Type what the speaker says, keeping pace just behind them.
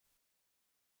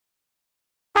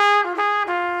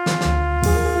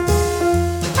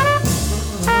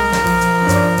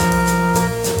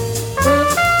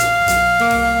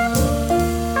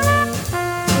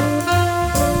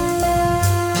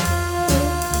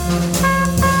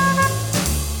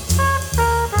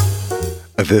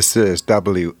This is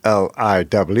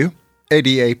WLIW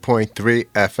 88.3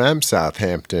 FM,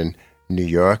 Southampton, New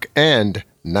York, and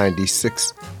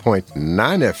 96.9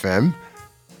 FM,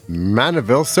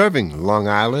 Manorville, serving Long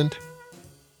Island,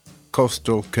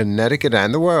 coastal Connecticut,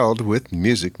 and the world with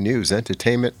music, news,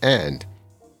 entertainment, and,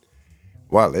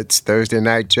 well, it's Thursday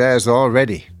Night Jazz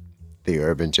already, the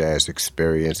Urban Jazz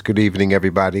Experience. Good evening,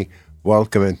 everybody.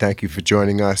 Welcome, and thank you for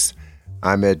joining us.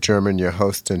 I'm Ed German, your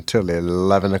host until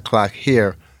 11 o'clock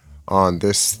here on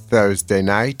this Thursday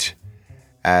night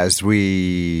as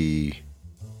we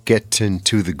get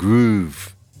into the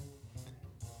groove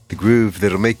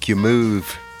that'll make you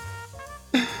move.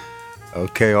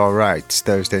 Okay, all right, it's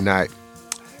Thursday night.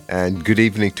 And good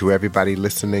evening to everybody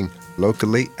listening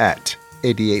locally at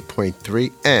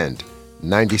 88.3 and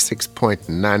 96.9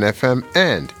 FM,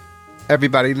 and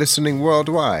everybody listening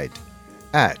worldwide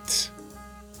at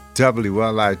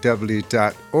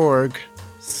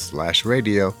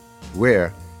WLIW.org/radio,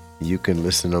 where you can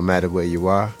listen no matter where you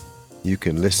are. You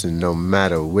can listen no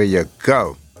matter where you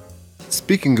go.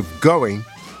 Speaking of going,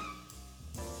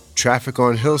 traffic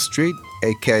on Hill Street,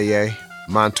 a.k.a.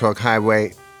 Montauk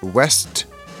Highway West,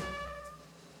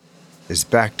 is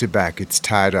back to back. It's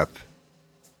tied up.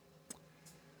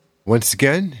 Once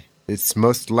again, it's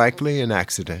most likely an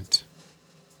accident.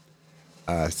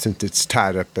 Since it's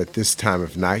tied up at this time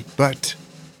of night, but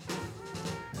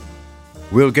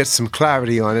we'll get some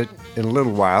clarity on it in a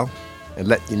little while and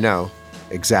let you know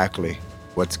exactly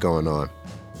what's going on.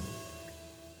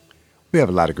 We have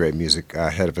a lot of great music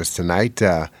ahead of us tonight.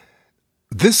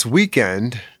 This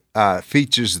weekend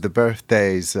features the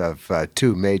birthdays of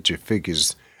two major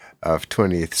figures of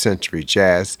 20th century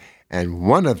jazz, and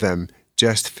one of them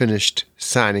just finished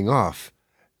signing off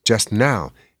just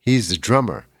now. He's the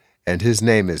drummer. And his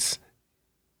name is,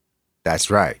 that's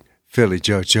right, Philly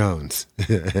Joe Jones.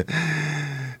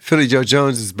 Philly Joe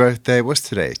Jones' birthday, what's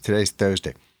today? Today's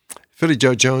Thursday. Philly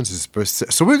Joe Jones' birthday.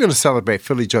 So we're going to celebrate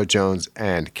Philly Joe Jones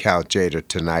and Cal Tjader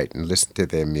tonight and listen to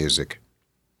their music.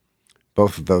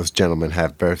 Both of those gentlemen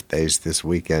have birthdays this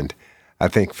weekend. I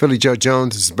think Philly Joe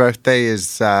Jones' birthday is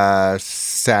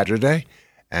Saturday,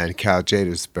 and Cal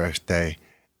Tjader's birthday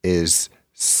is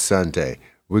Sunday.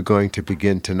 We're going to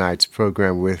begin tonight's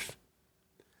program with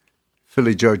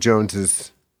Philly Joe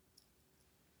Jones's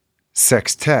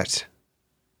sextet.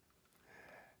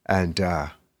 And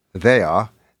they are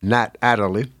Nat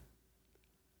Adderley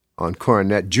on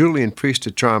cornet, Julian Priest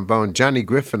at trombone, Johnny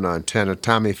Griffin on tenor,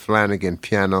 Tommy Flanagan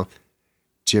piano,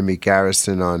 Jimmy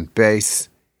Garrison on bass,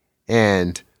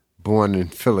 and born in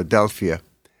Philadelphia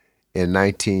in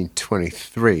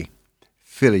 1923,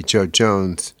 Philly Joe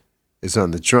Jones is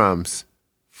on the drums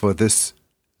for this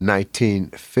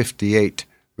 1958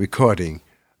 recording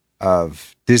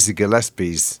of Dizzy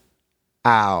Gillespie's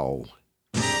Ow.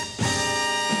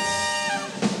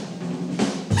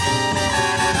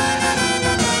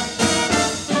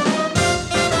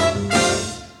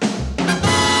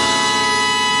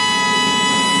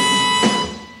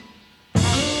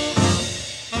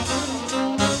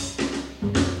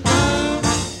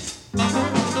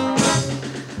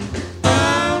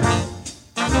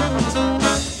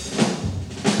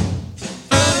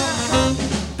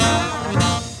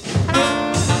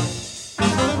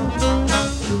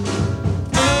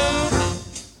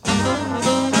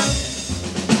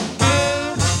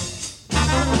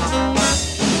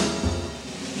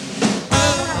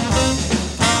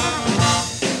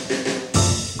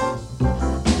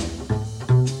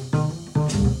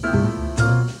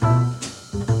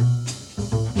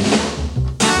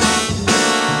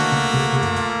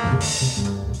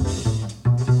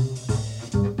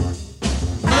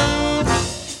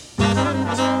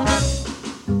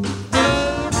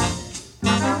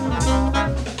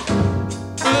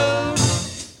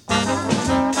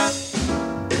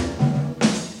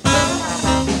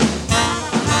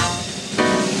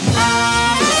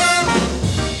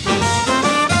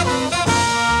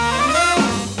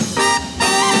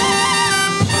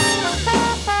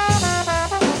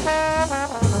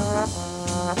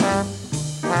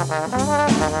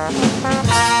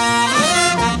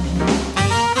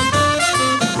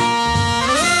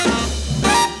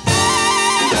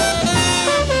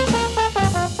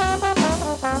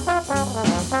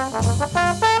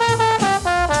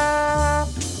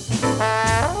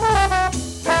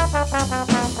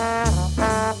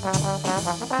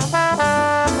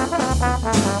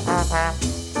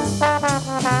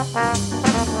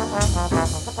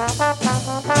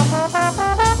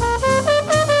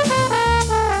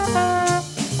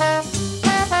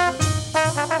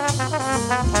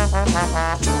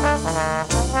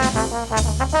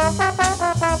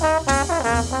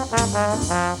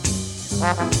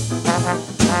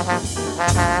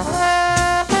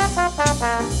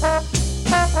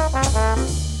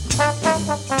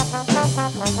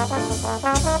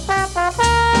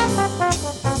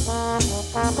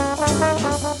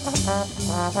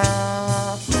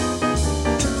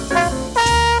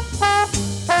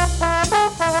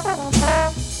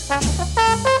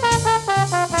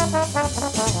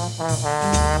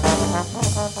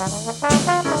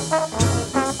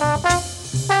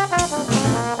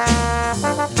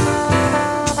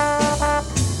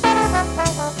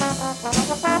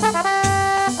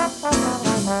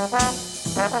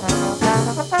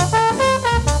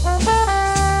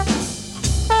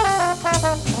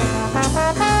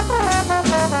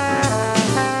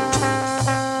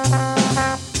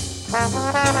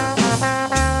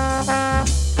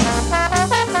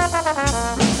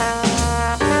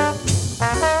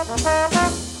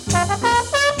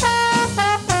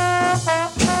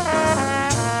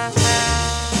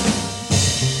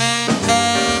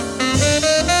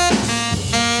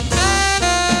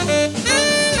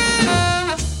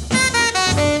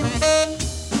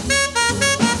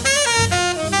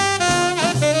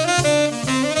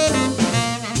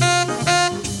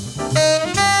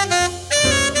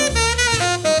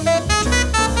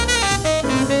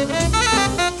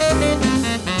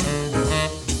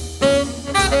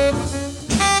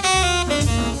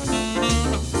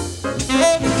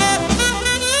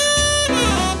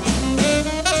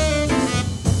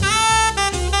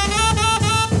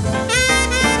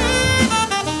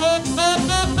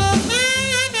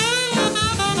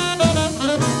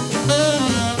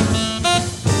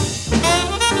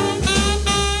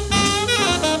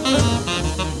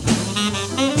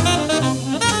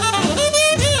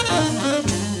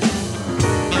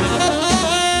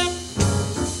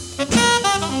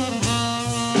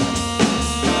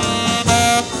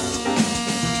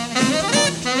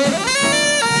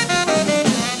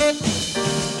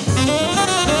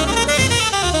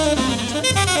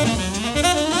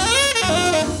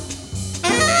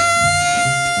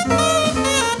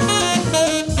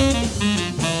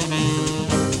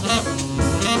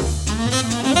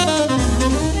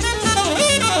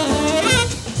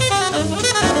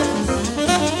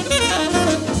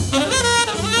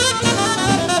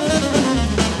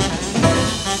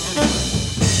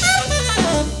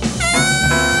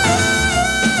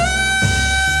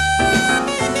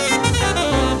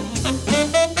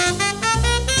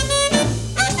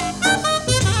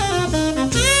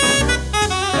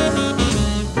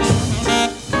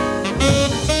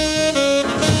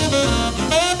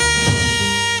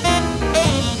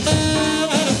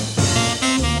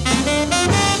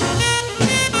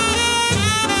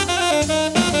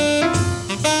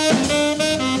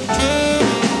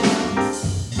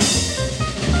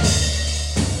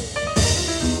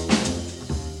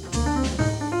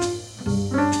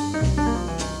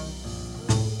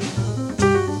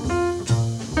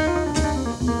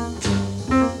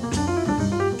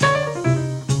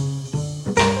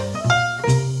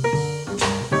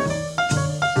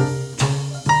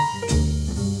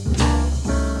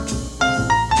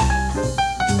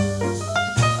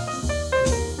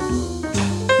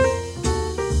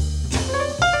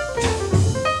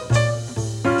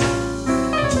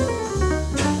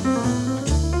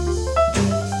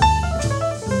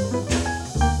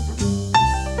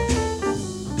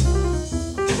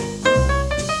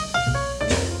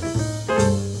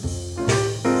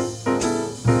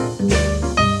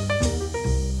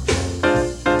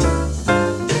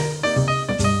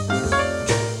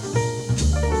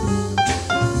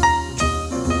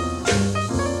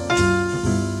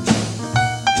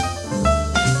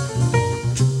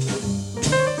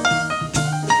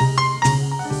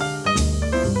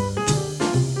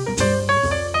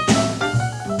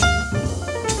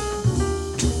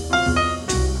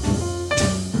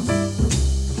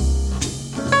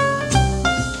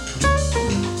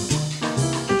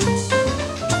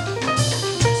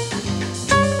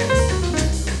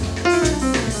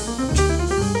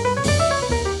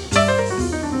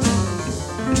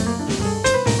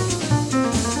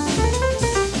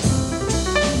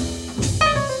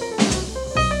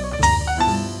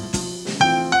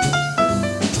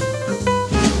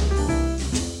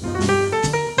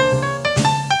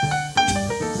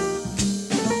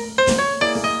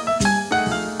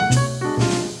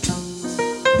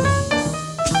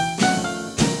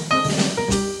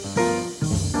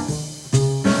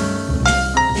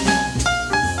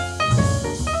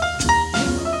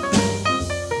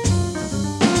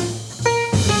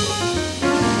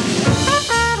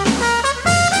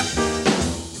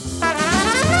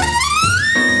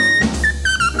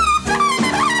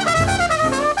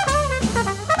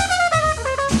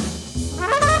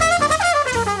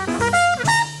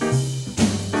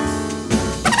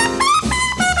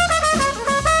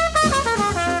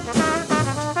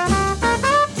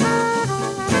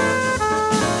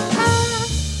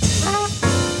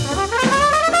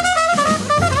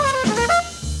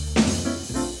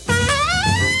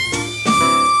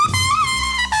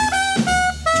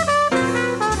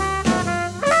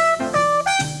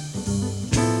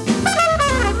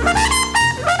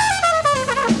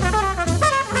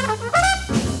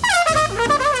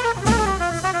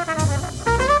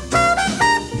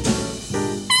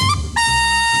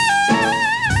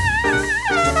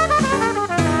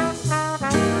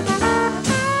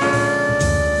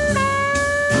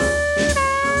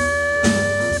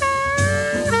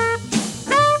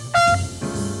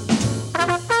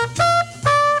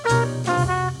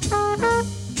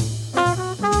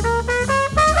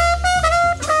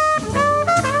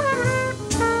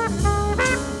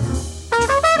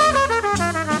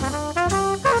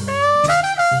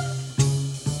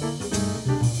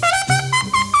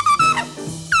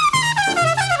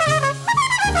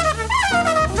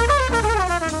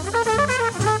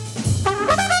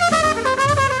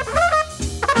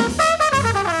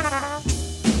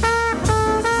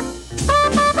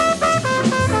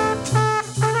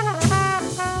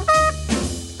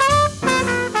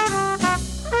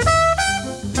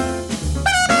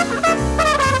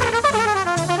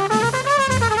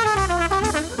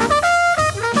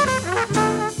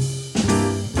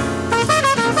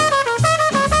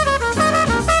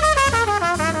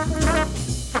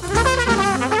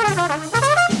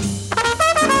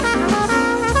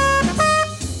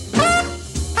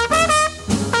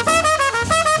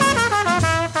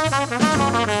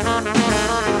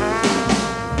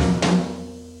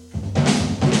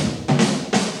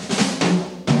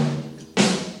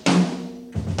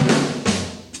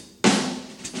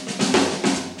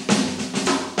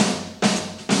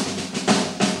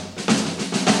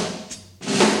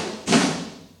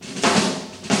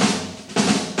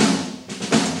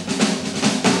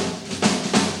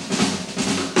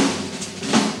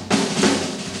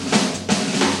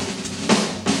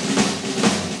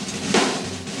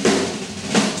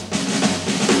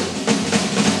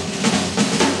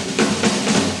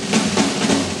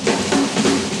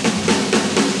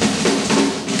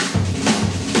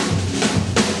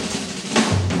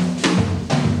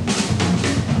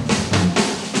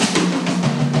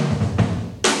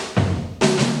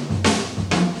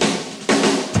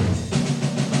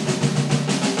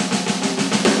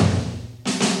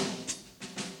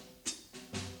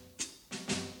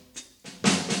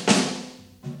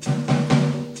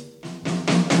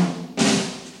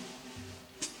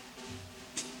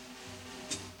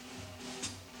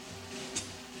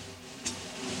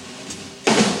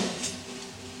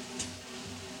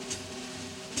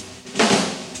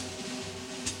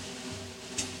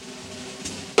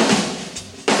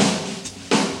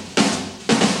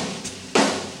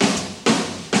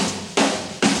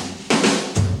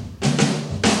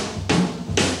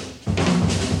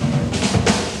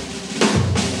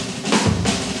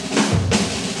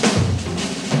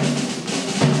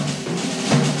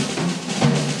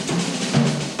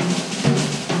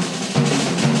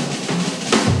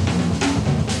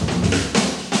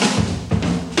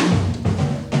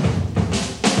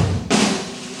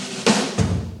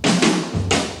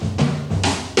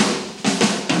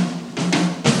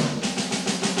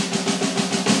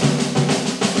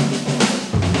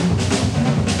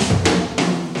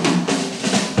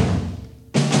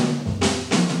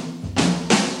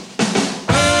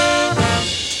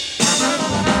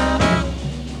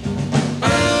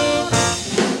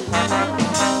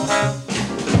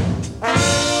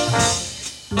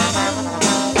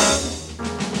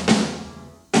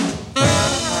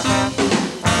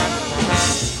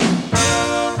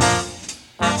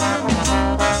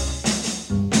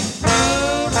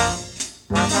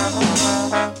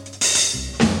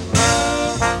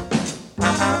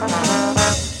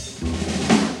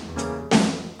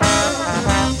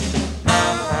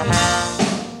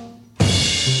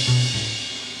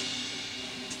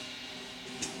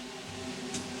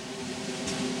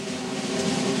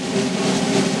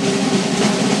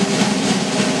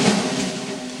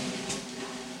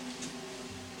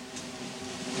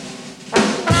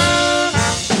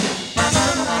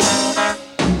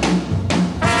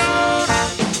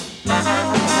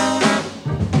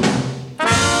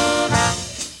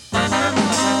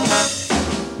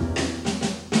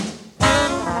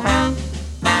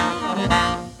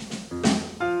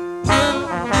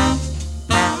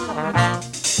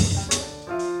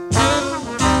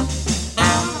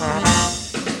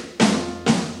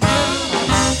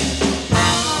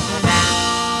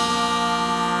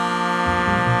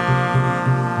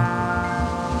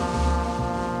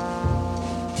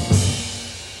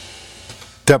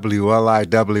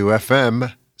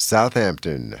 WLIW-FM,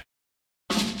 Southampton.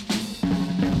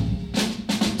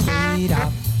 Squeed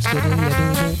up,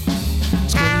 skidoo-ya-doo-doo.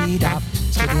 Squeed up,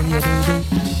 skidoo-ya-doo-doo.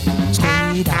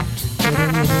 Squeed up,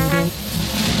 skidoo-ya-doo-doo.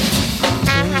 Squeed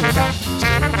up,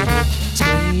 skidoo-ya-doo.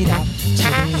 Squeed up,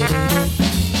 skidoo-ya-doo-doo.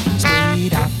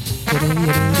 Squeed up,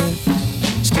 skidoo-ya-doo-doo.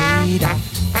 Squeed up,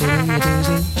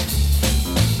 skidoo-ya-doo-doo.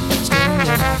 Squeed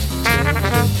up,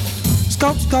 skidoo-ya-doo.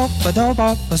 Scope, scope,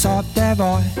 ba-do-bop, ba-sop, there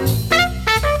boy.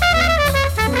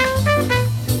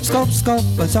 Scope, scope,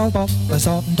 ba-so-bop,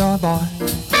 ba-sop, there boy.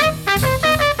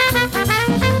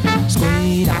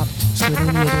 Squeed up,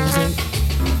 skidoo-ya-doo-doo.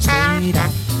 Squeed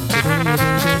up,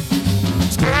 skidoo-ya-doo-doo.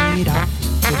 Squeed up,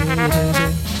 skidoo-ya-doo-doo.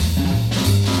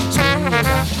 Squeed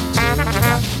up,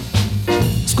 skidoo-ya-doo.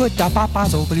 Squid da papa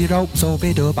so billy rope so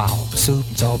be do bow soup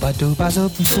so ba do ba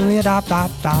soup sweet up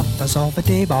dap dap ba so ba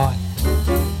day boy.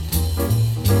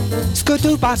 Squid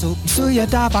do ba soup sweet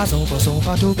da ba so ba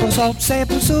say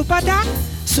ba soup ba da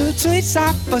sweet sweet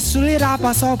sap ba sweet up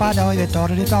ba so ba do you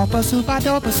totally do ba soup ba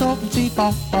do ba so see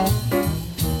bo bo.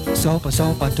 So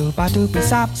ba do ba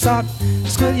sap sap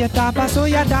squid ya da ba so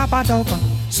ya da ba do ba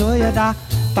so ya da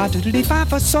ba do di fa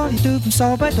ba so you do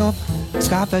so ba do.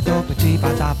 Scapa do ba dee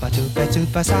ba da ba do ba do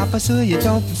ba sa ba su ya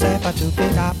do ba say ba do ba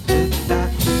da da.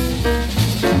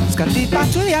 Scapa dee ba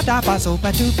su ya da ba so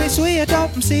ba do ba su ya do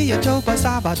ba see ya do ba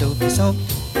sa ba do ba so.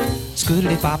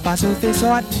 Scooty ba ba su fi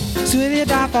so su ya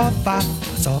da ba ba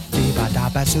so dee ba da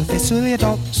ba su fi su ya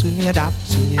do ba.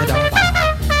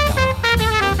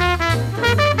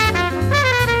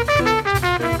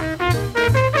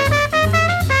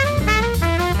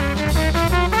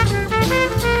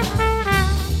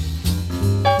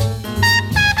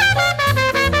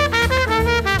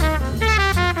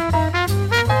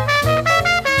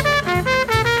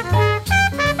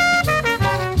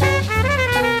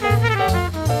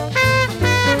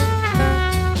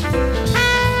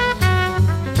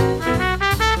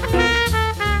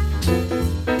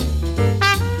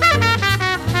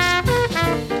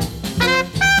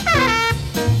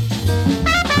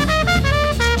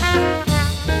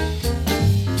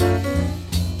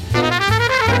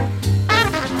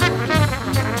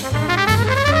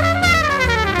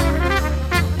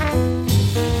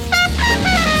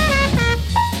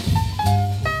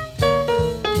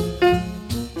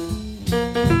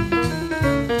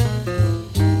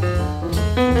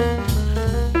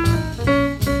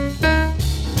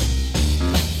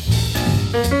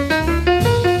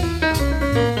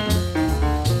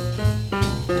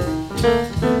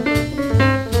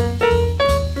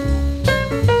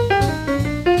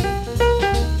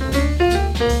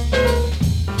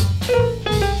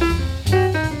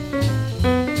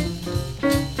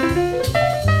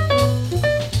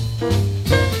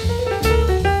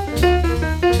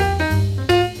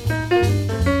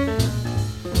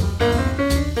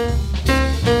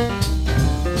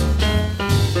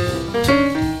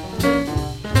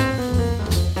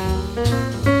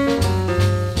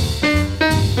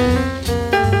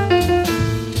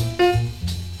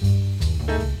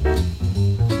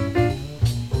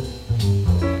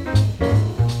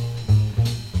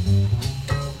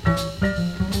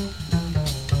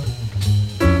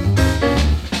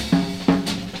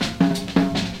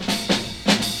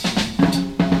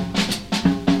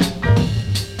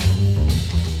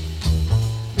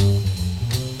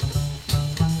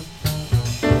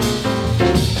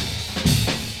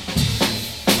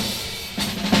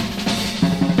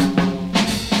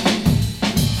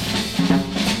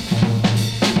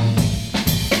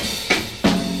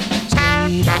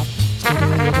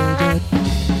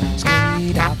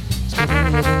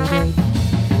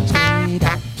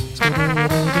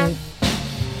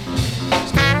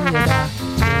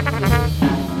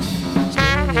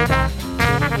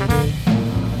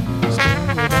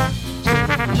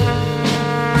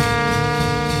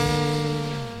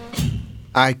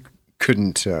 I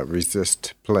couldn't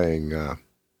resist playing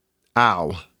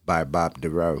Owl by Bob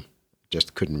DeRoe.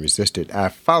 Just couldn't resist it.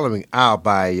 Following Owl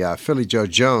by Philly Joe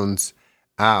Jones,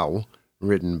 Owl,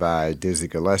 written by Dizzy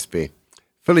Gillespie.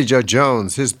 Philly Joe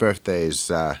Jones, his birthday is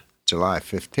July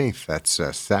 15th. That's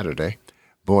Saturday.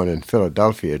 Born in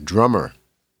Philadelphia, drummer.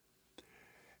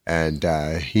 And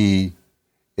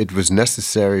it was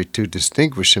necessary to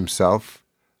distinguish himself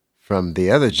from the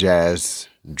other jazz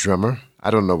drummer. I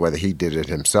don't know whether he did it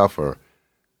himself or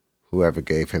whoever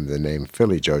gave him the name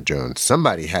Philly Joe Jones.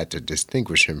 Somebody had to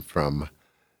distinguish him from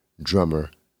drummer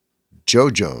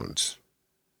Joe Jones,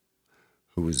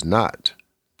 who was not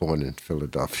born in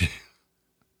Philadelphia.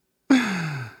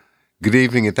 Good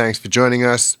evening and thanks for joining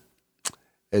us.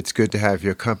 It's good to have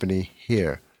your company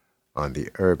here on the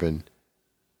Urban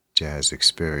jazz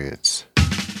experience.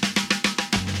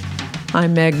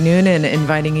 I'm Meg Noonan,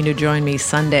 inviting you to join me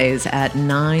Sundays at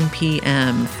 9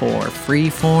 p.m. for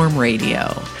Freeform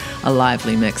Radio, a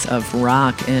lively mix of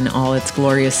rock in all its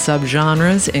glorious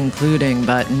subgenres, including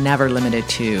but never limited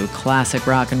to classic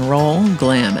rock and roll,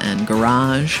 glam and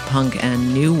garage, punk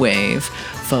and new wave,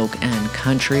 folk and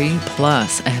country,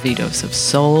 plus a heavy dose of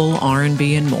soul,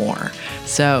 R&B, and more.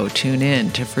 So tune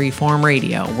in to Freeform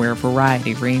Radio, where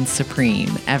variety reigns supreme,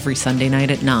 every Sunday night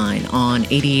at 9 on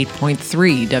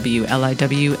 88.3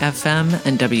 WLIW-FM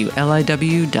and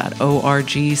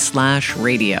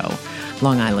WLIW.org/radio,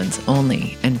 Long Island's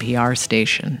only NPR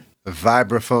station.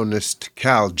 Vibraphonist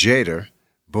Cal Tjader,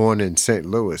 born in St.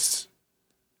 Louis,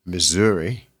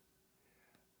 Missouri,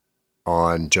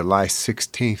 on July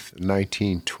 16th,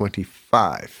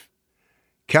 1925.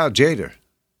 Cal Tjader,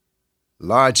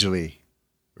 largely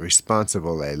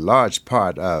responsible, a large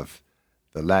part of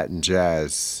the Latin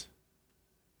jazz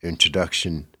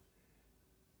introduction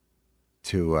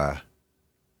to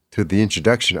the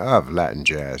introduction of Latin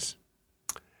jazz.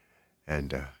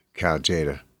 And Cal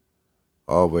Tjader,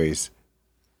 always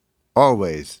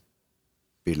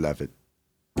beloved.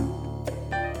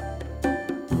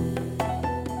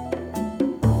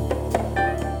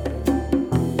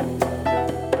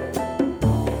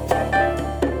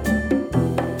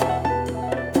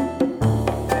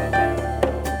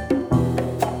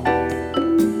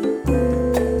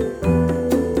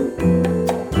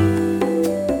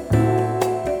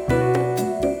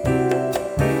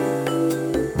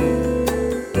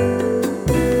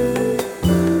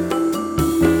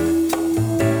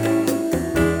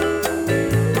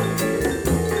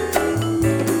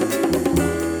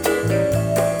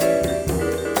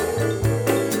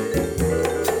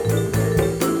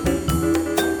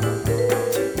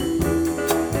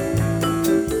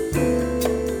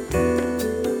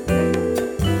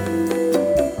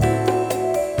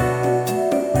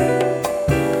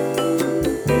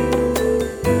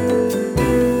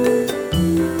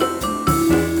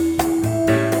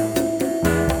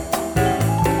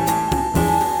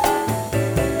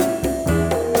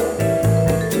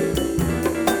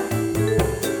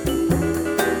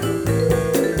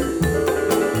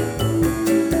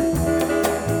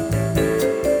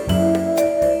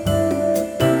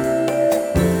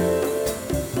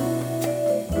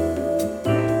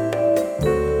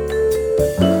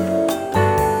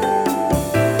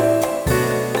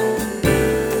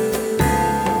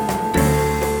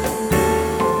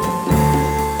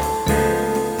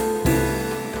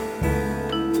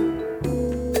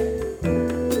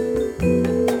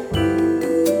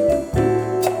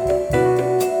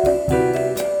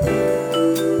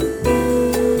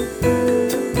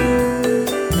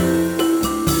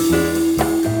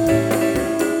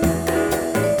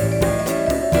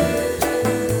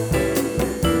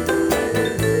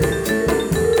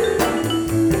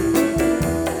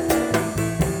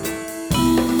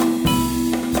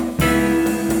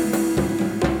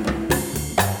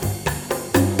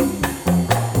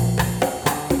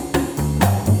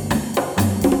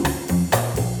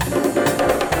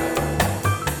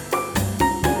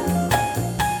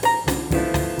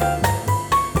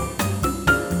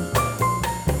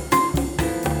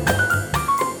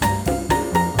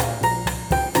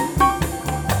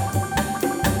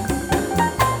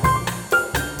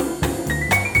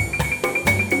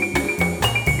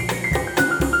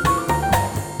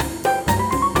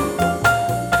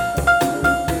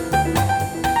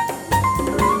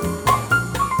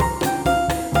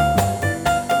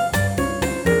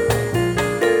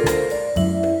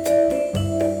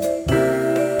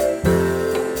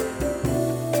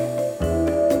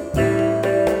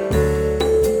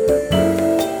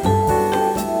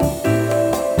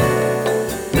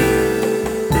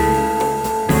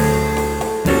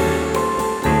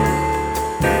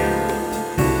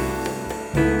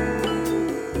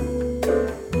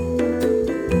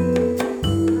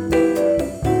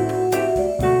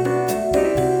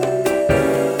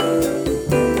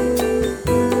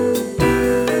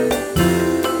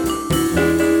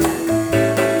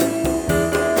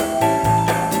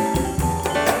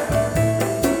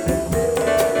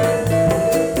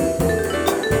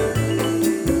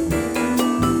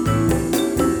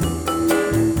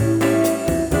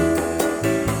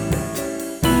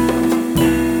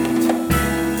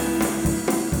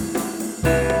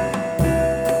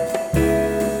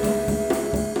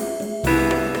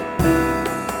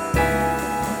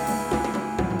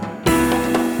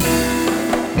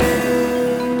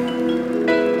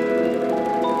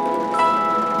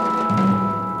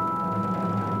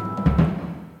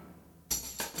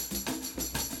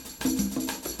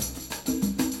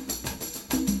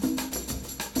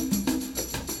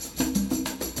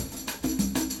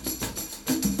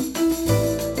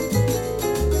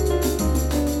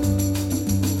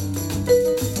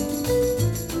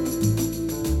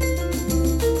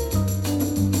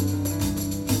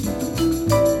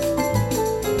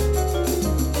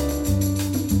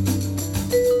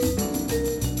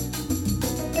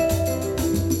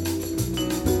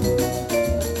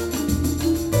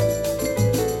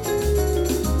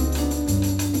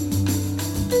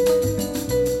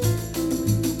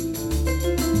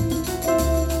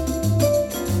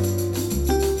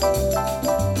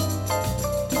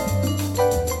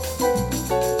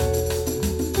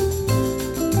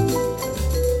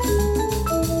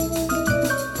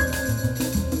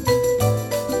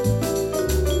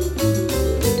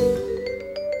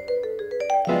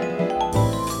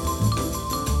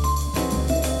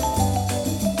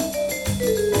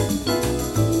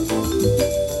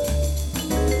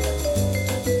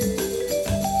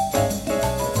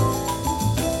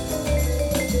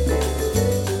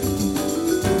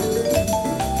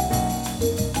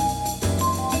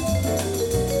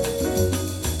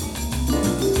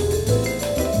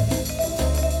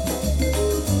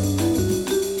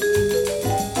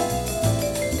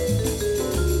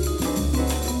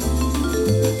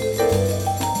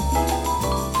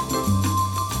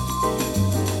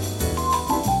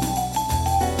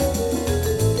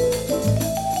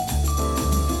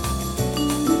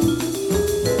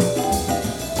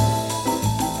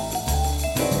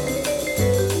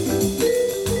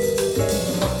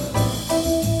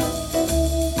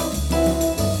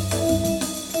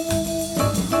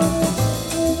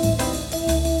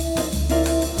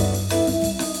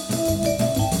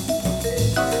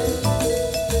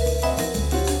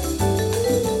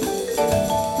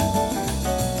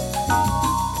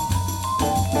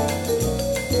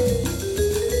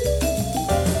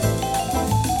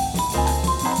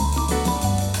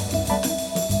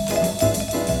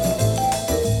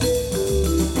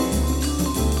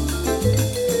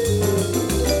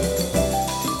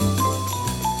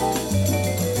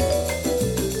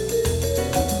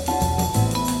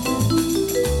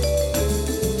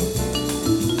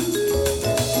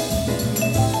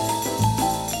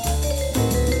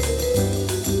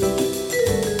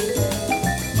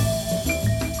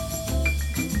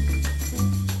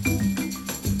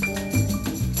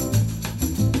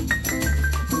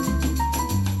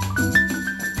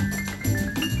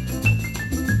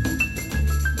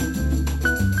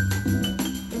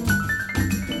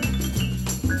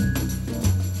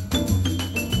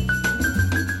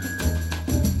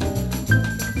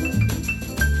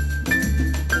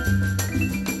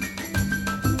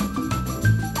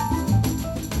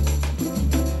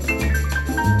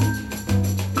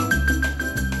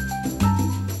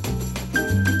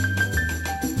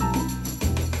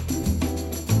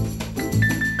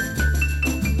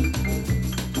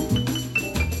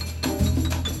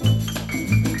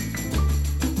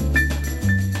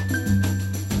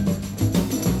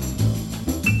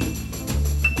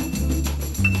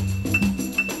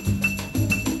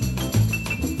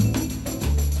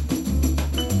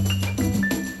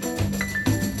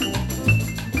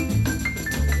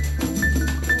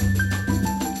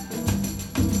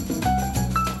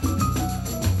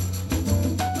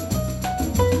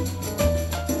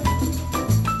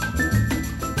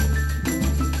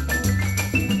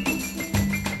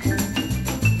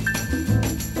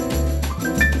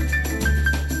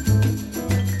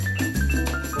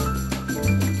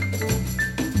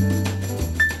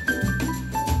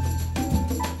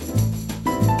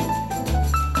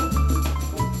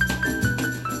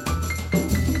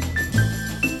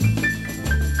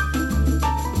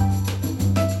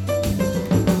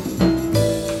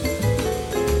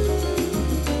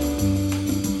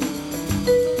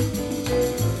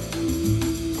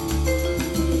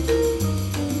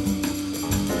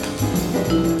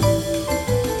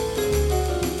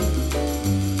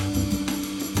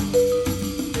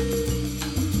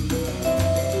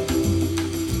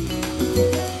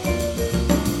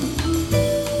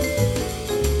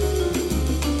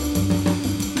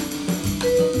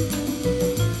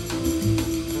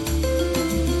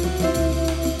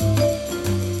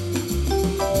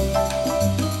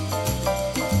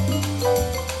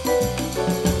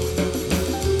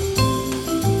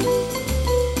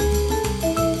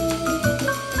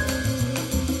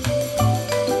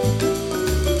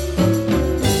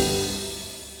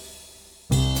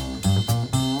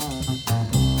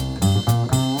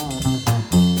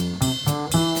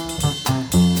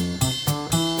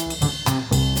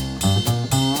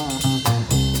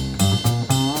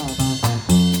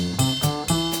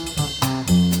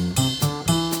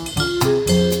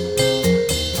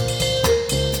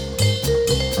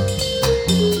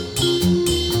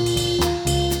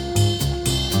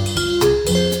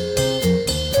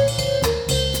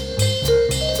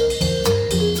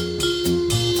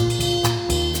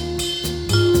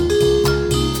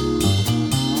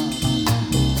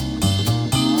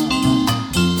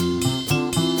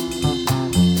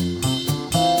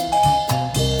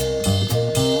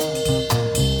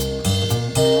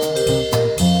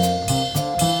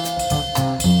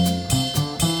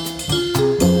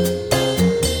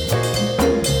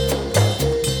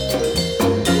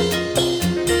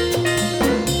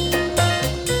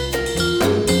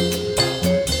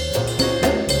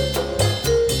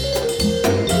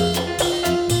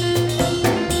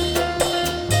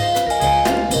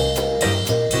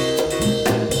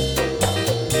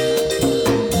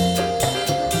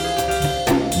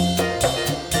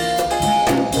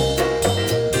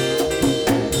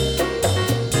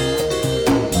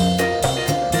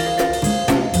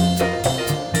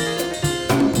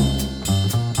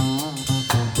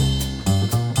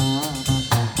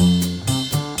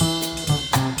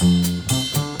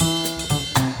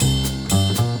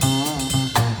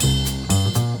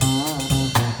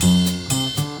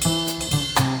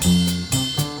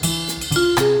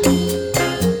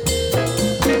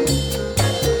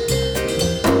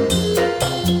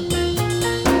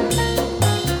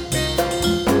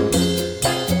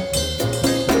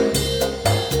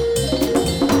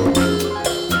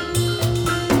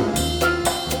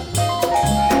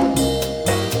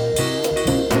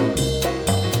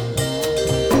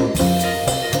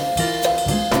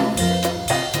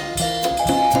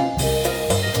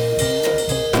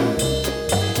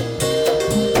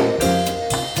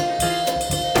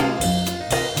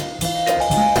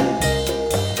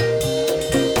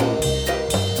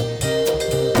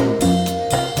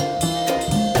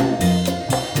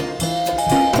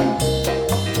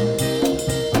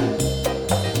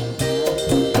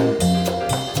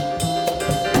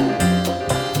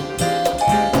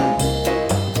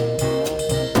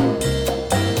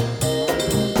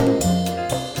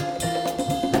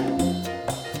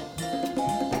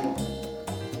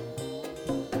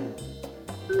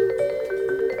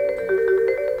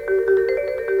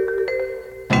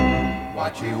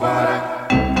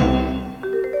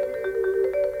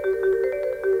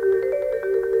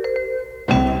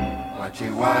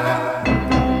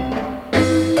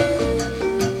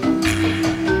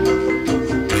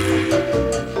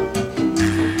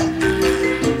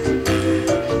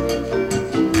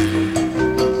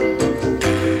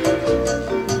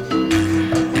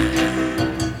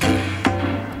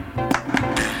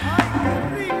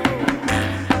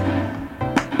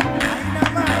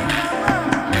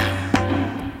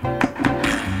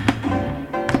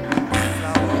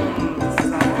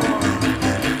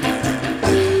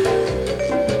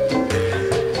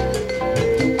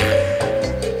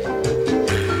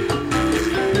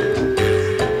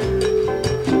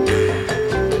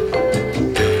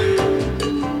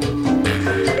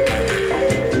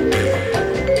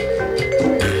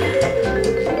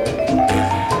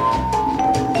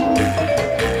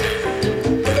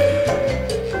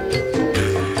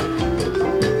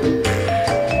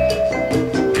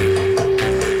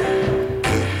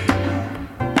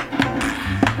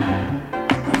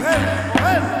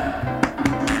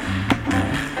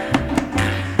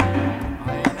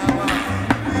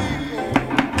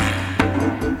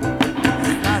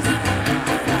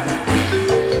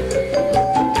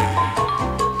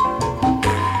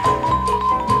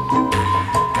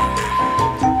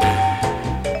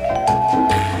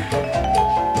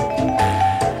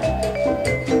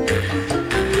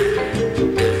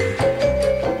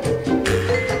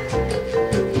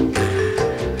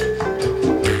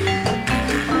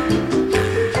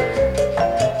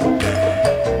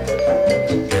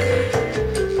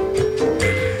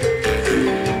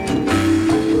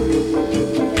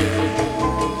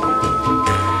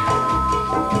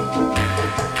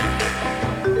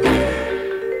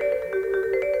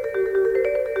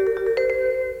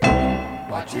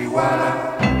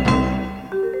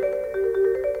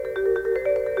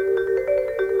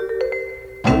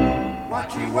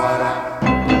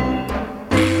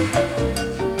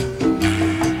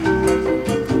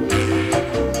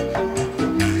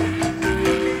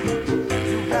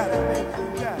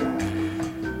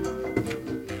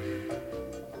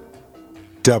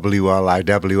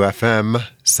 WLIW-FM,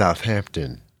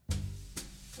 Southampton.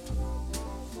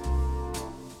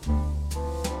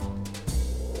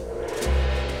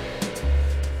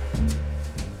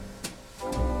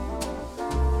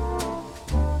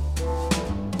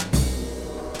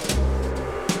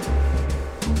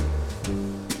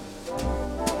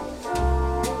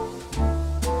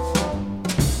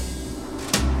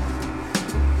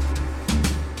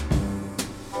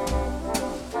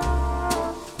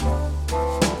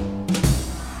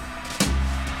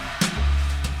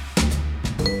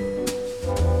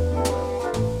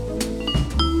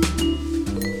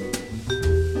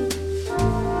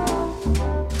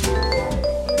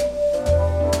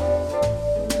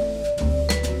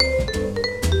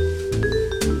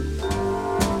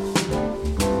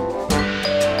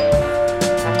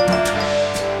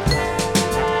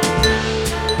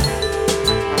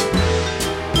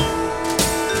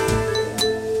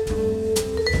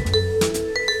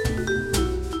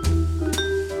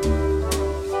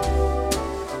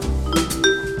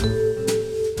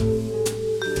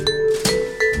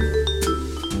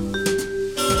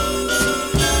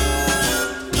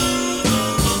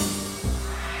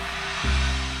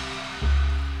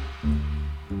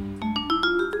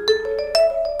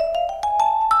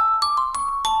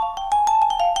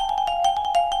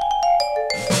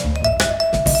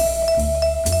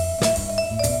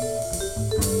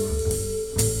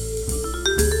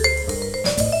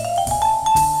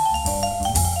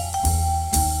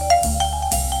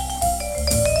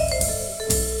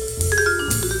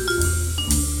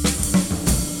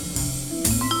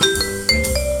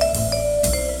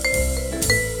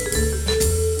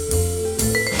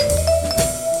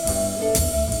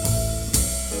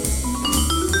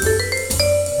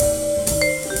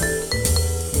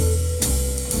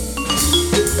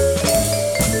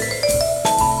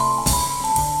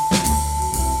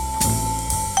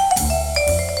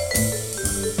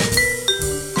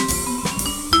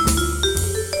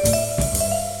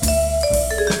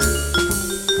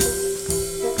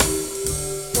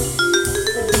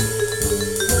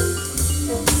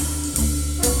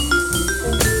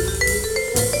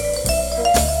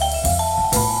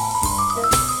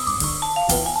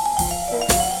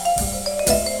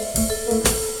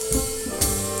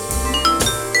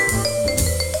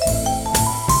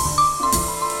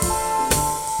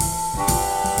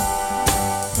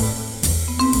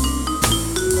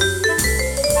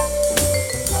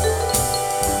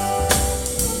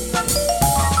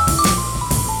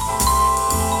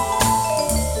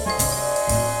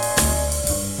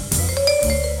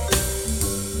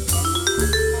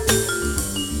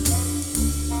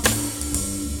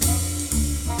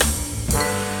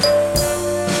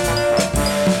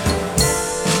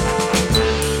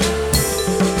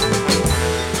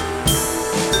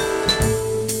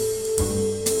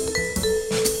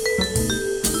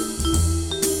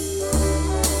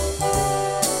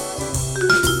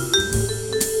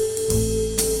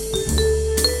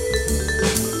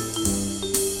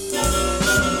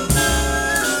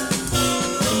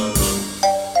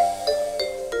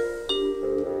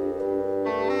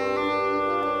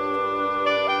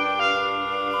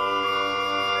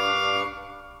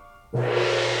 Hi,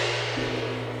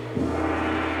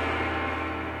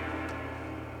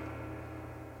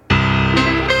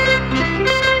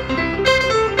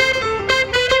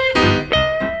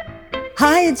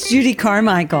 it's Judy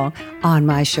Carmichael. On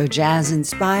my show, Jazz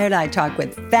Inspired, I talk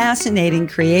with fascinating,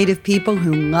 creative people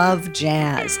who love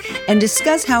jazz and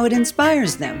discuss how it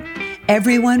inspires them.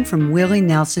 Everyone from Willie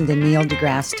Nelson to Neil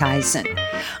deGrasse Tyson.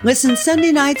 Listen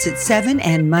Sunday nights at 7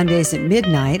 and Mondays at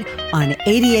midnight on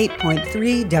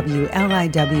 88.3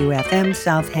 WLIW-FM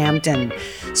Southampton,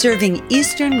 serving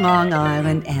eastern Long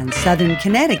Island and southern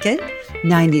Connecticut,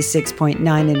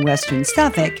 96.9 in western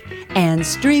Suffolk, and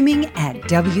streaming at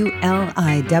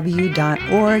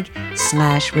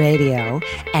WLIW.org/radio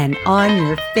and on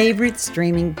your favorite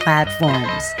streaming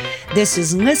platforms. This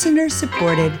is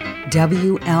listener-supported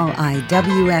WLIW-FM,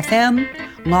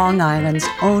 Long Island's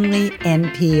only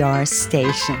NPR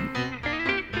station.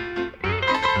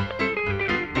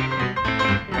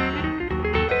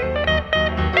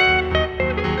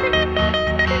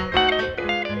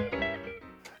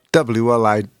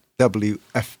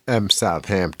 WLIW-FM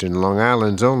Southampton, Long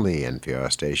Island's only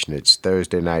NPR station. It's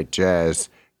Thursday Night Jazz,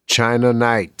 China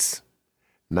Nights,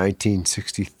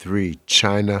 1963.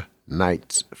 China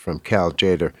Nights from Cal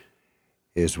Tjader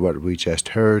is what we just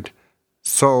heard.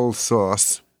 Soul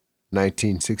Sauce,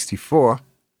 1964.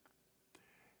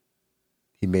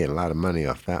 He made a lot of money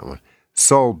off that one.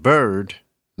 Soul Bird,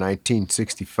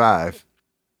 1965.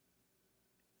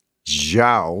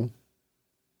 Zhao,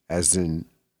 as in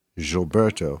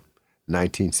Gilberto,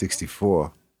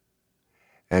 1964.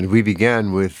 And we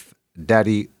began with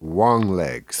Daddy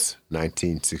Longlegs,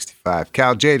 1965.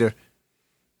 Cal Tjader,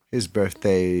 his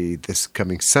birthday this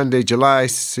coming Sunday, July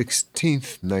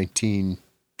 16th,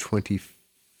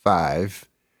 1925,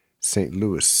 St.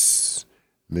 Louis,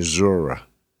 Missouri.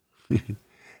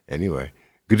 Anyway,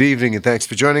 good evening and thanks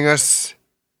for joining us.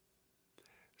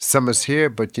 Summer's here,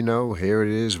 but here it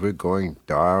is. We're going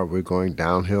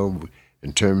downhill.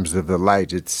 In terms of the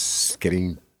light, it's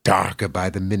getting darker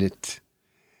by the minute.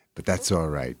 But that's all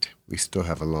right. We still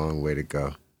have a long way to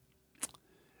go.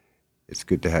 It's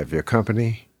good to have your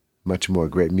company. Much more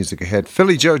great music ahead.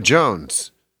 Philly Joe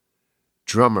Jones,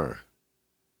 drummer.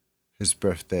 His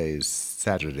birthday is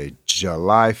Saturday,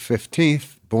 July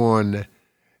 15th. Born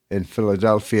in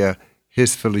Philadelphia.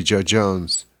 Here's Philly Joe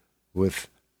Jones with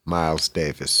Miles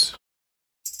Davis.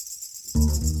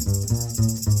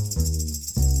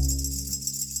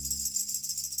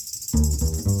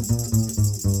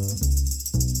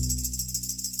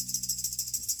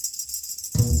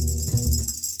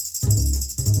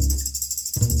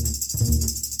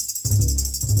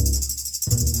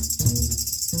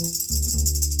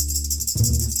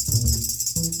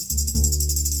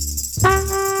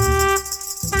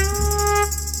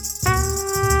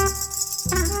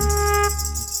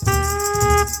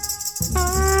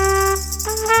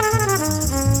 Ah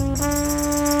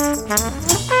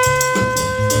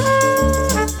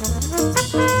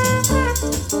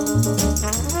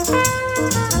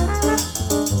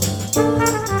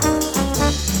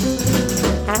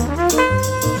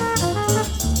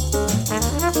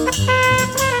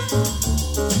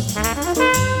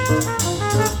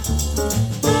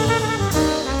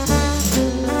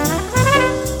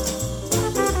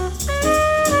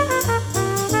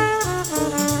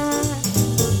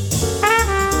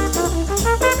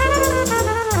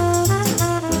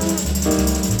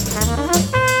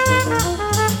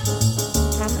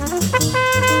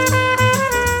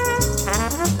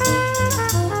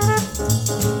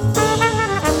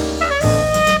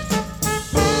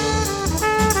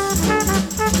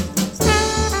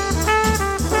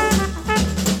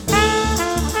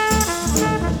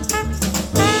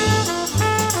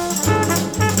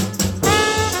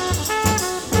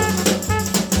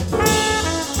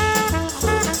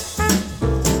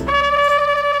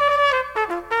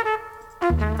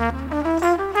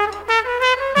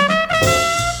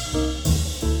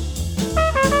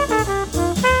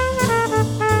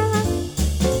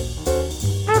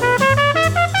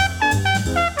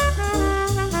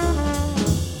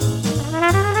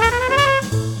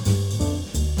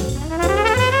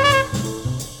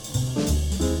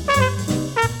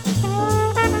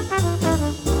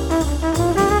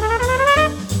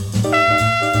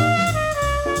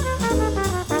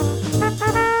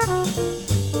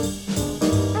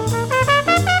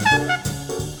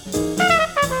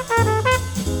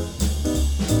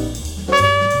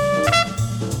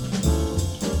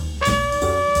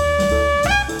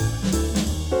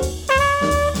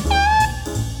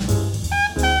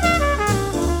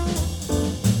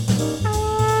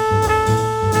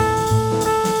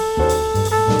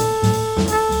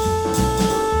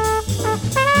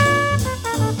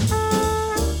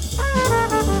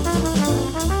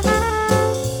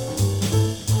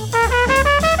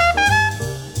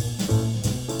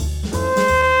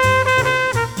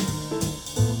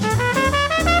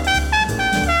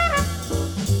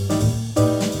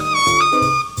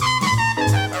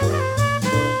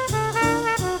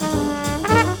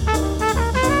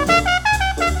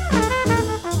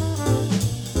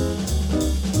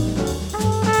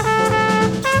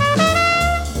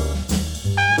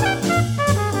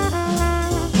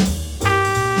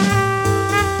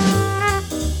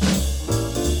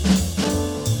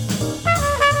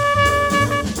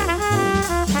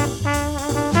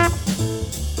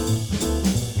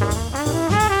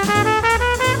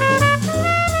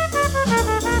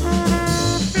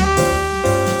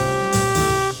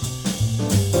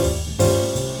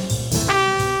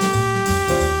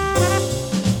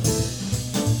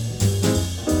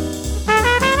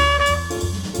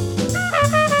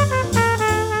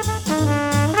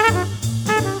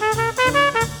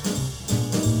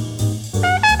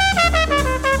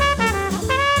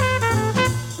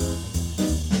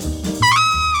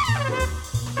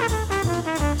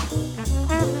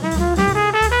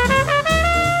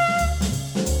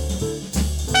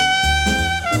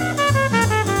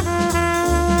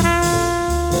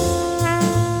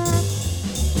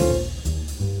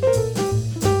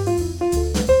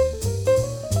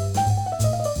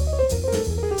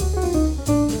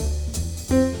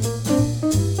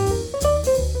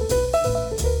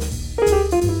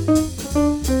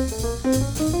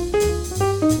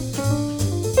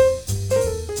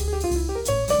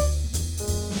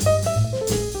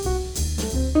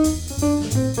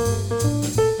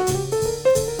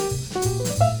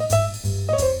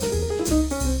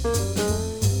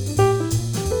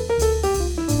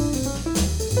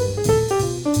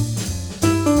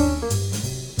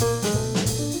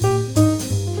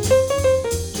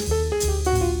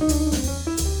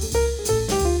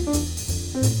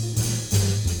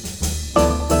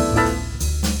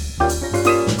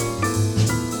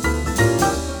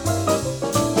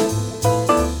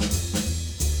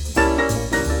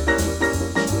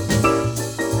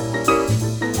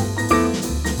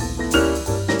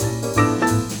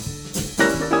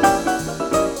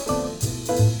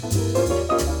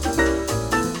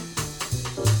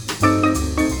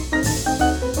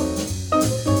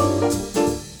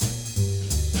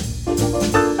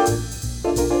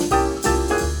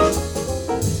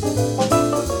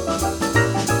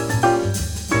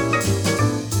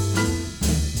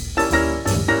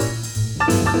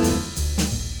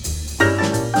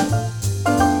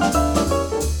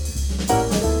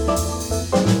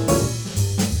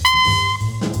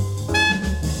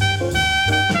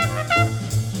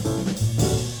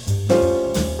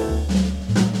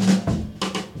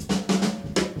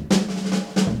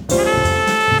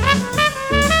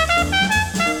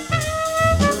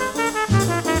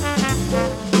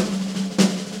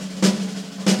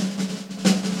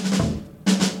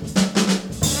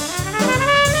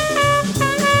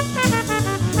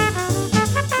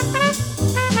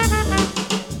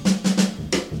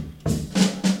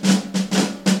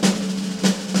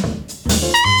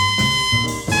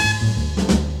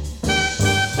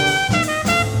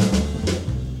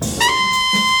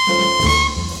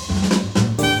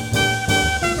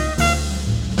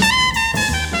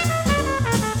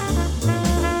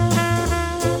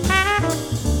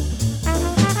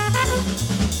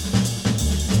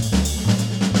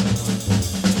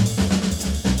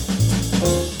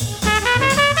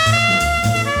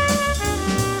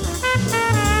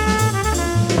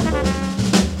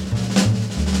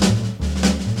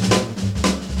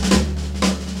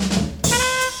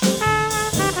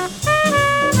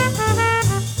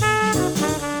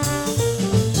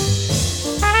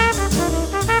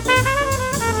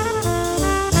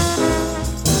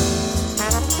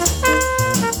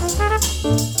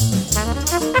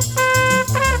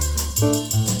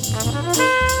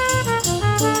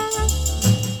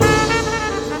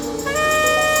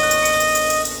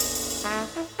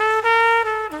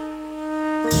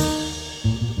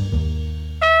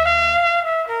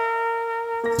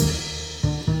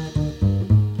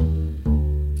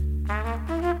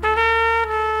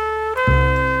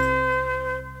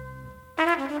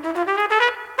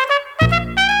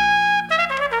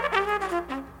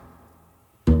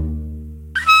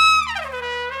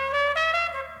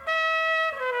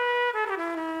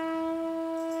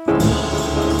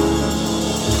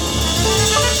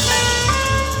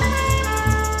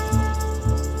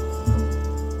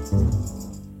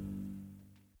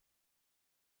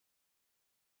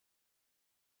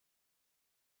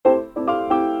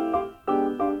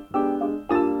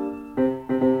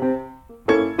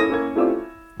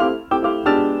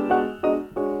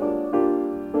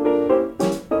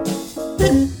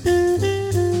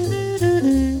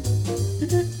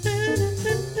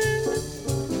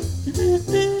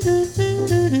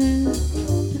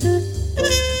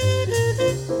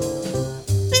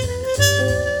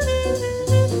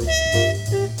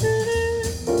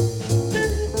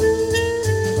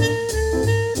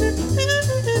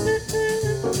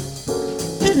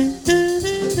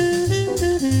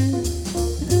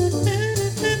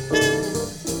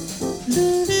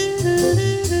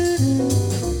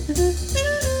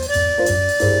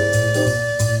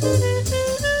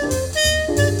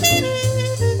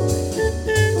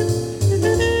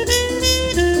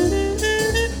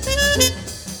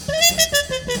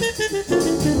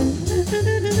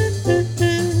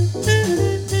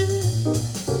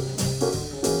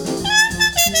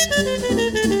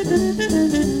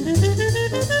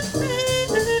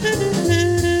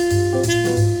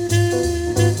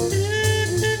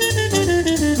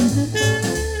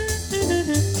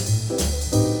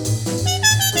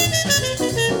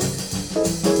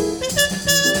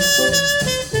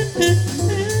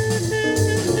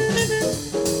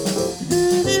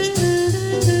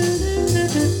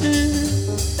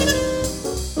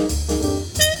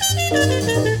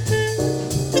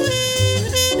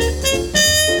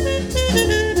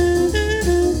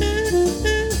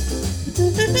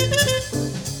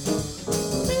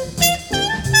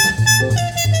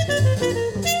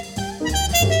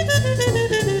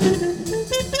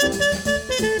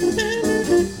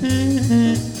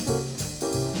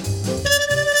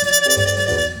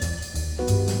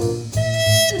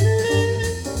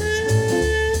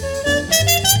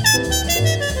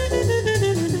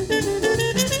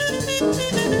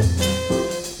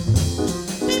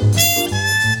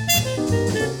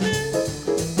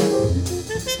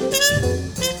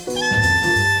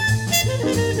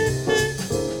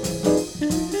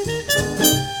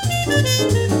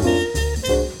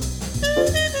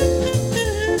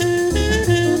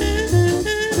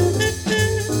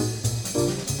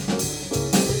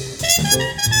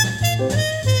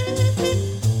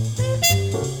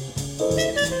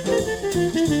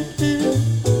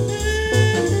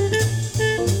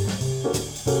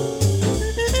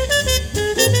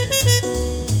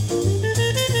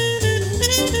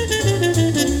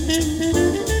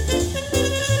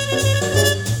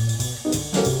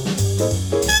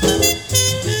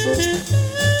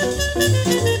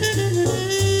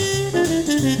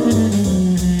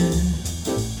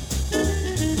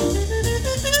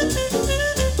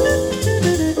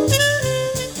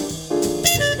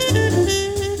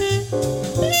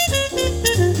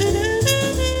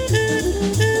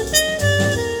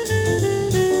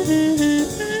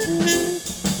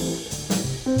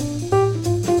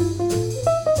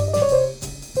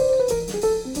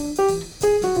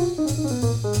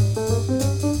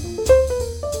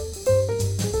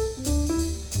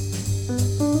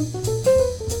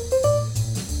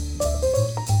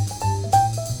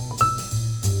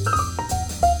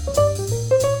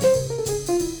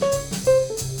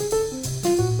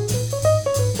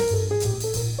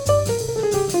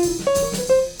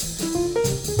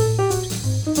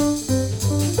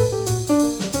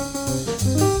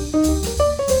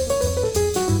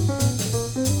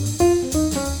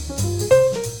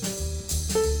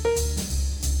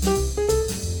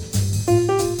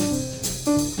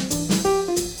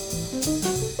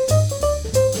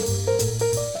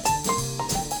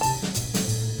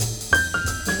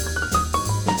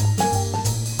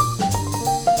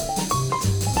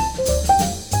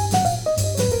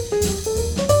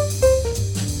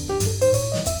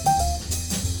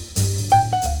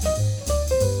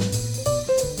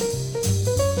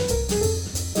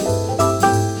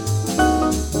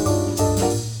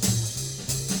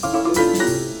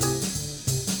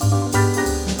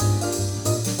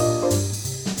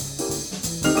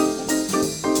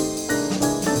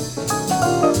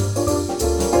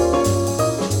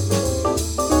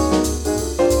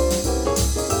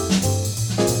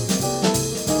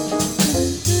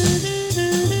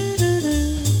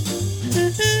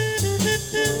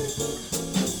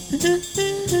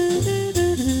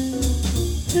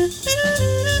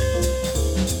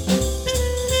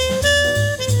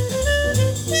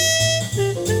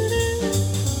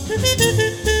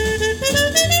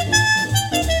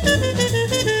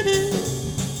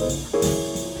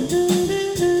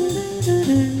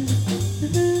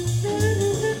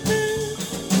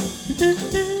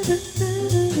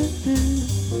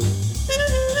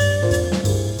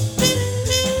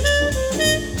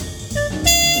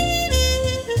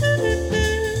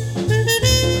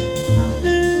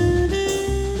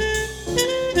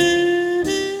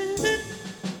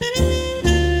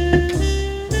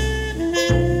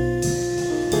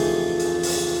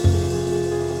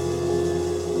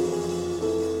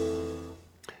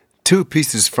two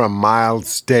pieces from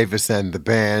Miles Davis and the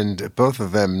band, both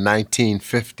of them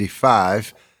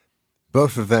 1955,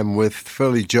 both of them with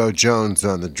Philly Joe Jones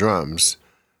on the drums,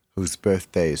 whose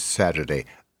birthday is Saturday.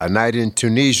 A Night in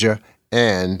Tunisia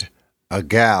and A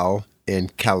Gal in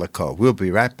Calico. We'll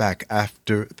be right back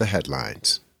after the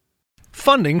headlines.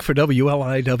 Funding for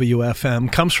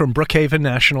WLIW-FM comes from Brookhaven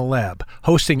National Lab,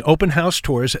 hosting open house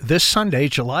tours this Sunday,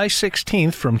 July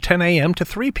 16th from 10 a.m. to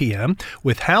 3 p.m.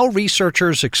 with how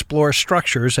researchers explore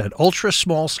structures at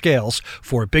ultra-small scales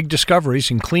for big discoveries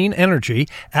in clean energy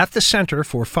at the Center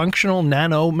for Functional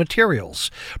Nanomaterials.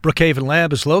 Brookhaven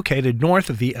Lab is located north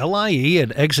of the LIE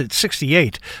at exit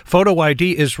 68. Photo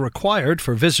ID is required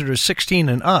for visitors 16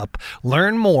 and up.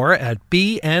 Learn more at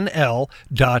bnl.gov/Sundays.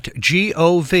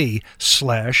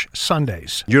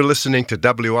 You're listening to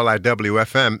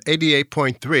WLIW-FM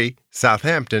 88.3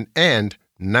 Southampton and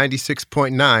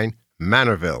 96.9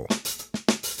 Manorville.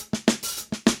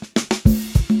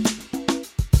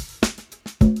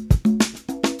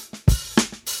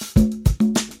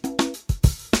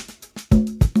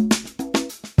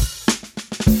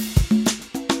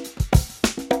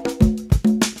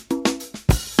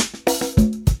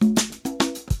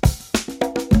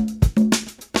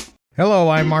 Hello,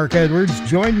 I'm Mark Edwards.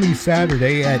 Join me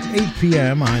Saturday at 8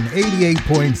 p.m. on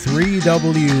 88.3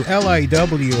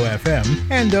 WLIW-FM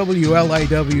and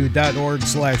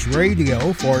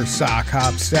WLIW.org/radio for Sock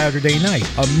Hop Saturday Night,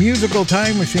 a musical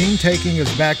time machine taking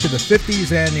us back to the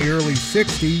 50s and the early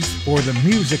 60s for the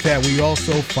music that we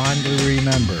also fondly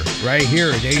remember. Right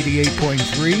here at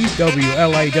 88.3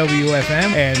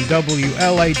 WLIW-FM and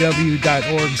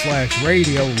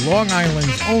WLIW.org/radio, Long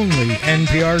Island's only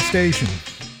NPR station.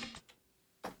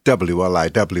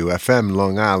 WLIW-FM,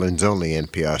 Long Island's only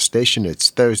NPR station. It's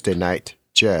Thursday Night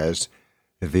Jazz,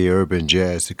 the Urban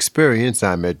Jazz Experience.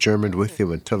 I'm Ed German with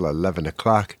you until 11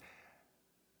 o'clock.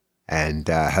 And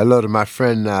hello to my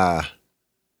friend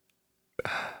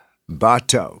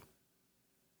Bato.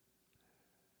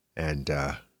 And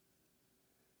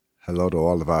hello to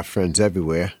all of our friends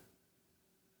everywhere.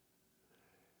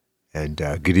 And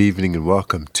good evening and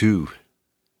welcome to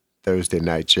Thursday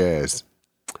Night Jazz.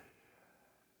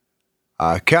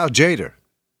 Cal Tjader,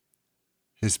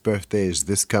 his birthday is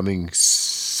this coming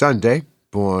Sunday,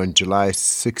 born July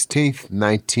 16th,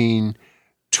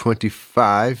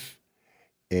 1925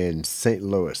 in St.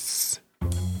 Louis.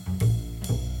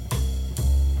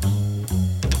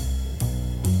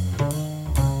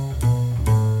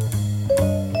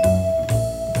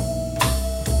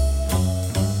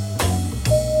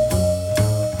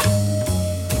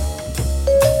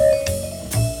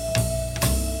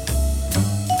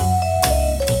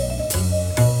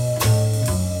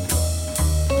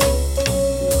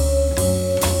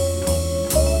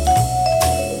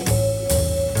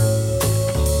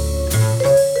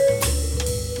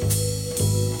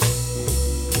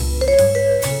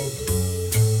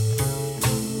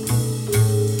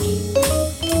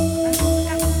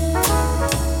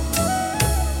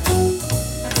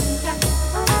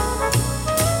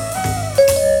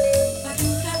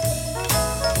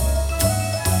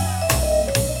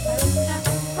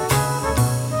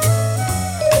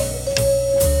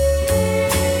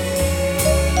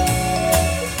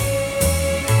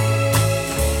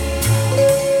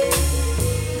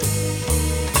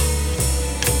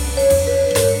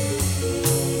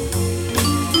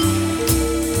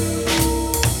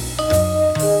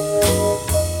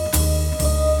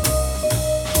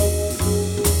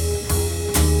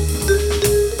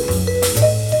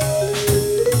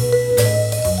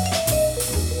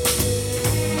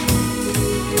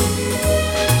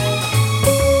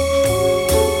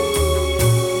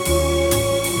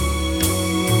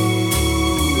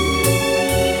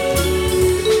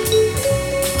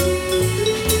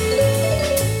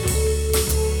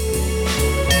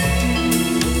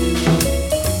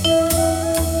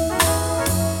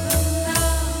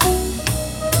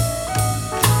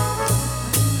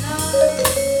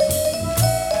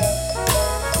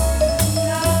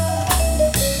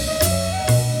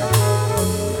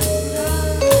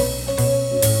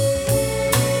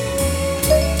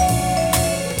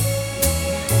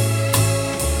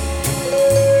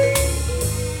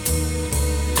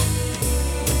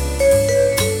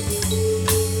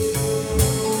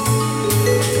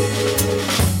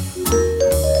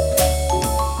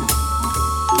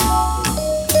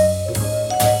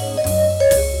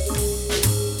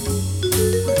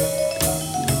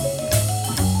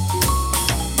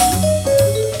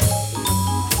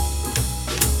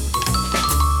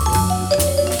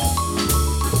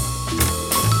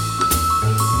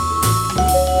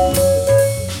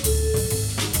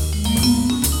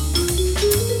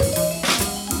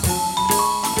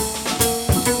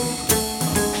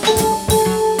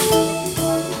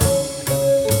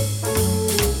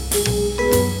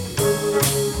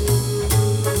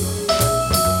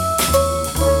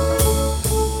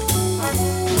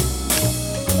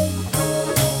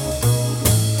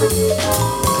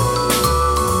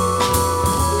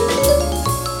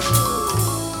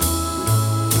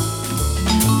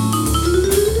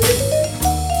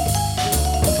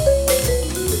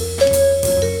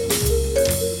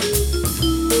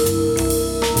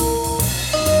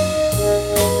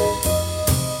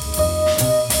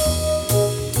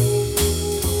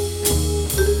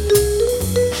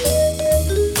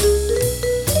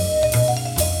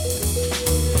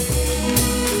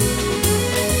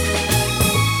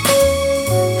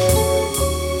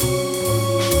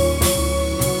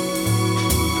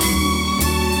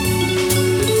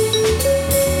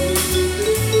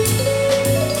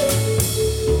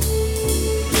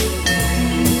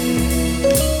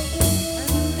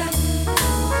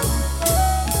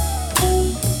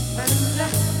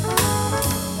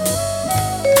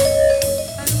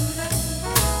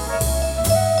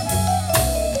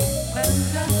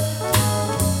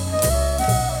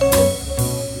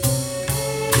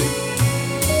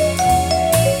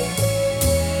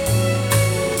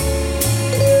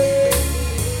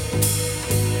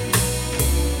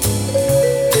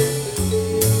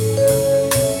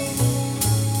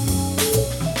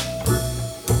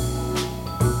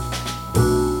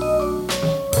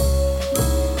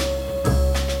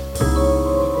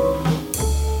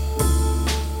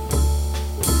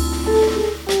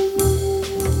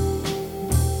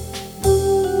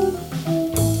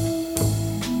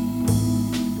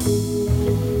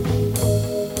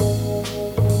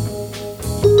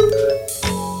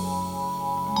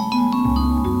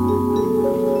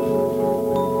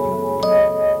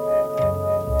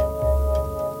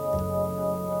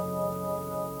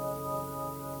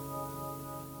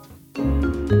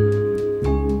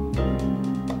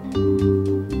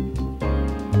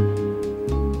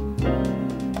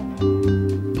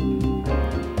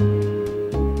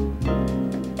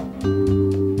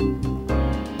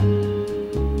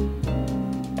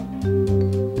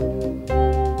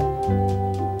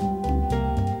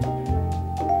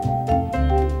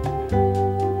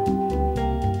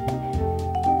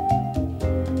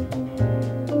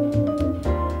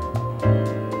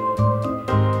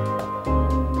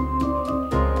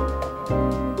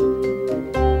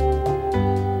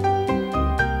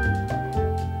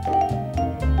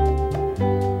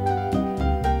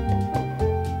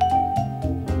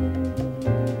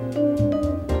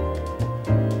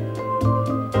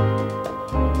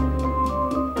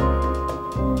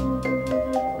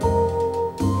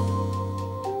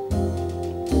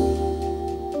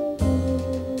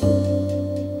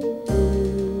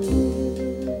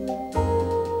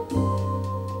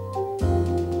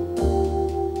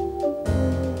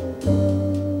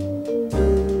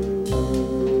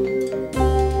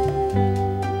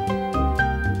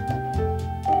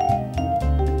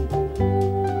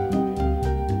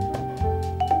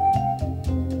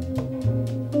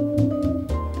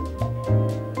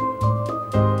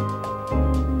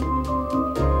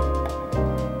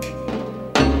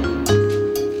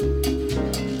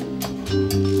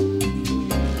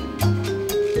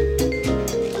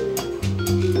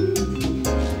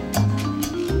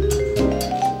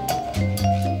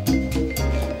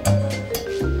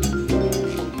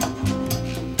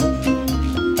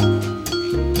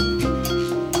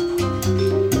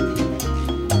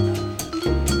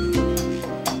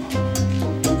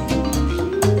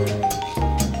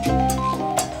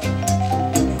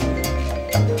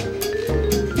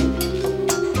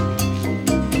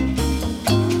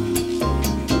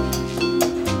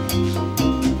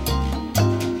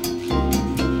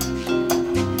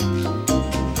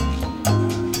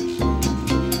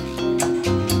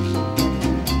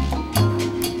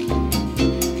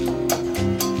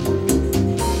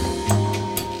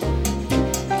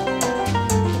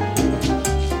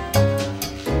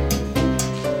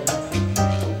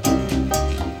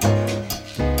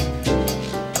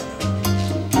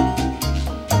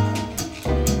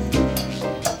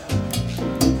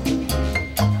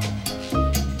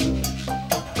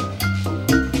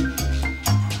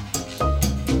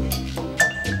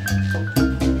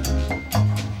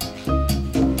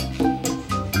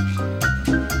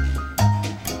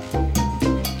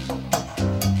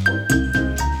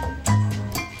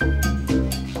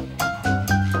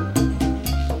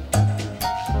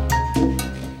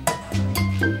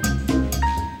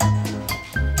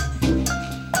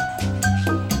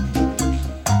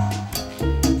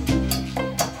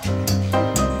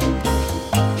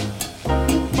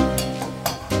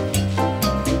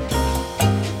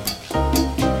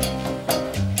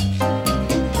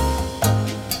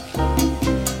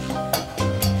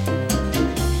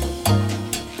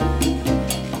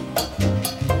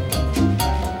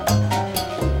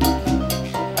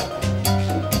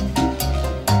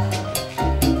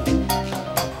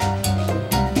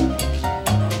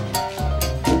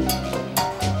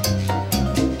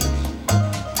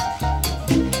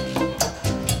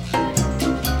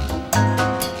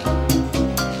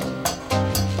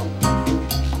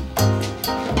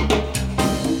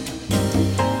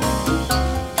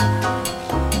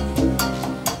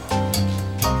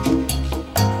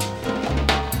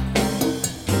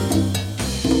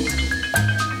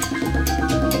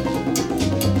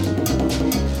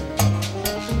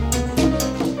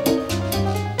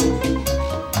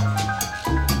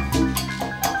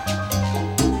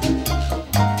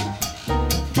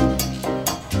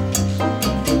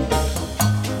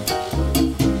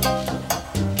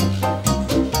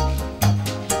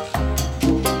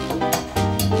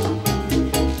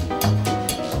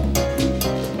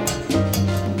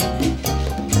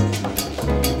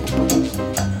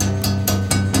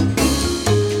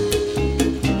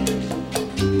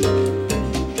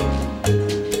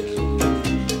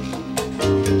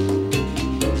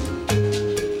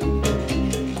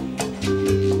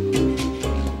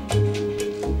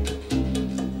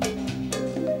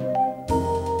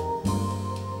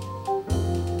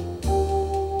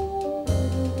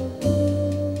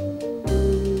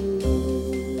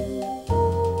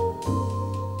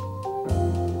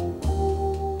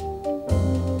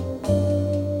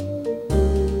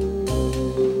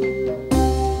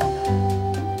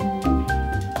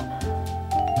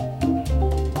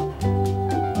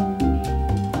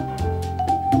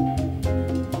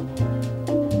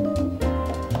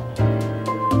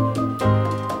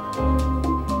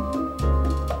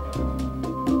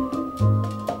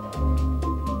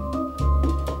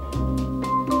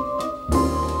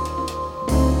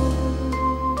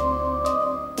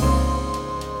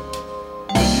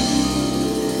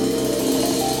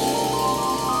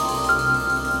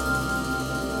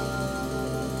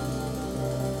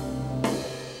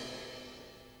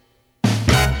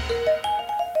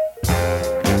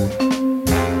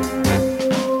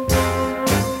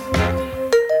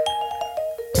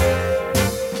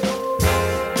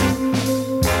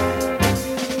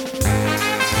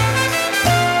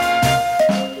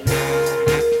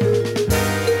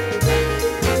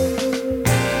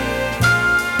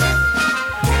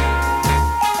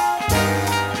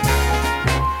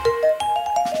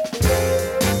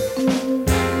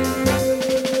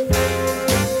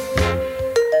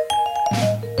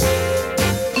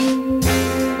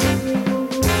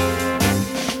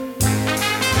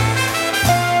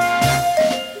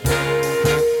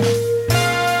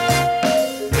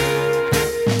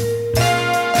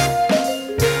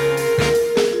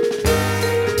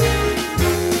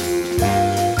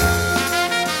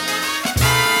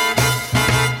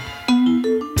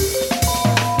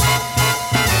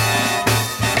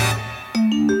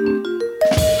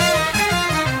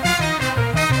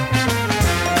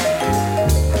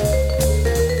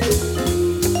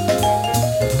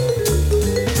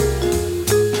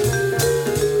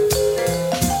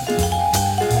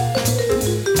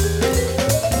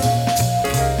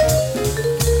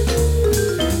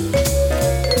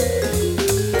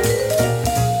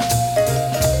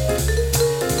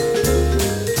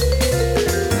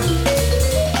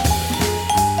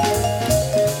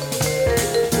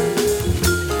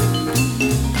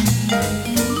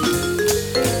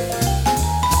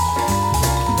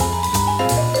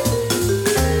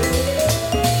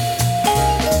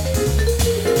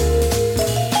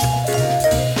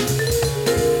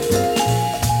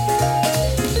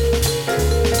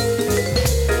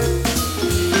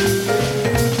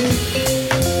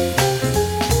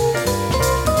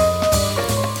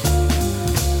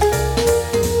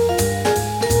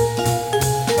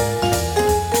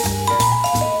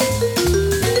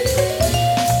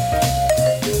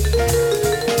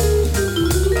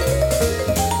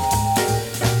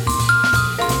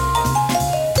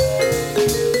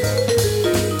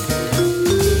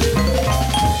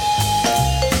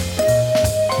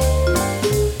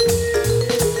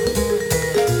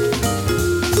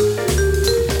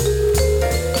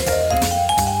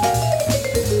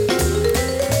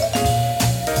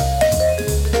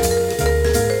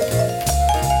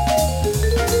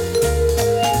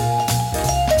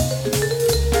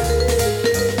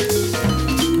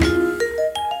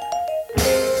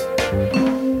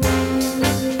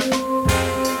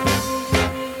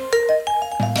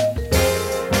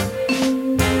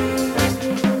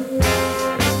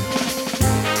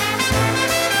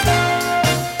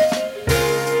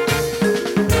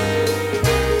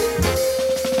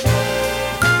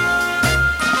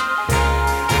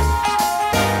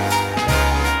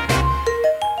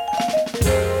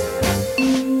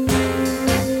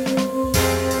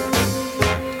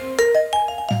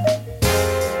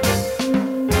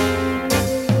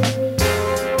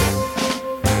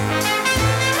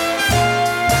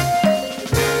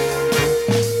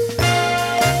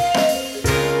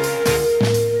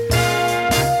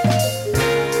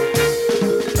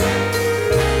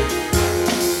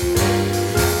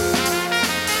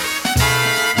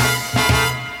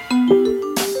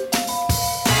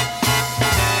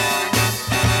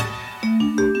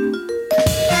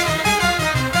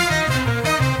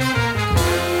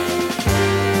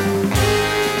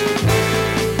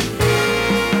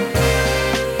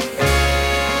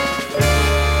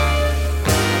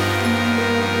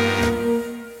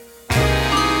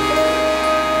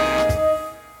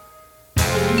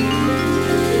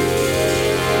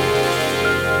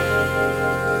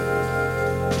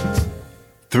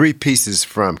 Three pieces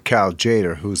from Cal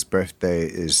Tjader, whose birthday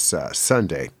is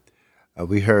Sunday.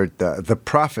 We heard The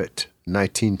Prophet,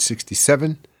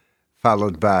 1967,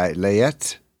 followed by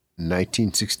Layette,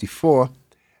 1964,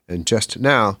 and just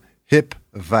now, Hip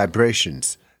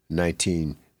Vibrations,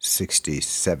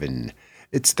 1967.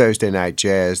 It's Thursday Night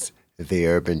Jazz, the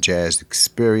Urban Jazz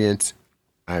Experience.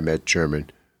 I'm Ed Sherman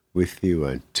with you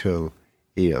until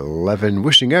 11.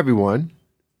 Wishing everyone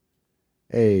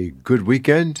a good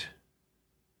weekend.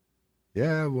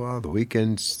 Yeah, well, the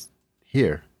weekend's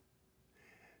here.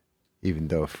 Even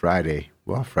though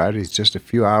Friday's just a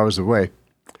few hours away.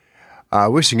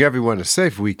 Wishing everyone a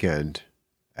safe weekend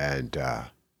and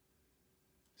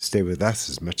stay with us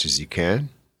as much as you can.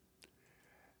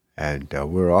 And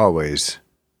we're always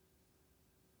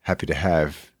happy to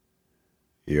have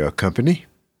your company.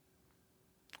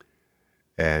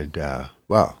 And,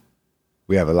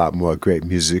 we have a lot more great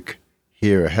music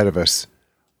here ahead of us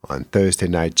on Thursday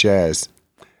Night Jazz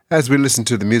as we listen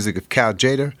to the music of Cal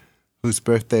Tjader, whose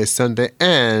birthday is Sunday,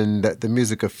 and the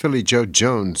music of Philly Joe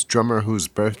Jones, drummer whose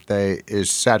birthday is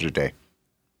Saturday.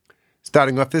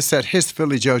 Starting off this set, here's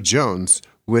Philly Joe Jones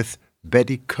with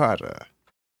Betty Carter.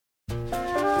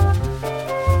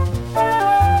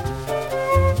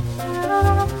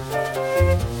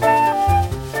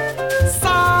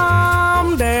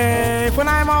 Someday, when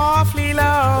I'm awfully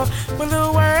low, when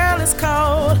the world is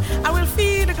cold, I will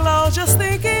feel the glow just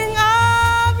thinking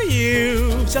of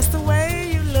you, just the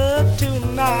way you look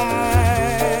tonight.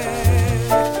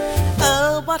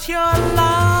 Oh, but you're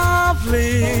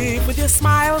lovely, with your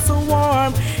smile so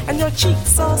warm and your cheeks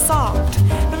so soft.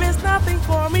 There is nothing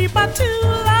for me but to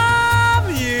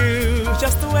love you,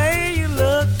 just the way you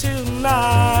look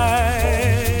tonight.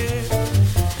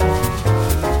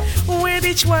 With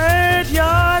each word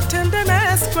your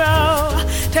tenderness grows,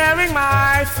 tearing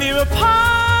my fear apart,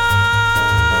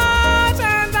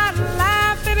 and that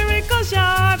laugh that wrinkles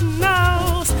your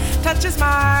nose touches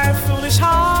my foolish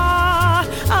heart.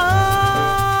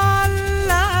 Oh,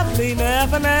 lovely,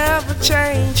 never, never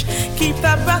change. Keep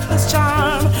that breathless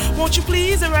charm. Won't you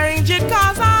please arrange it?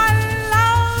 'Cause I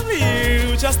love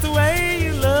you just the way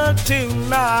you look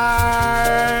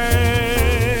tonight.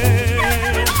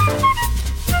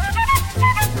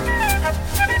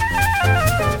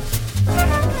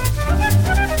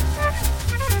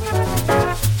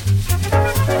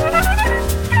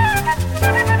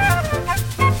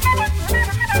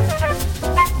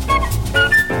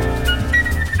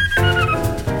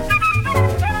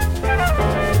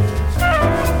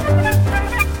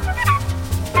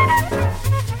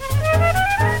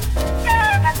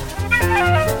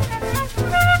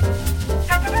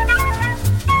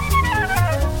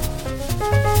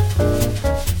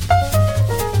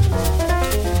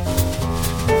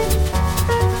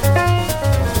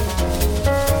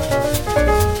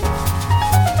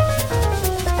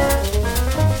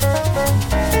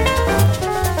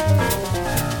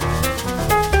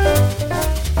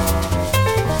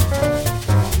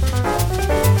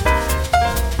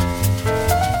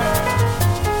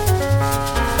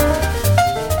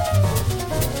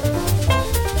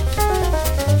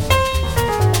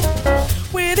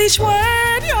 Each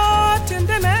word your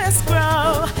tenderness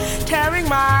grow, tearing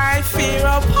my fear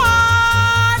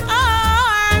apart.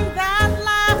 Oh, and that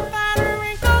laugh that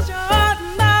wrinkles your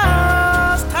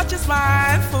nose touches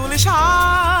my foolish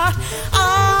heart.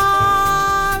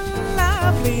 Oh,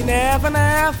 lovely, never,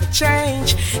 never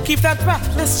change. Keep that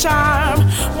breathless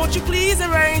charm. Won't you please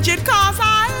arrange it? 'Cause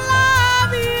I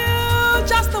love you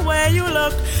just the way you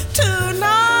look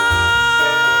tonight.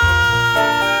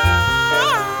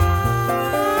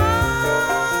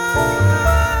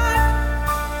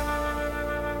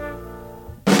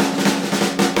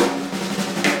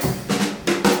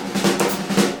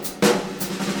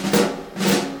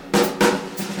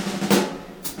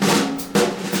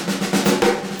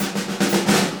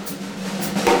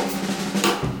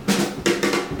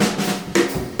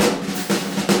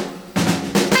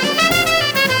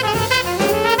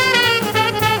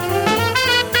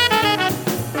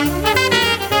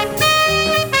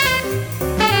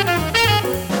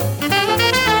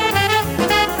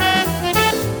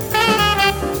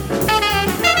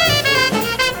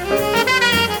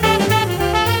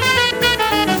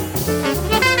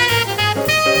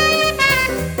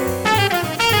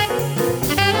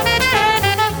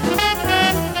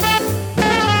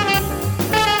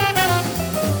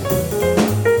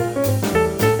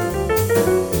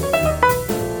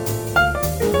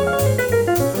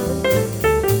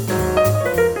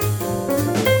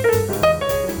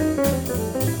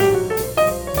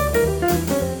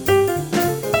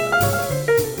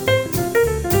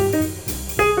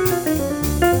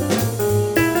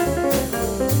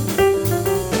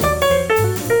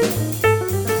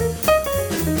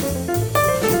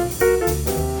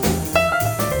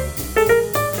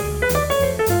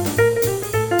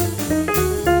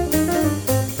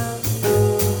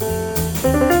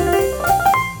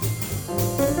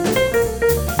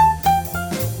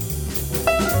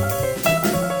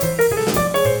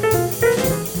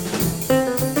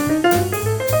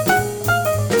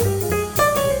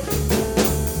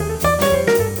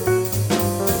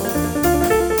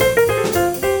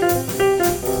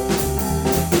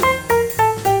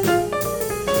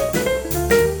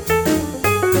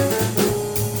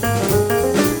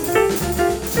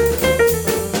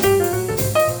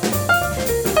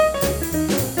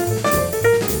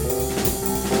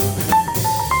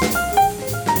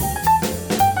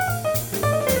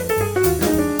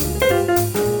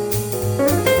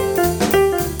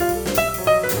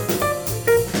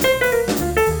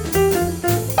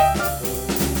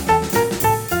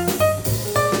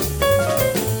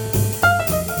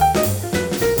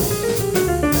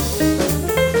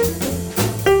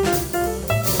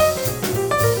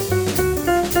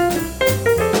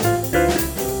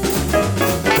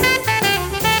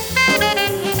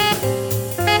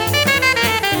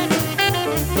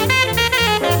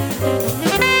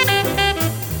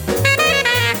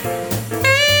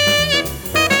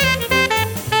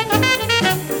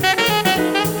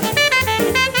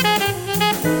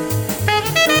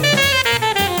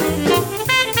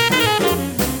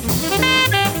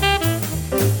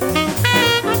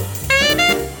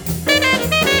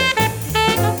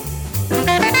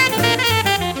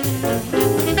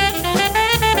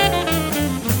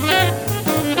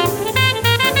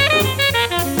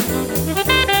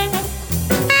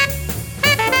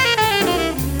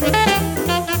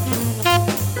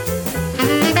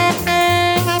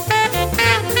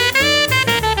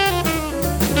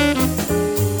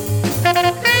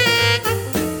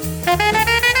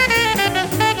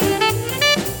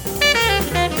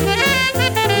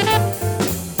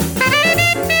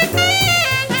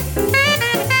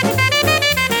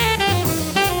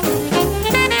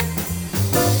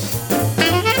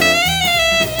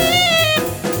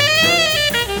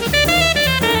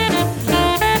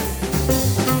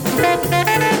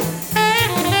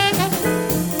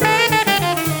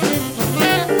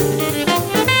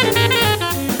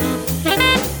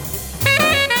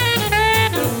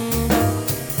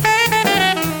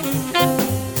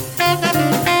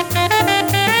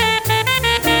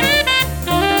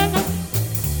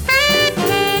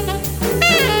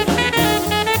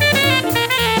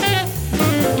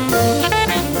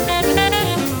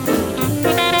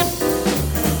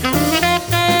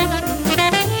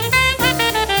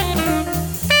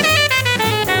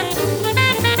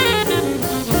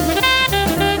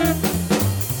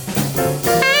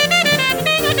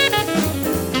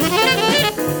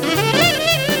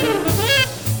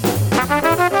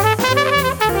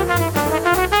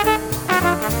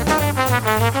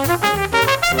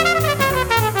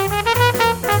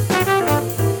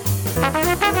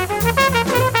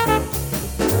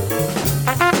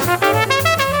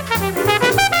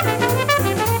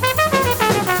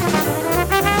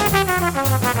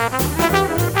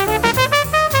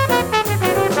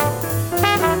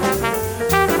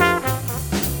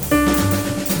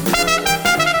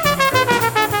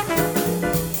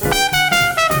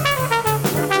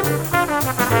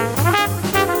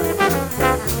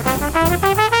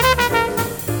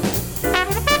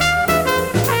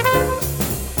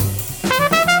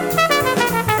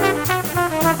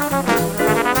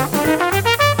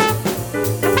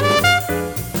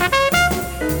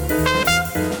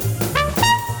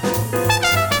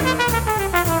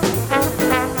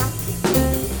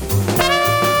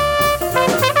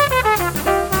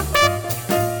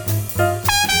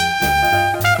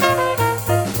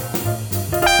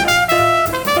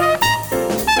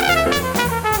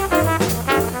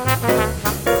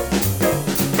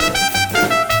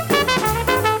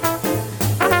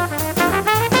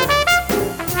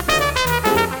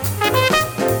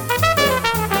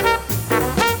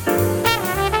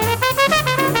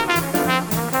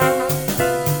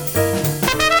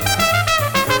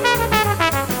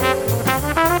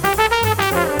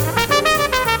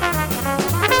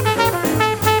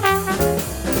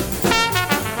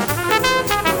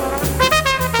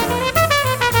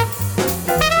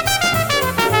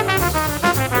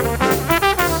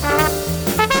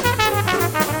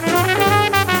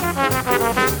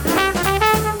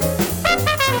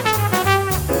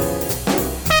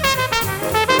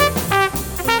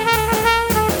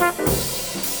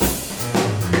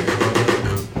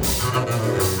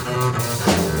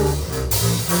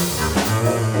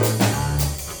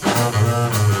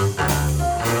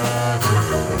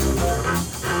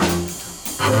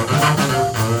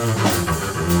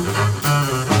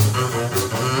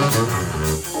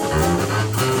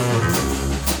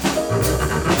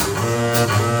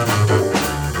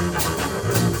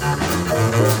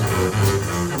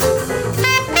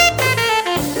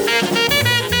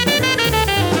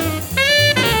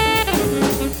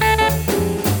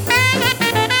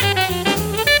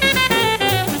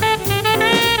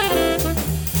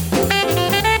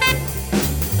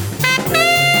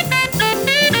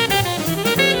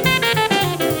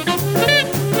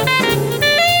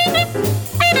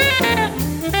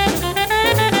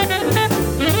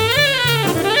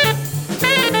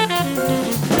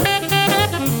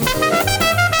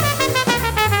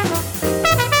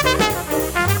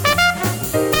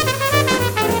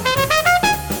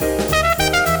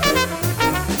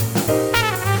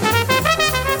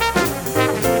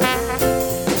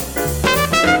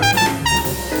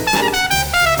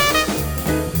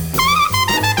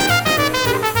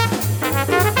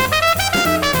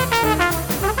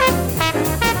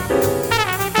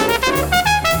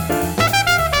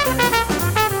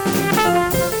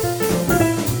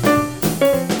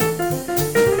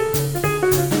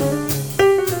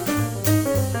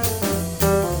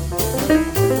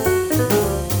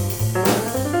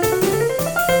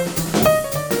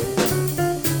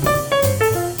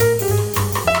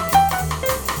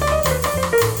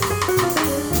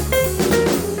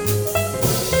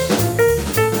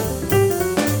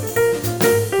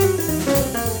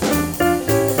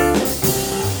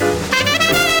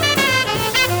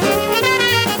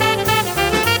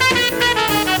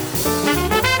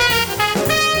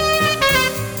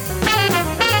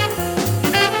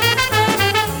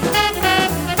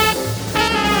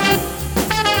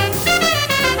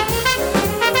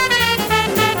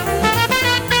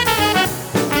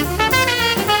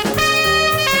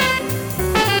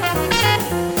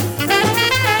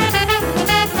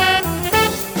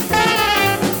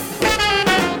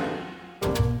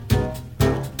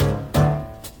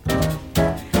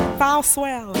 Foul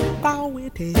swell, foul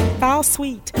witty, foul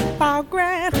sweet, foul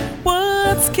grand.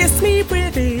 Words kiss me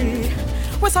pretty.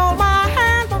 With all my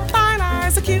hand, but thine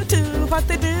eyes are cute too. What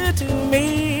they do to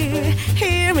me.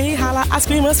 Hear me holler, I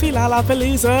scream a sweet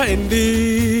lollapalooza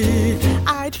indeed.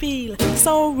 I'd feel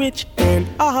so rich in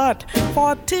a hut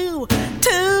for two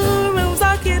rooms,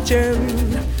 a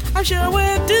kitchen. I'm sure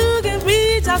we'd do give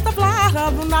me just a plot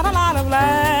of, not a lot of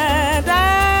land.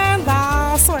 And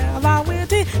thou swell, thou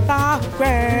witty, thou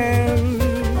grand.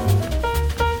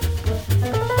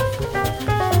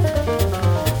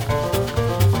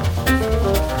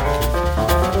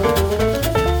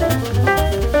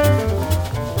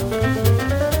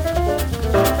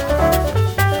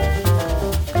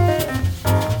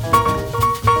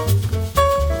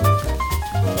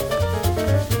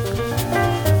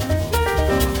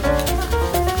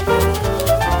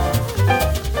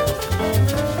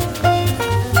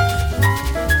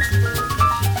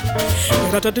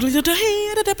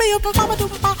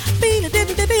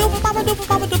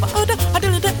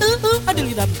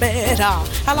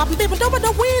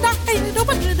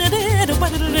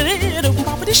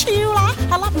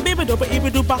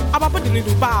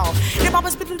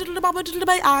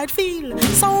 I'd feel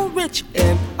so rich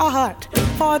in a hut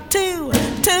for two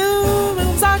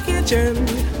rooms, a kitchen.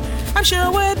 I'm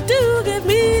sure we'd do give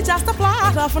me just a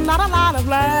plot of not a lot of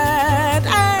land.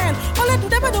 And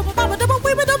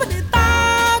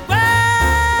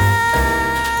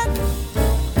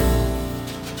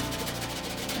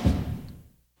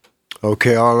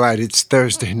okay, all right. It's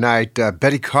Thursday night.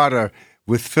 Betty Carter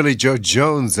with Philly Joe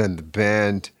Jones and the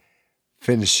band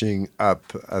finishing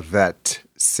up that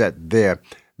set there.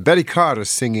 Betty Carter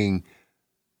singing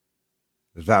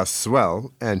Thou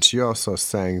Swell, and she also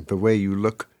sang The Way You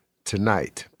Look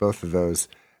Tonight. Both of those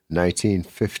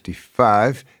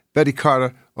 1955. Betty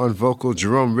Carter on vocal,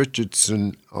 Jerome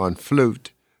Richardson on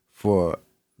flute for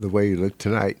The Way You Look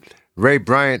Tonight. Ray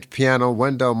Bryant piano,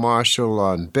 Wendell Marshall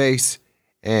on bass,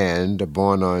 and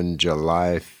born on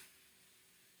July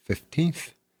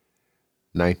 15th,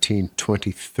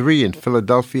 1923 in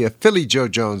Philadelphia, Philly Joe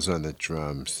Jones on the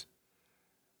drums.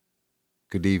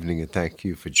 Good evening and thank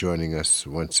you for joining us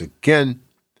once again.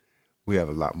 We have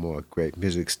a lot more great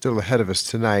music still ahead of us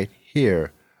tonight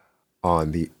here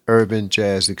on the Urban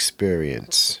Jazz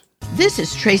Experience. This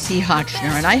is Tracy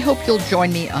Hotchner, and I hope you'll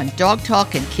join me on Dog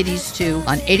Talk and Kitties Too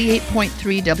on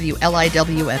 88.3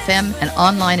 WLIW-FM and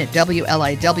online at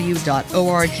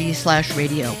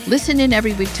WLIW.org/radio. Listen in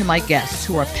every week to my guests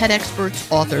who are pet experts,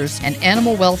 authors, and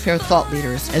animal welfare thought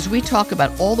leaders as we talk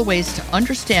about all the ways to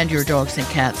understand your dogs and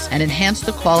cats and enhance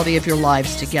the quality of your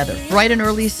lives together. Bright and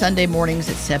early Sunday mornings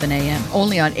at 7 a.m.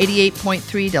 only on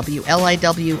 88.3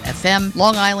 WLIW-FM,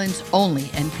 Long Island's only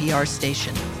NPR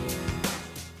station.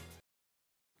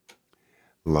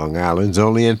 Long Island's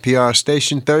only NPR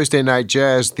station, Thursday Night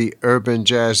Jazz, the Urban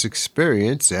Jazz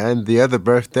Experience, and the other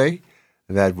birthday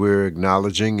that we're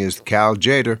acknowledging is Cal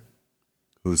Tjader,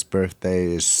 whose birthday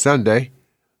is Sunday,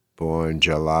 born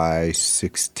July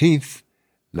 16th,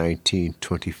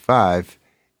 1925,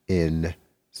 in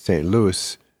St.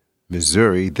 Louis,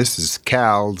 Missouri. This is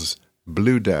Cal's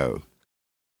Blue Doe.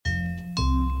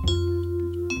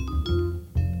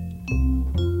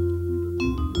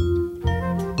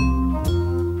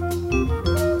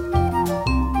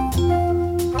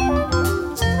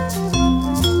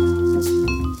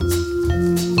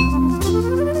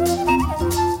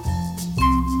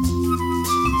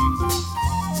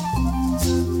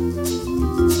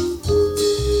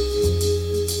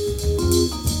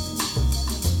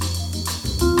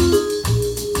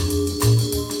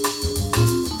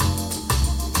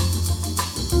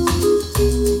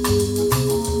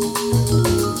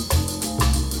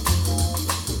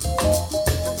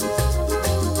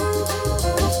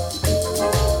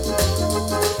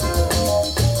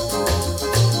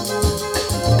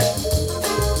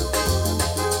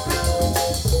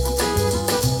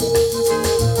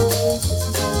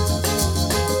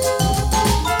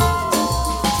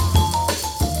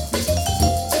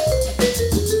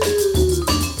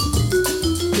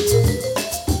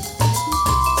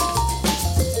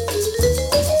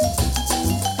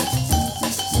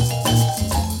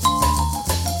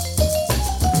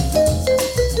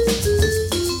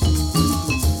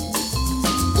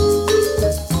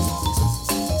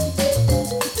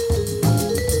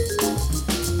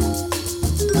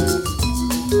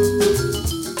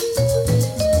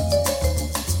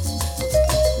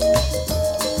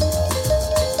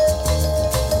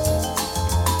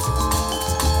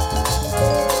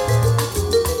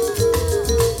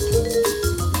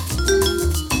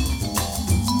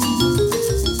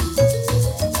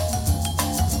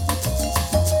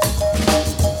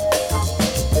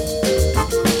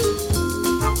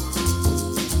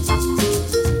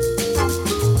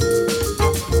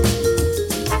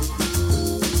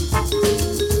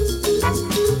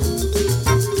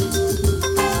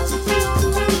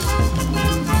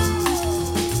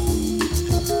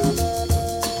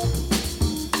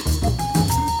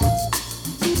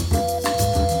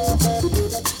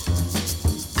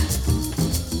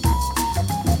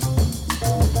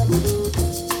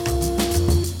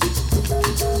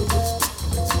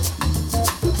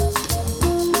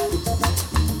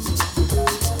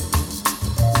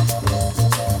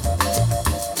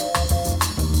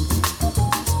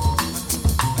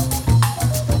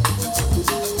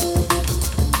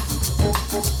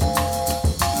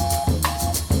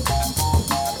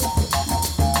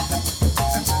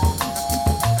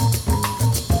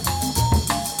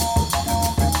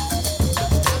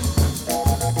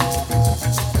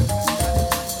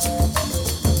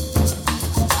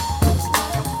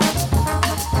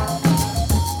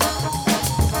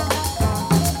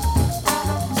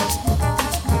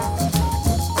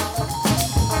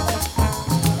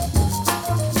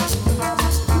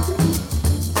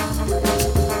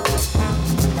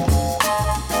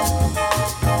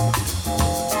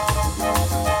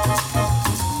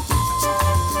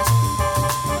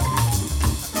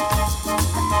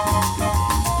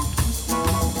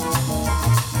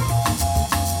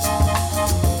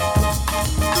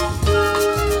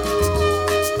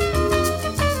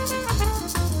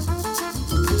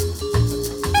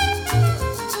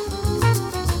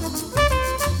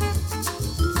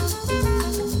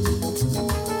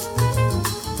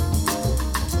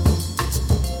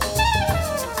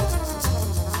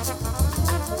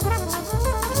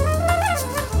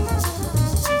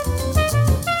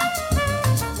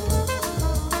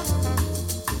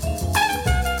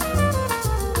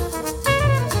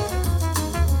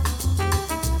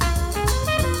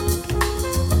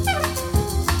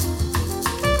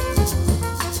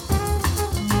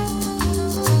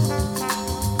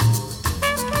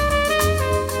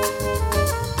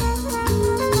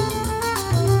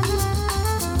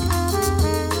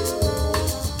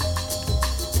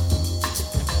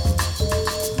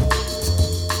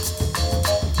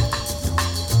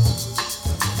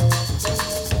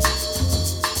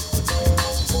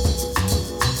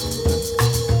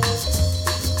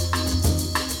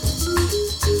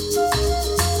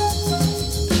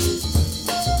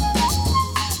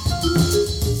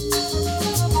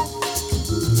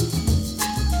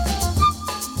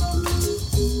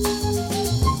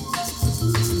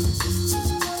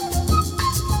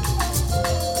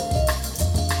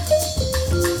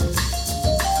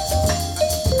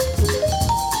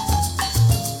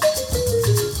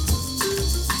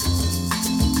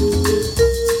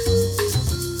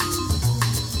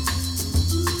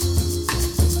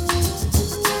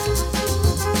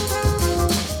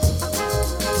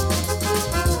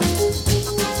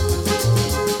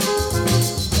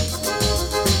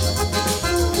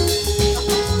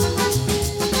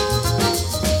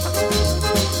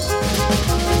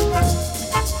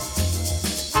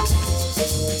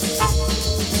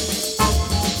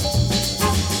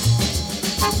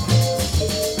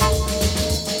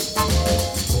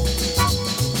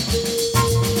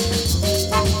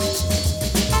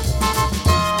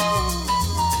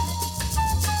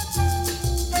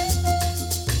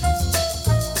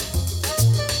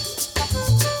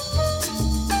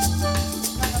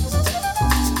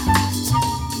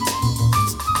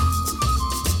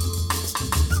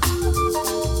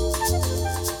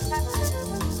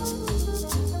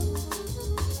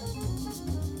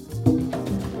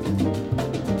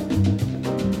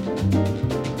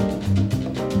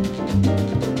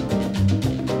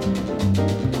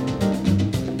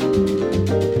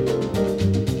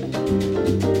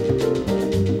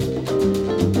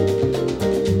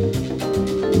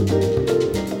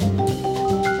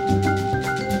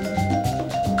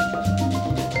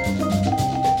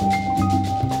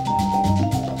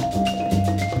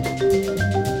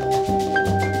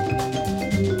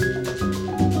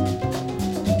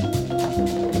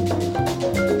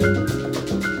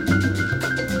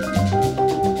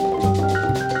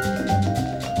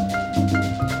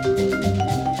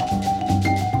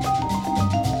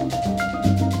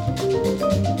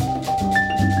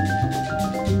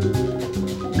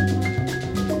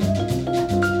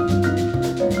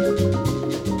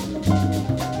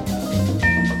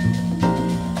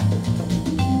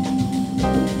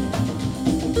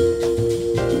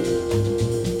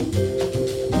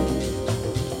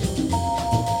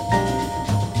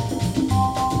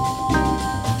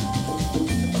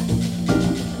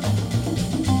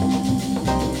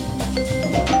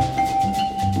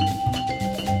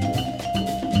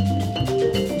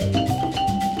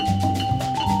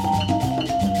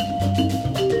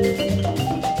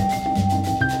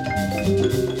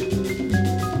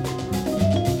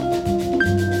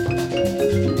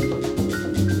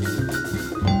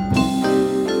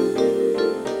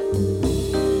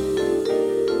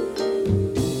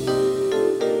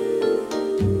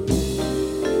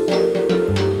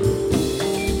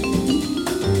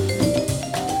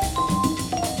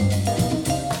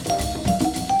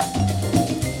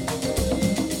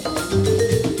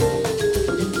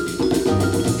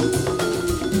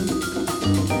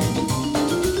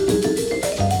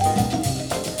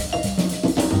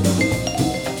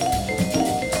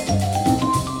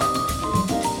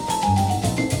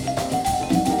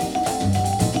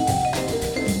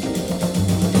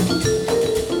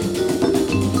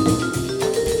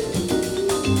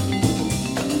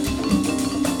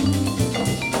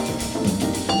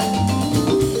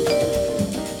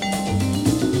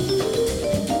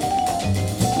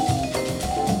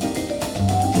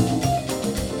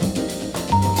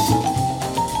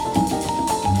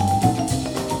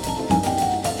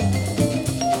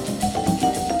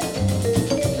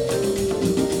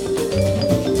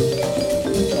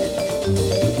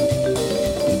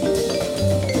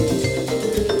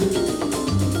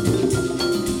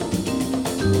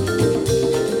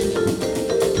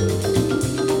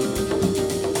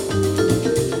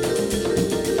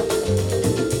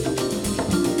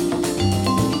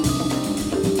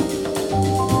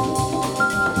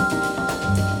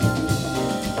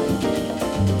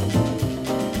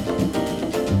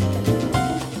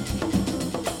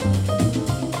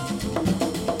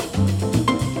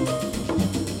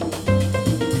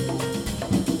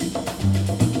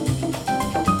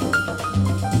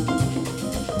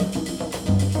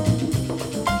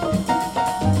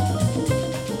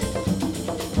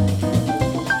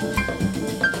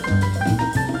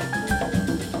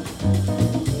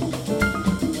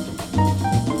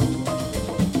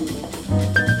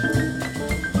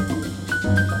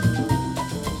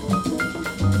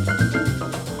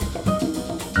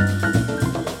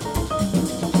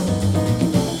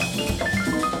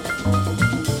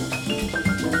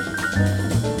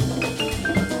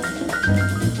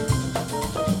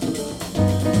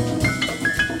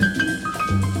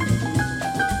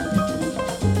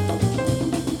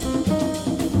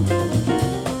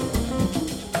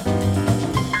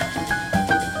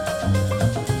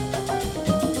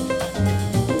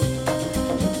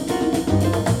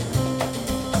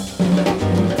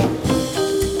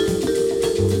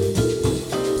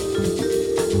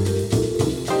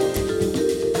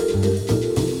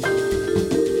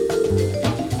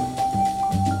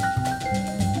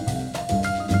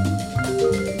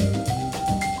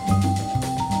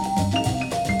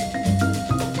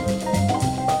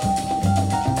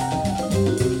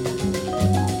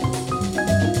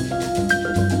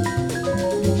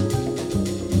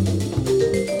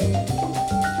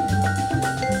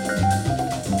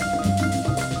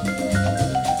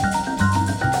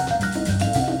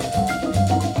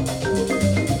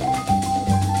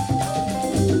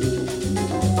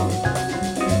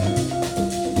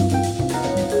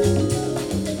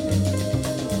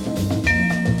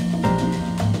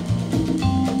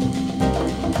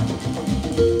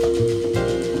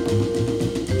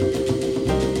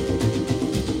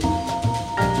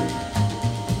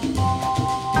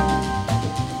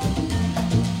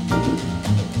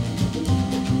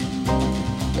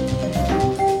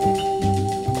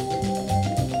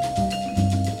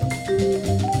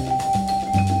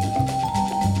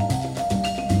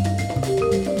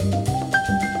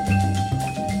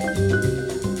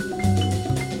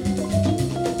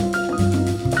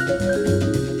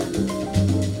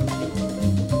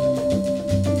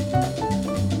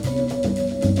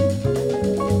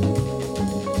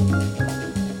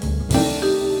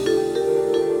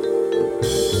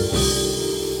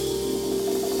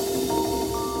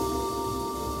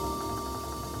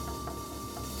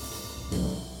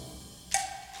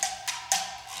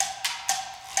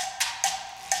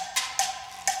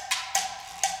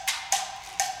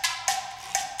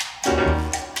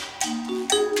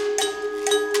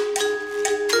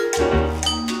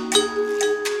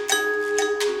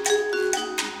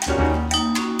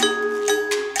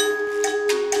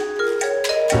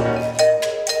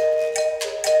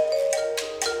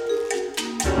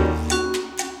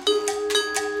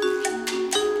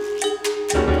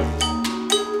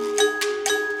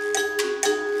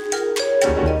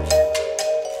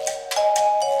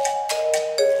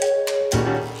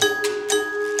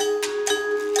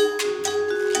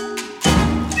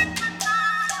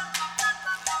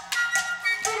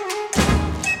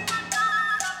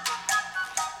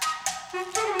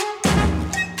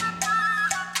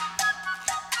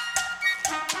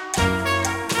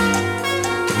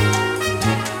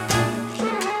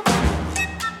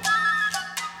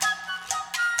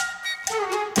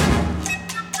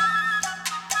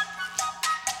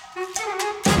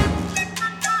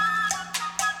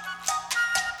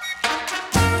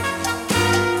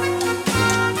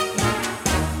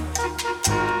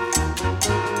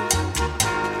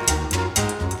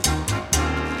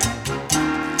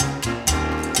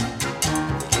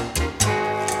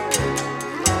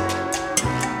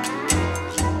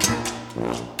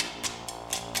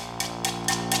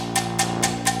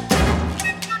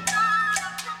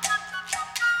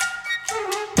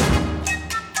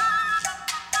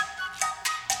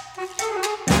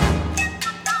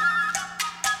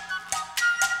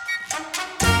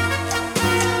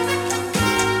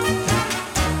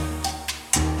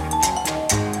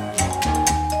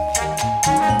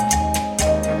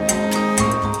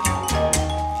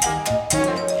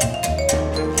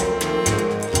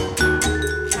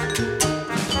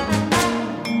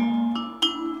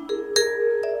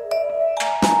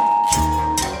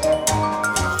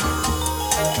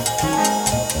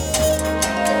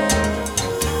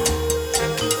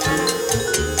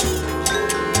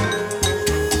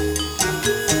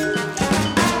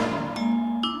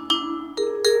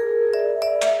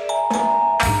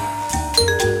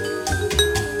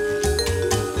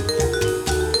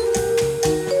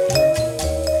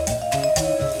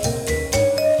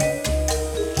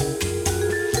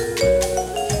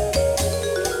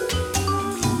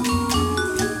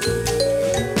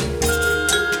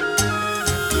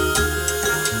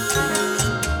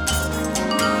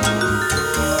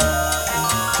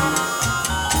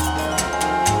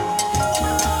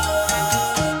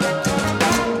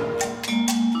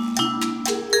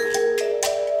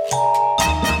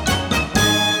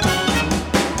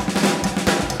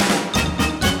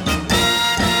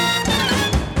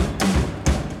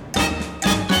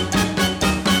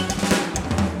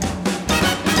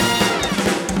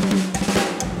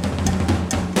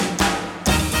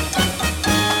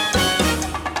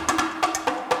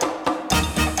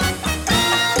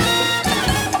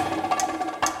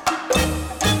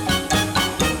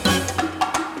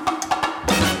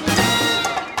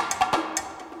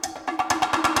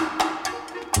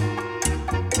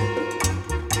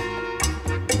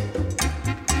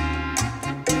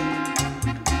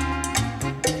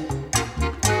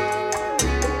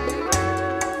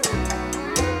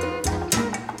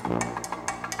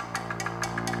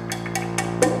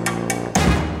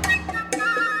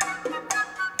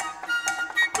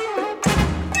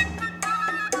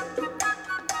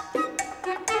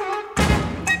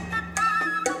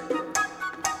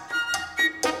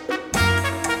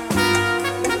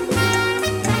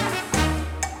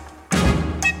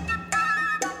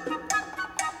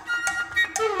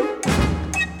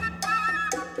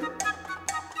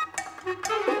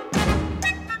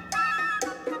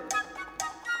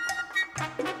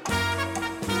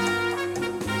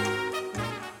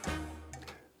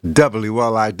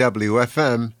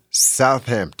 WLIW-FM,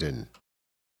 Southampton.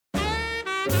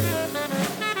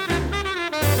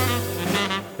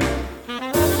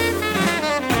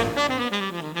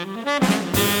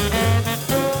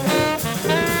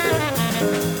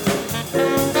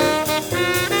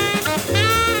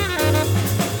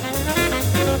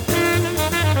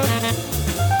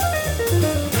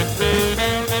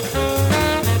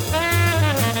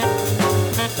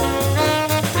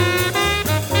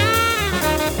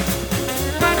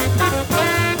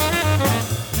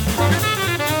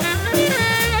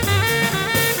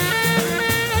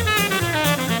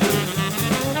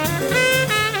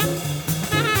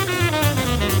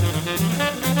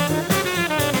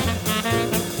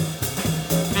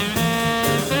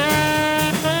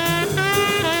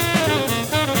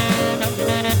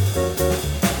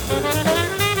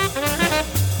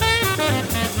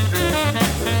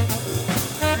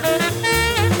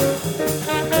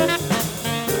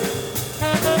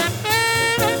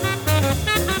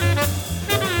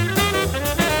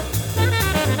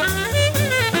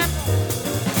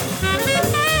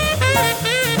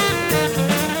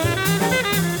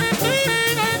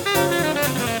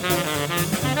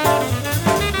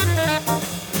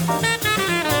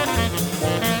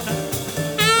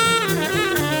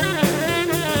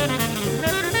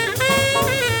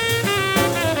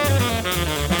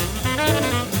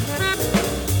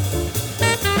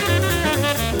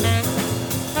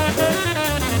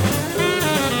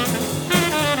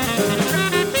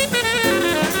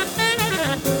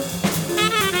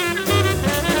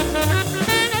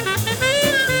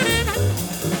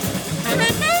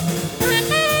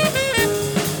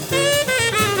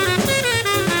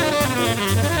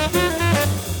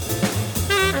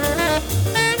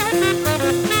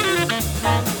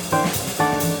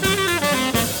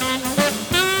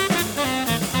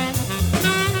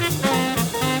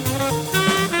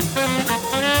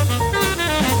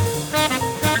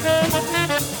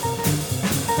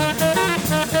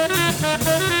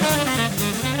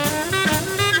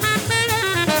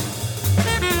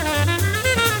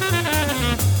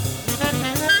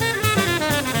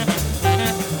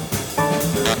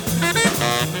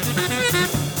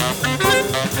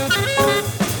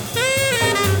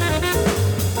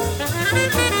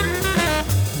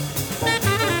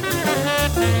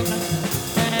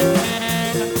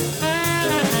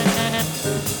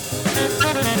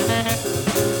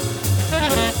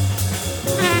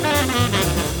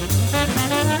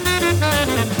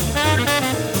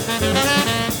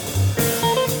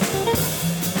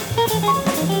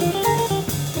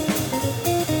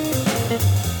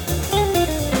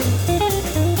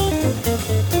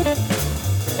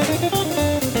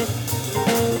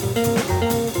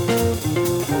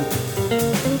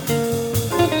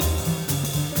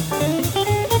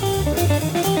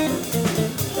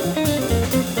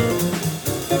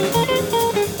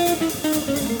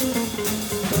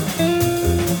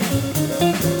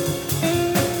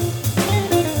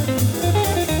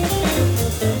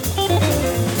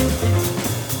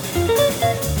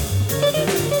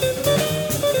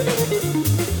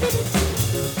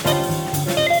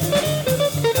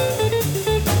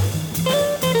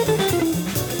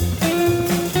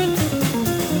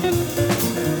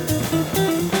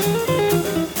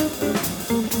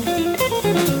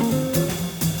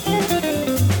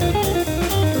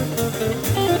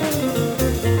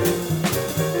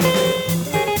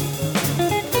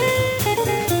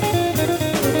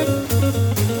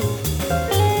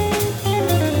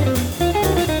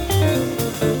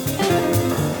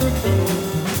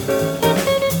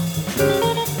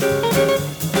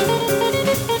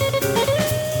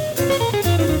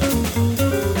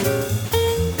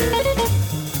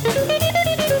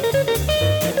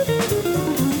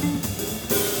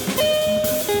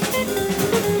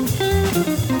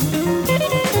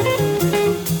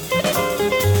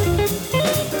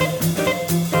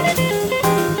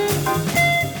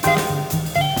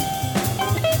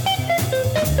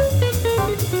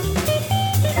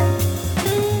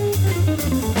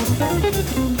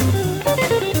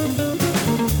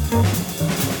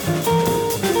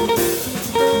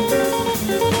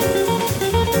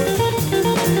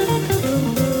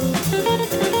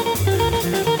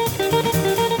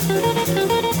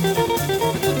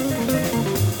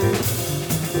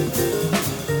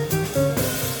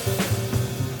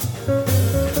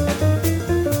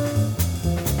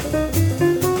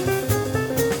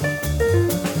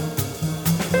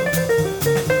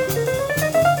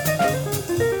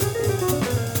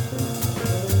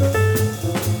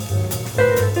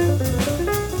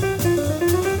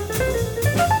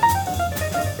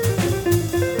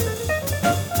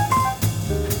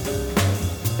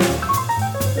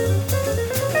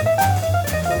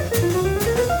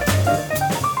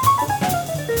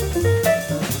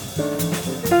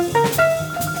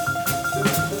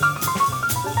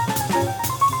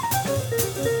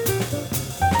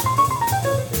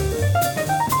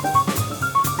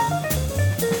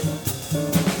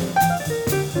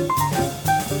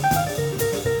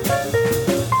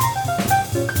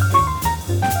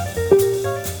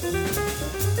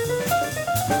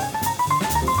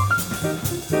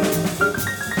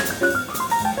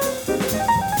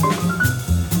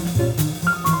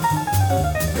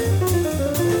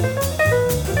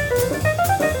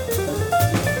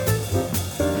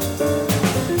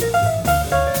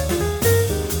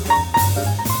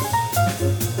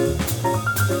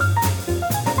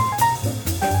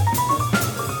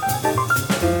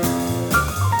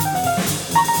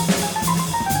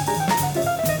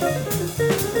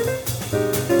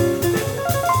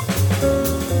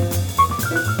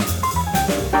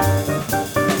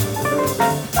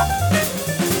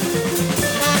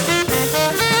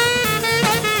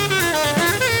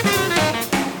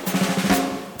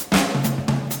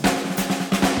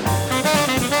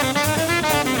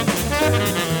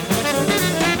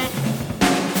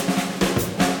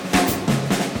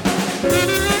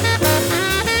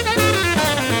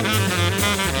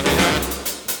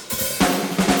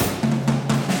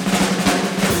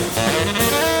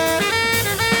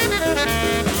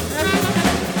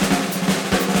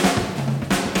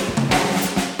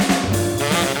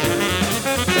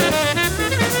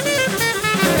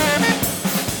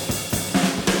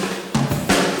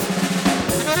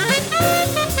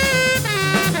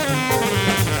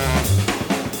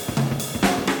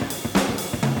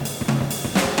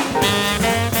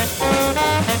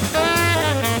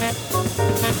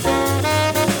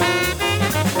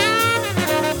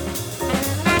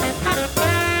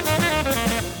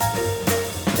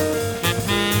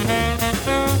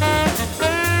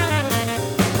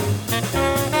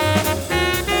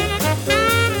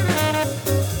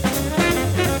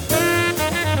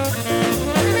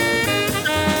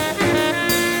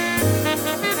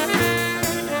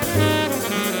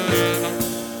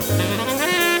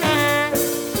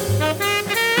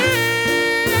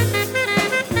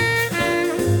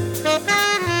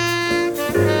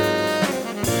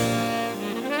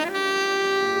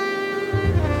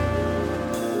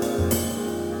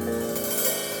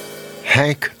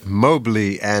 Hank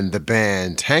Mobley and the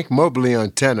band. Hank Mobley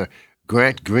on tenor,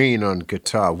 Grant Green on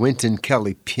guitar, Wynton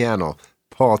Kelly piano,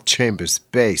 Paul Chambers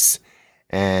bass,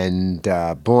 and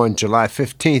born July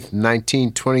 15th,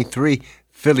 1923,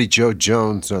 Philly Joe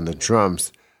Jones on the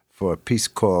drums for a piece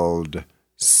called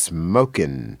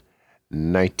Smokin',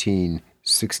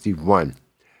 1961.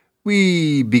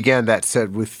 We began that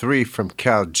set with three from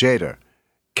Cal Tjader.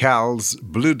 Cal's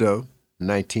Bludo,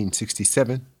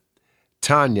 1967,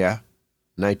 Tanya,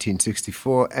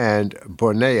 1964, and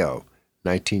Borneo,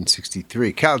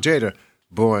 1963. Cal Tjader,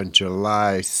 born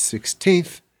July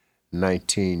 16th,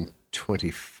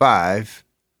 1925,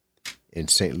 in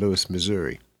St. Louis,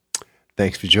 Missouri.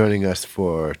 Thanks for joining us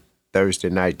for Thursday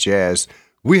Night Jazz.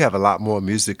 We have a lot more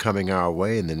music coming our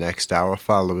way in the next hour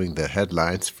following the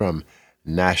headlines from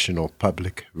National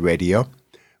Public Radio.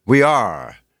 We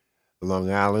are Long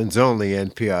Island's only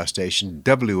NPR station,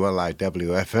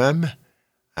 WLIW-FM.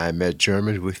 I'm Ed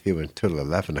German with you until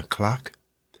 11 o'clock,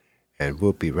 and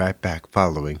we'll be right back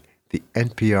following the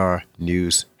NPR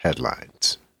News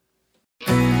headlines.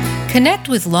 Connect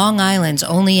with Long Island's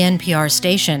only NPR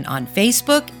station on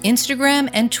Facebook, Instagram,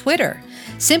 and Twitter.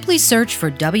 Simply search for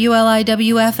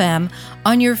WLIW-FM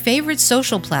on your favorite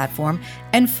social platform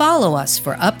and follow us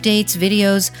for updates,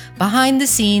 videos, behind the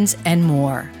scenes, and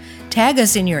more. Tag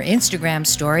us in your Instagram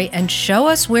story and show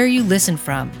us where you listen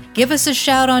from. Give us a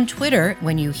shout on Twitter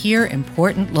when you hear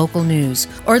important local news,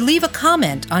 or leave a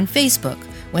comment on Facebook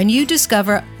when you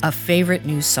discover a favorite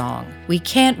new song. We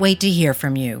can't wait to hear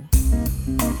from you.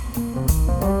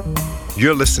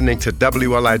 You're listening to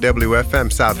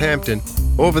WLIW-FM Southampton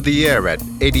over the air at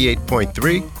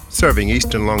 88.3, serving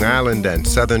eastern Long Island and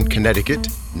southern Connecticut,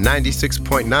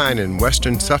 96.9 in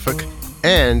western Suffolk,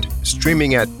 and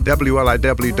streaming at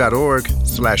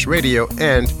WLIW.org/radio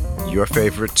and your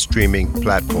favorite streaming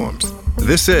platforms.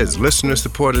 This is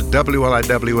listener-supported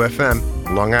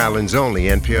WLIW-FM, Long Island's only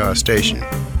NPR station.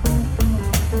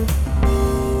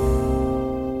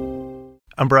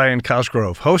 I'm Brian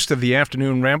Cosgrove, host of the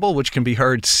Afternoon Ramble, which can be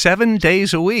heard 7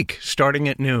 days a week, starting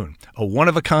at noon. A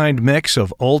one-of-a-kind mix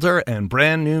of older and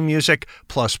brand new music,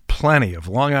 plus plenty of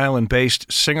Long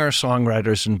Island-based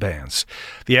singer-songwriters and bands.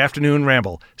 The Afternoon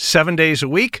Ramble, 7 days a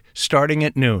week, starting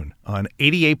at noon, on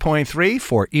 88.3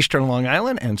 for Eastern Long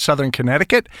Island and Southern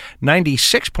Connecticut,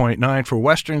 96.9 for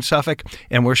Western Suffolk,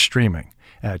 and we're streaming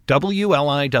at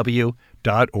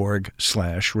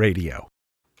WLIW.org/radio.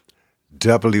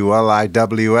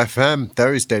 WLIW-FM,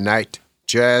 Thursday night,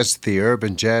 Jazz, the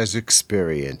Urban Jazz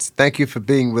Experience. Thank you for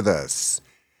being with us.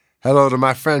 Hello to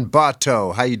my friend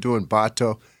Bato. How you doing,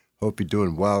 Bato? Hope you're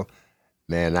doing well.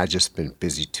 Man, I just been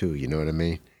busy too, you know what I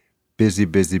mean? Busy.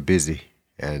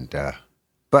 And,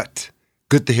 but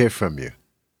good to hear from you.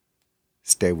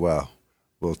 Stay well.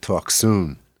 We'll talk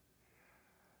soon.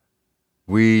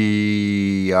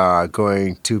 We are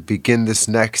going to begin this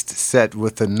next set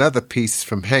with another piece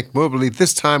from Hank Mobley.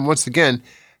 This time, once again,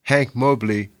 Hank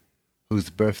Mobley,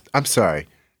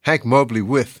 Hank Mobley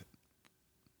with...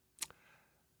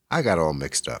 I got all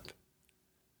mixed up.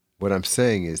 What I'm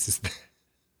saying is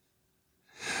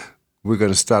we're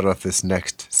going to start off this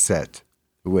next set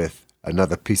with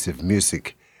another piece of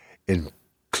music,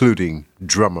 including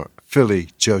drummer Philly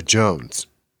Joe Jones.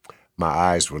 My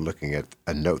eyes were looking at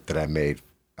a note that I made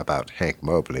about Hank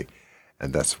Mobley,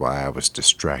 and that's why I was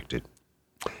distracted.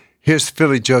 Here's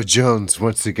Philly Joe Jones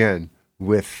once again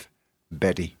with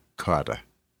Betty Carter.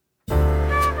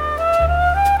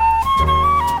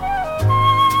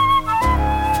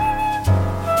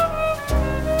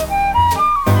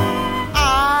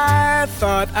 I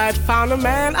thought I'd found a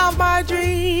man of my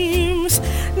dreams.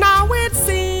 Now it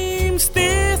seems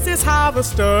this is how the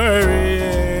story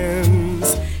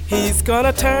ends. He's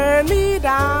gonna turn me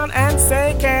down and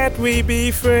say, can't we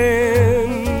be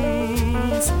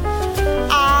friends?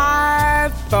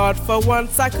 I thought for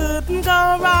once I couldn't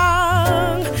go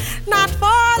wrong. Not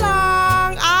for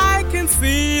long, I can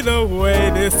see the way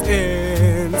this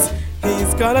ends.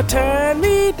 He's gonna turn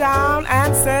me down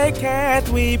and say, can't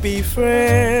we be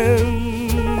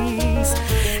friends?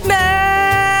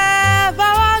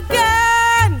 Never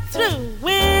again, through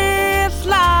with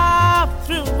love,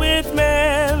 through with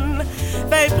men.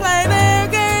 They play their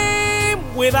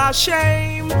game without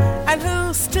shame, and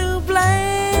who's to blame?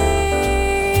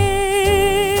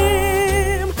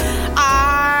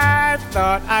 I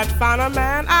thought I'd found a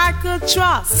man I could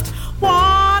trust.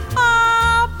 One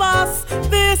of us,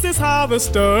 this is how the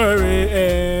story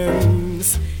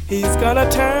ends. He's gonna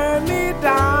turn me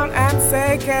down and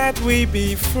say, can't we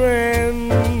be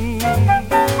friends?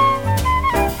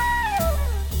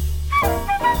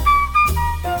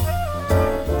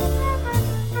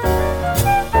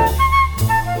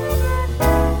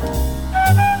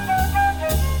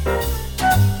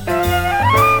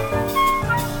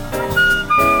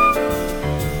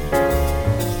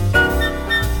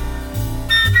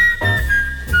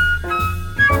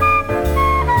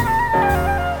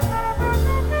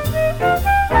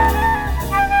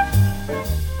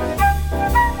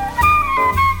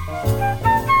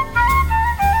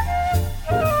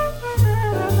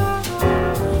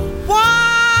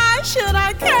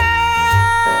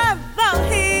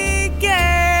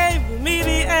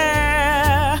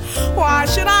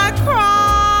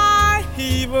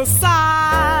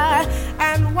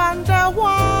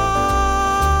 why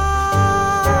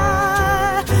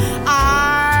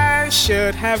I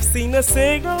should have seen a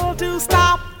signal to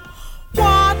stop.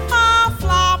 What a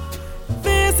flop.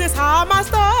 This is how my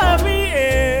story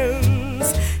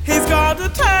ends. He's going to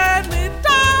turn me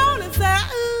down and say,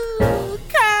 ooh,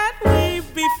 can't we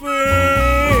be friends?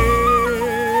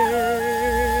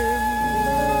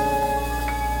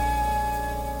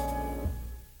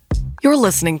 You're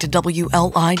listening to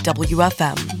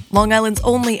WLIW-FM, Long Island's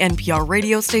only NPR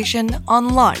radio station,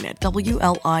 online at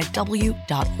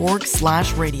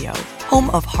WLIW.org/radio, home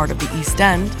of Heart of the East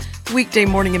End, the weekday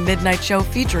morning and midnight show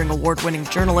featuring award-winning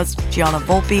journalist Gianna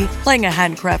Volpe, playing a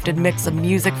handcrafted mix of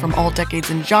music from all decades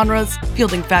and genres,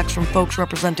 fielding facts from folks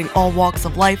representing all walks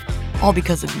of life, all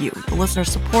because of you, the listener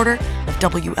supporter of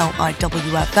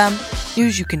WLIW-FM,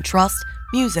 news you can trust,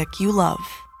 music you love.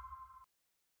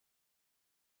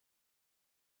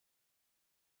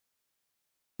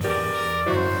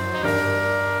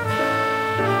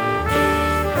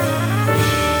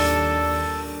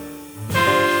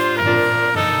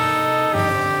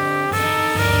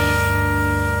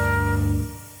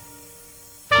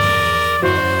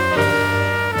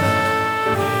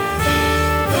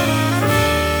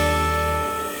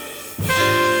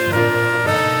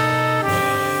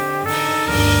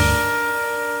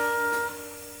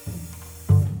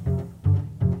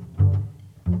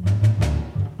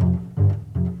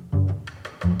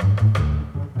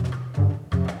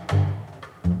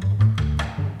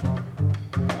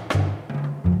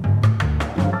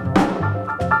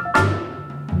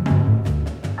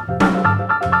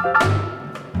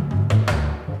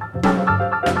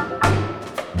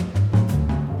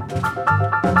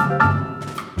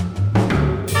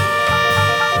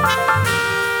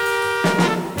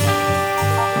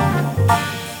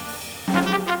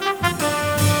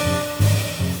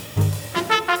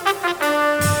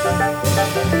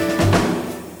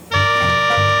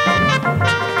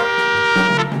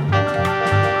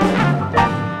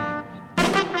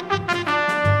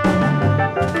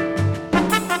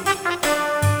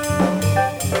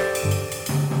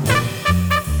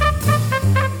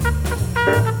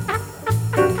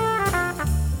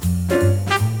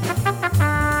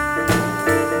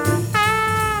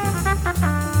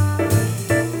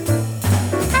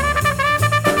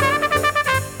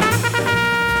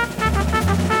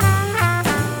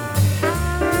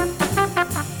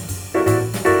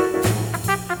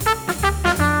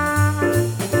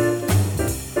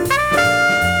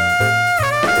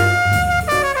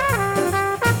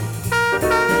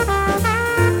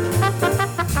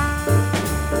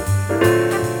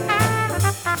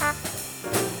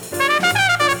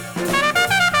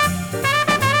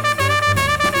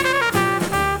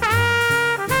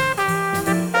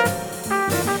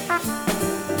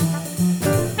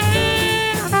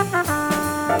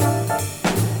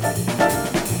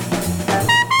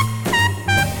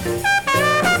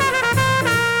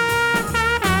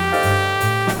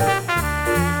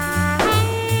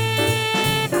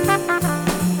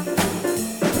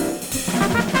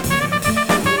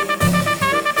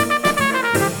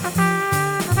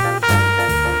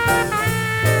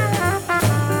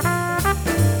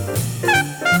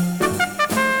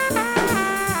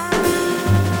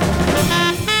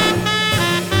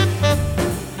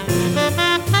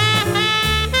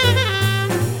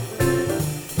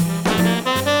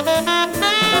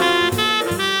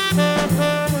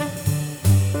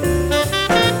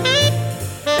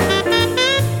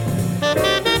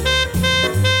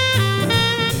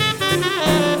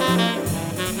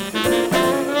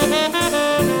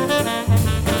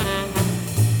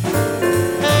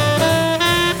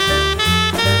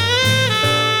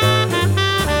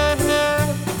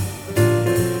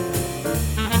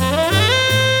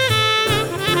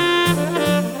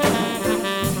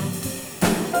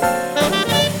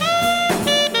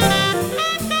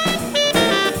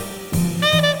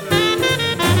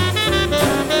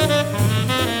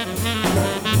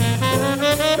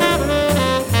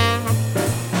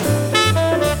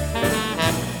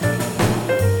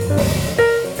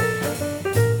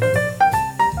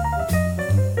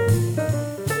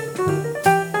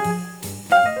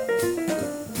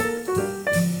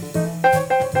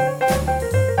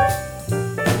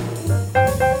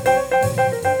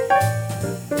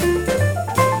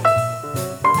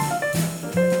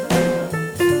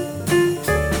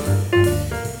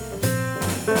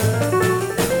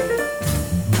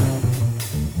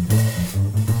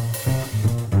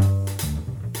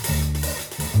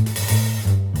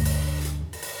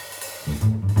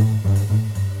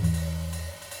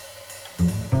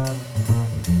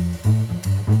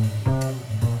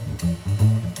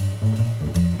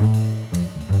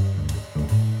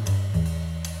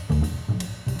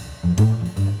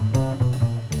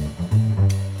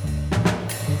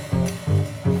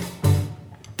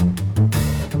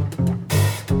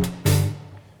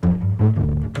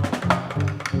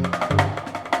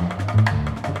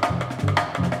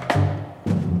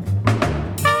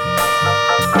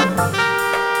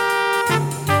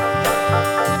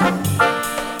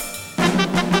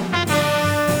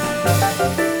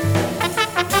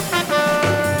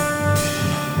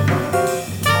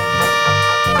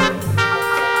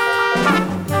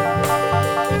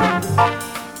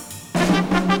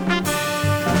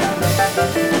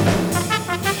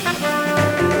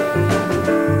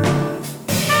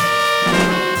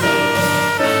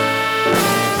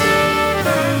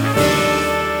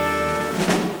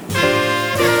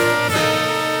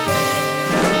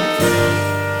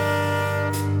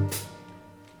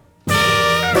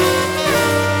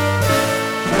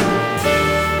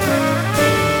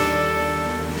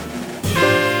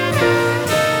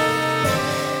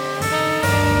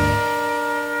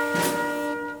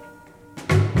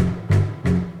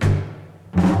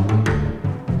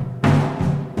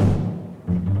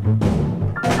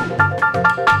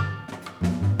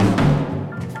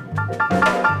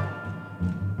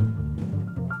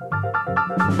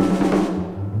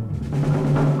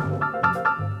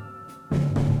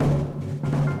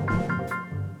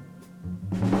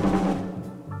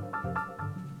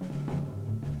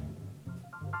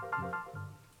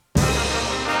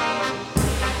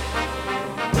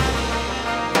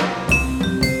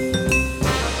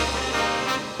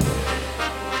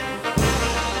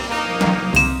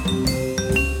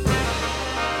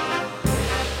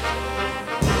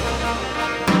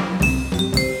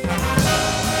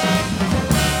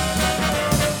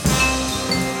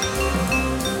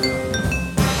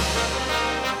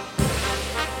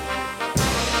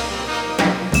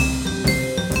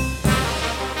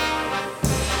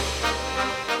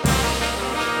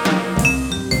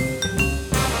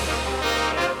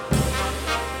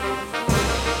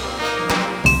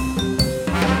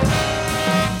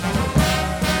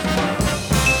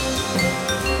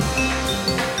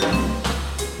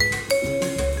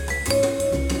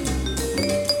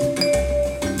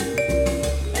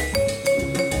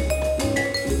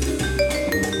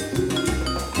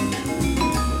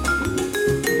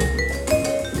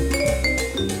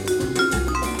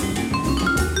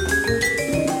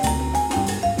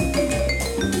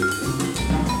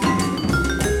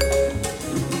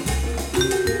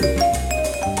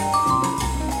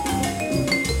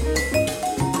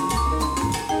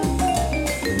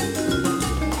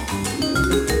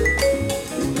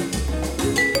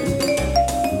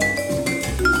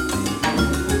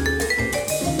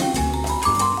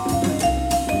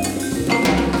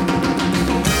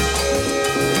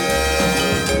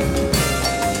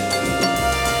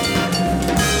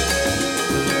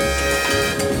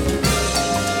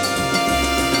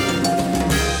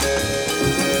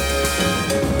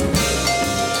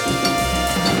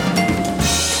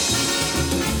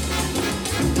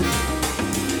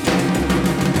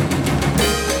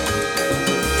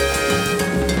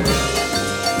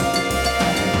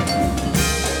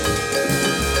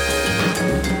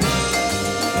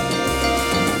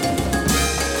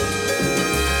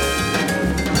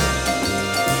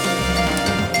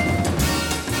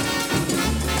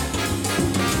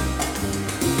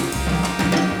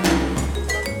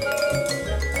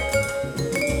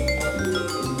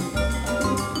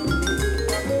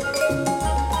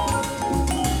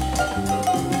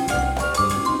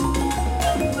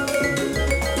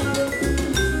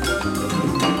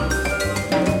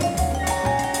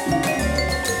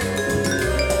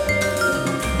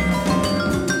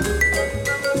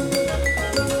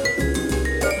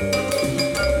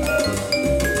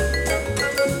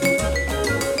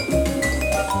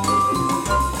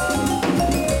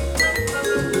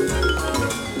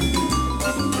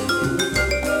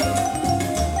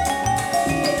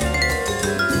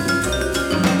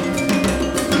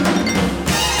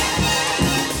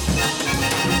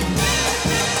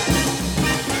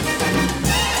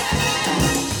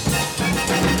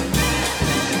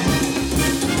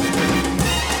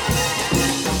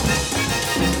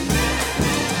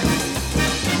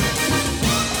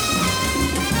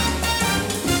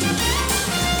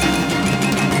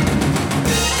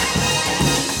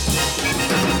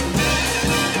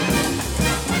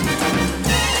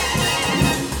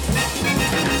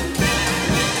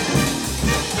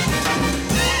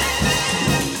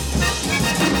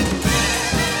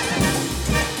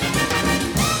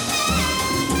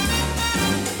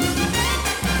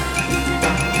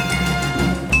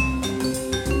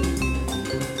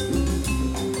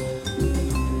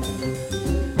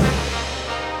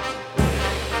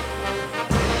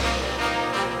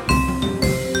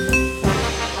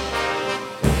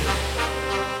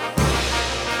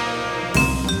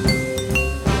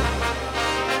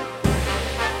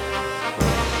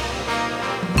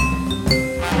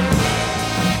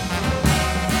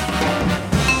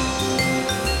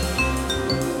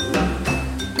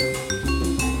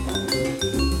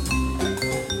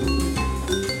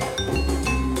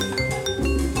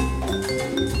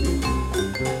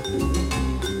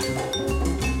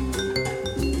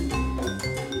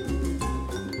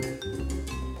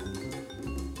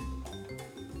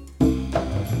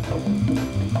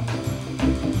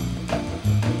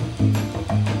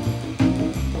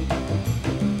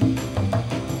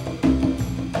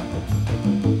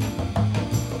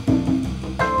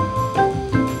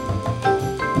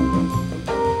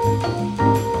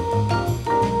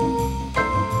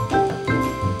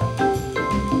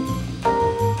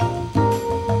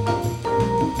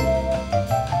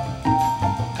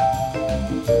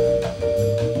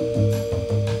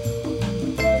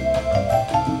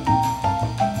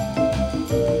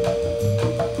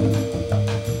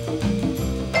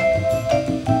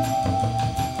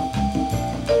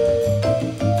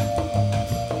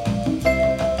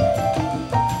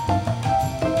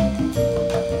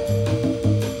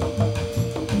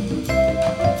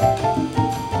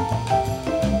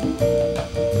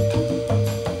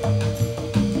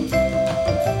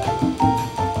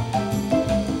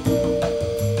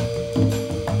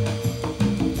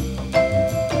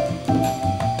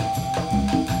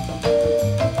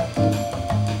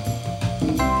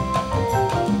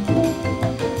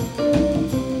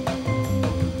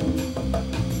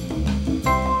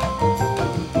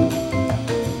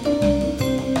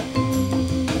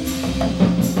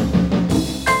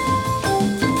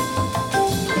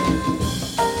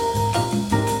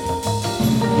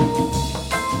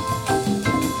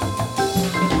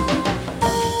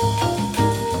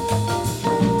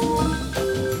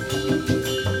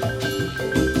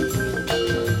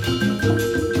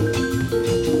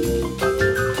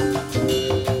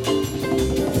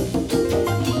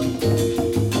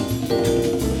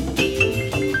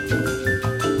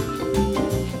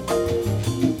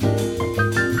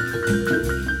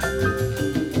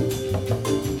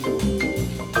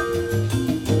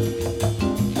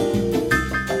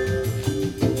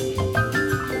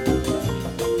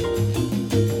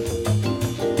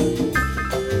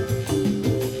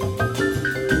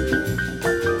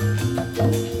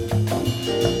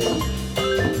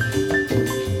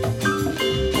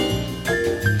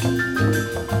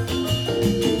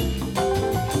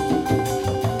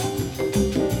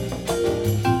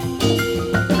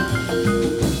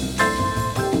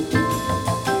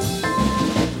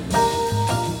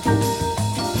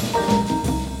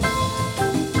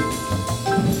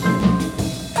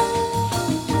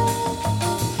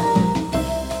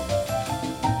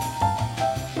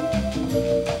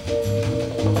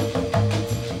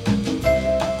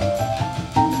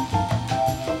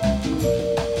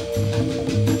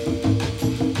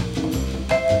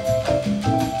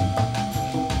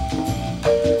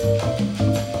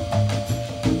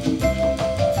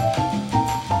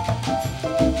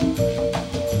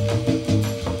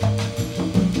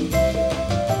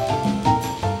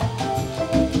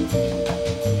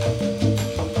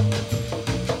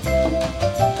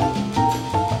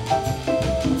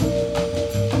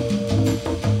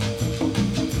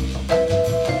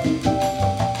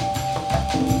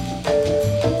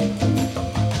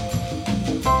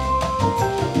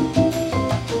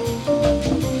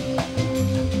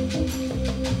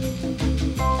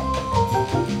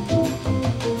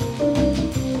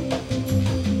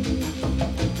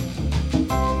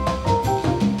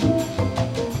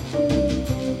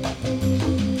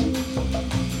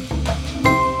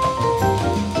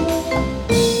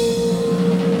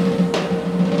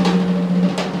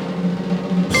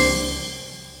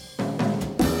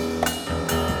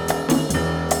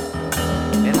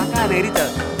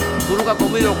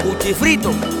 sólido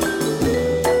cuchifrito.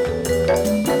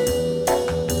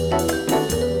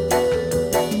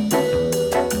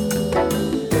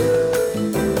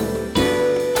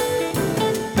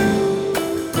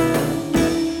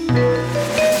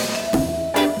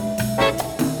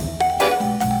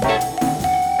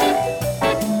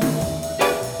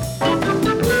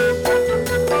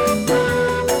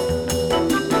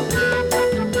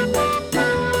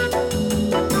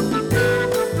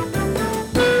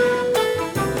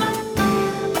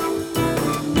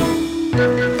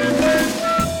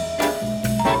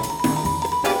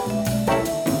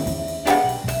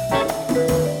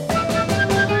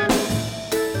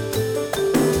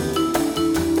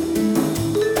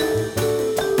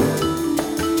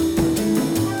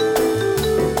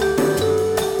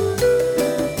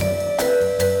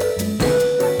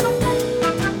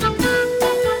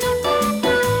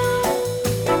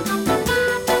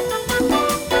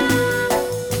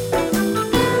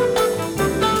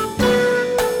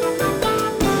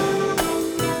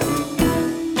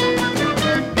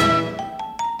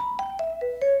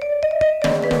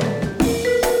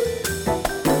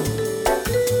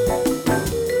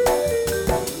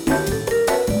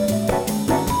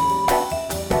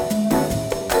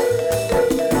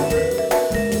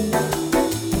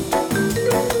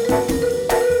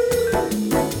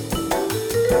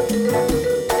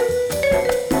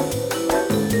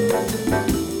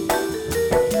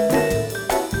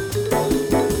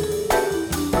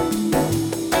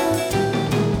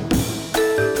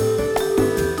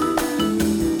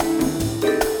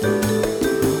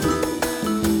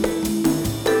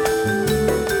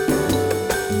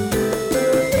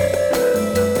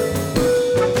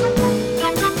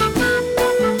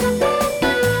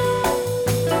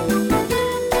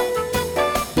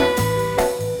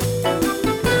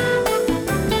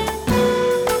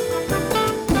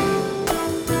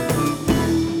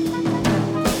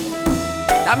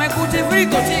 Dame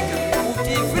cuchifrito, chica.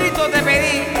 Cuchifrito te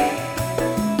pedí.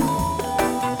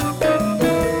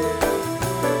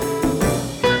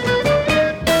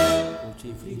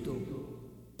 Cuchifrito.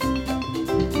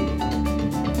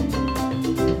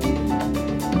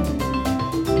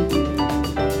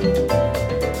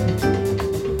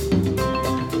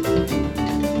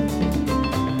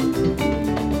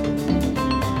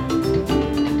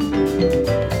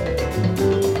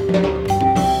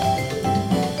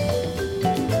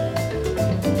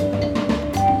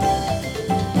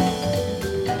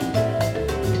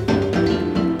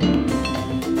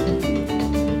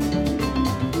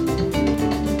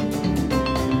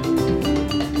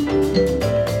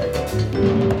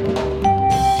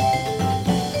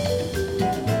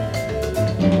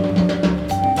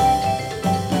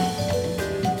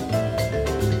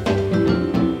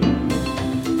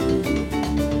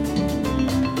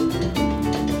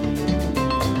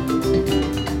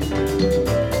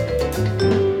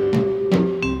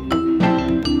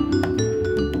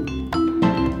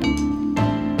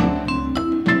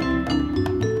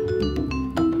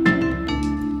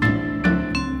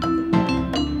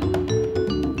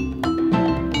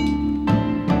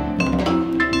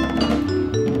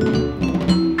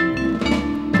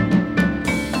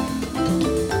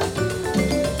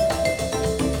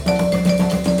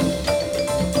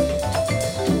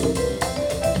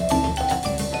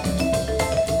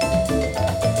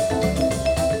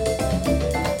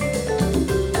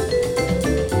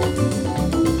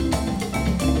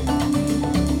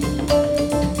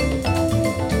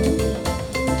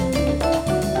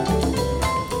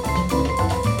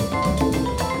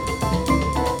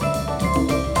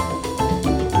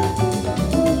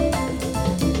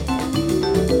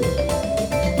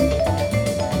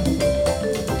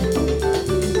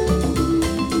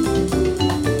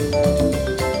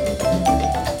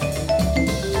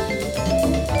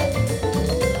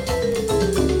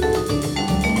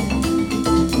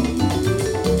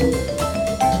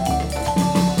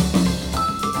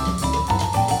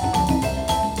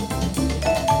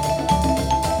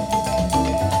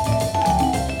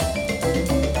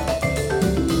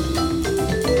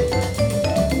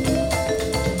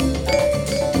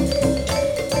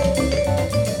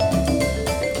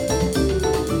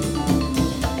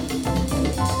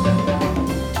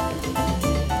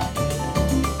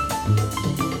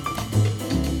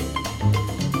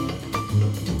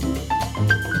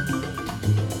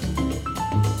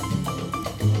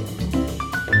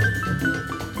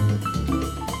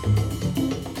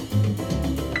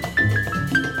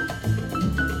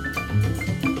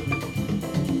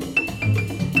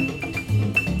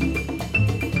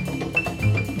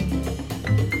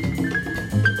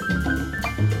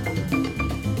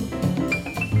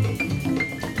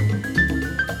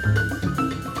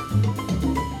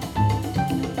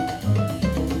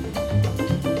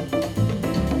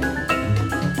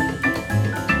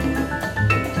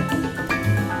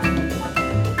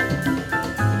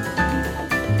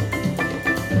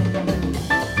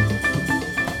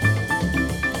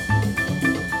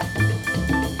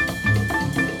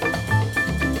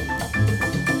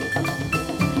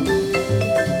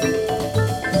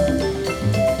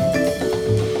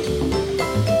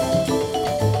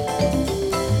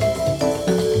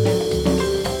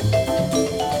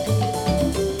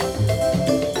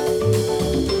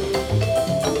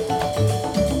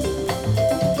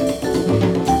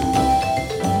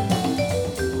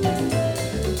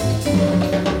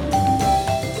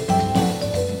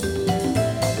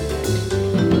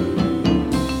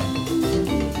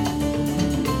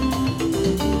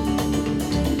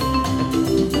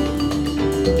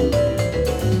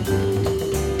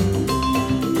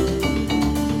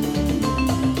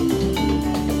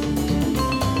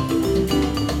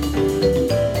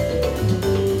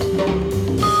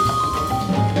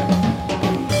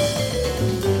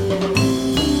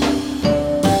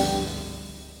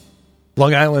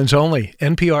 Long Island's only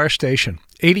NPR station,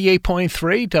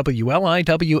 88.3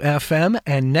 WLIW-FM,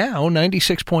 and now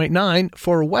 96.9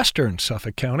 for Western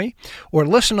Suffolk County, or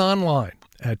listen online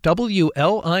at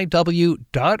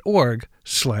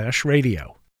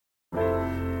WLIW.org/radio.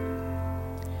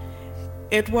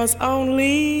 It was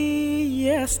only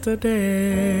yesterday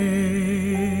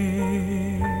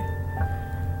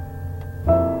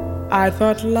I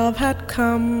thought love had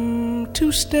come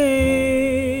to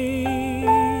stay,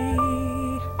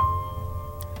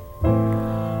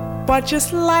 but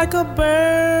just like a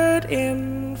bird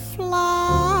in flight,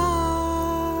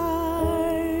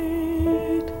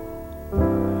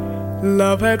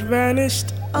 love had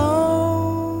vanished overnight.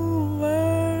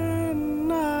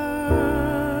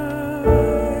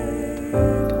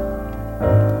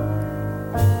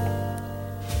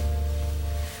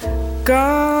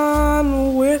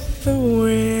 Gone with the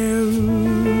wind,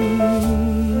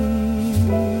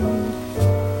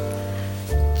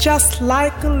 just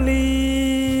like a leaf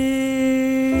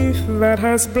that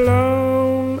has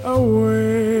blown away.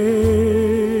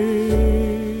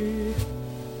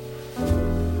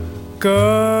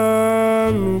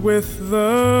 Gone with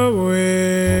the wind,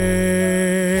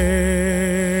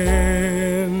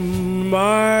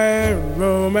 my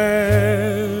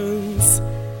romance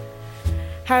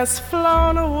has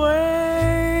flown away.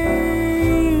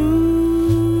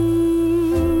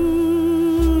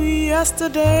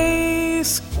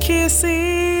 Yesterday's kisses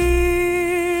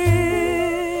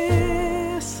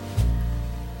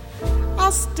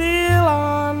are still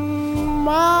on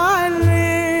my lips.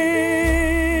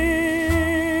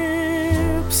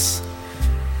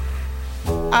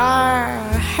 I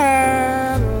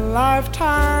had a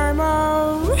lifetime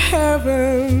of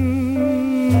heaven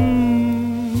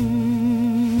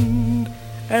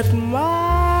at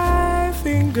my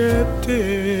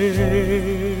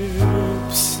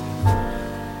fingertips,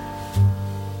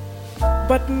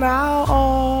 but now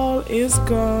all is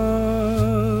gone.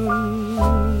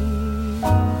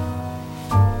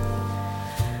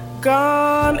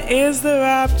 Gone is the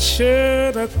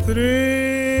rapture that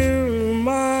thrilled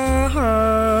my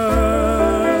heart.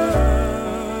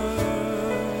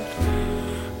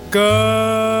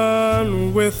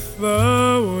 Gone with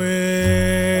the wind,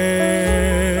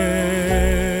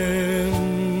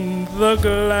 the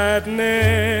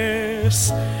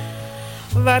gladness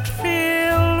that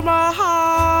filled my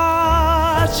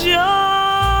heart, just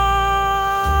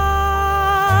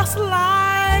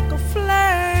like a flame.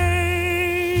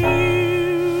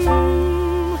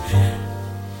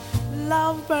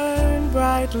 Love burned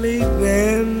brightly,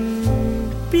 then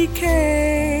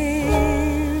became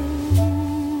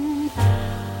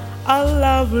a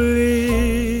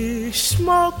lovely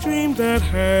smoke dream that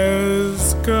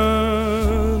has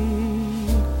gone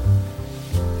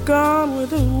with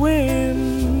the wind.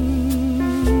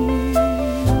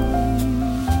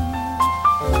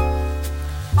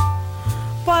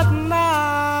 But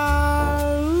now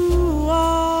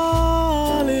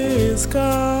all is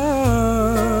gone.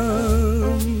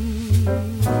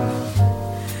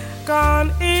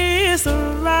 Gone is the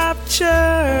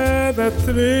rapture that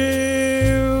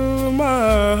thrilled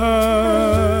my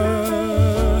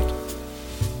heart.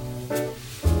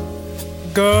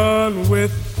 Gone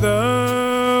with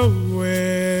the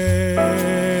wind,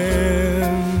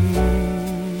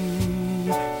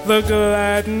 the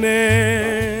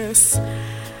gladness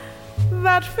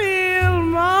that filled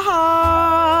my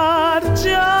heart, just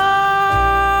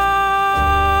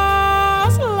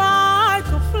like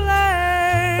a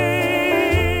flame.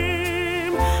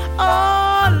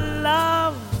 Oh,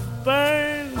 love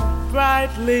burned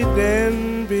brightly,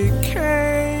 then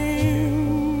became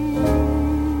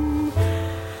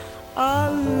a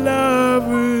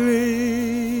lovely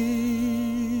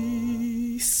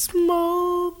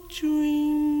smoke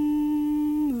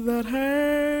dream that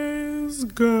has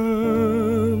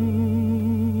gone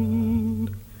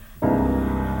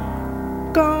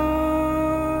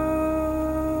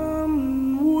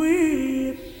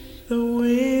with the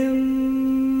wind.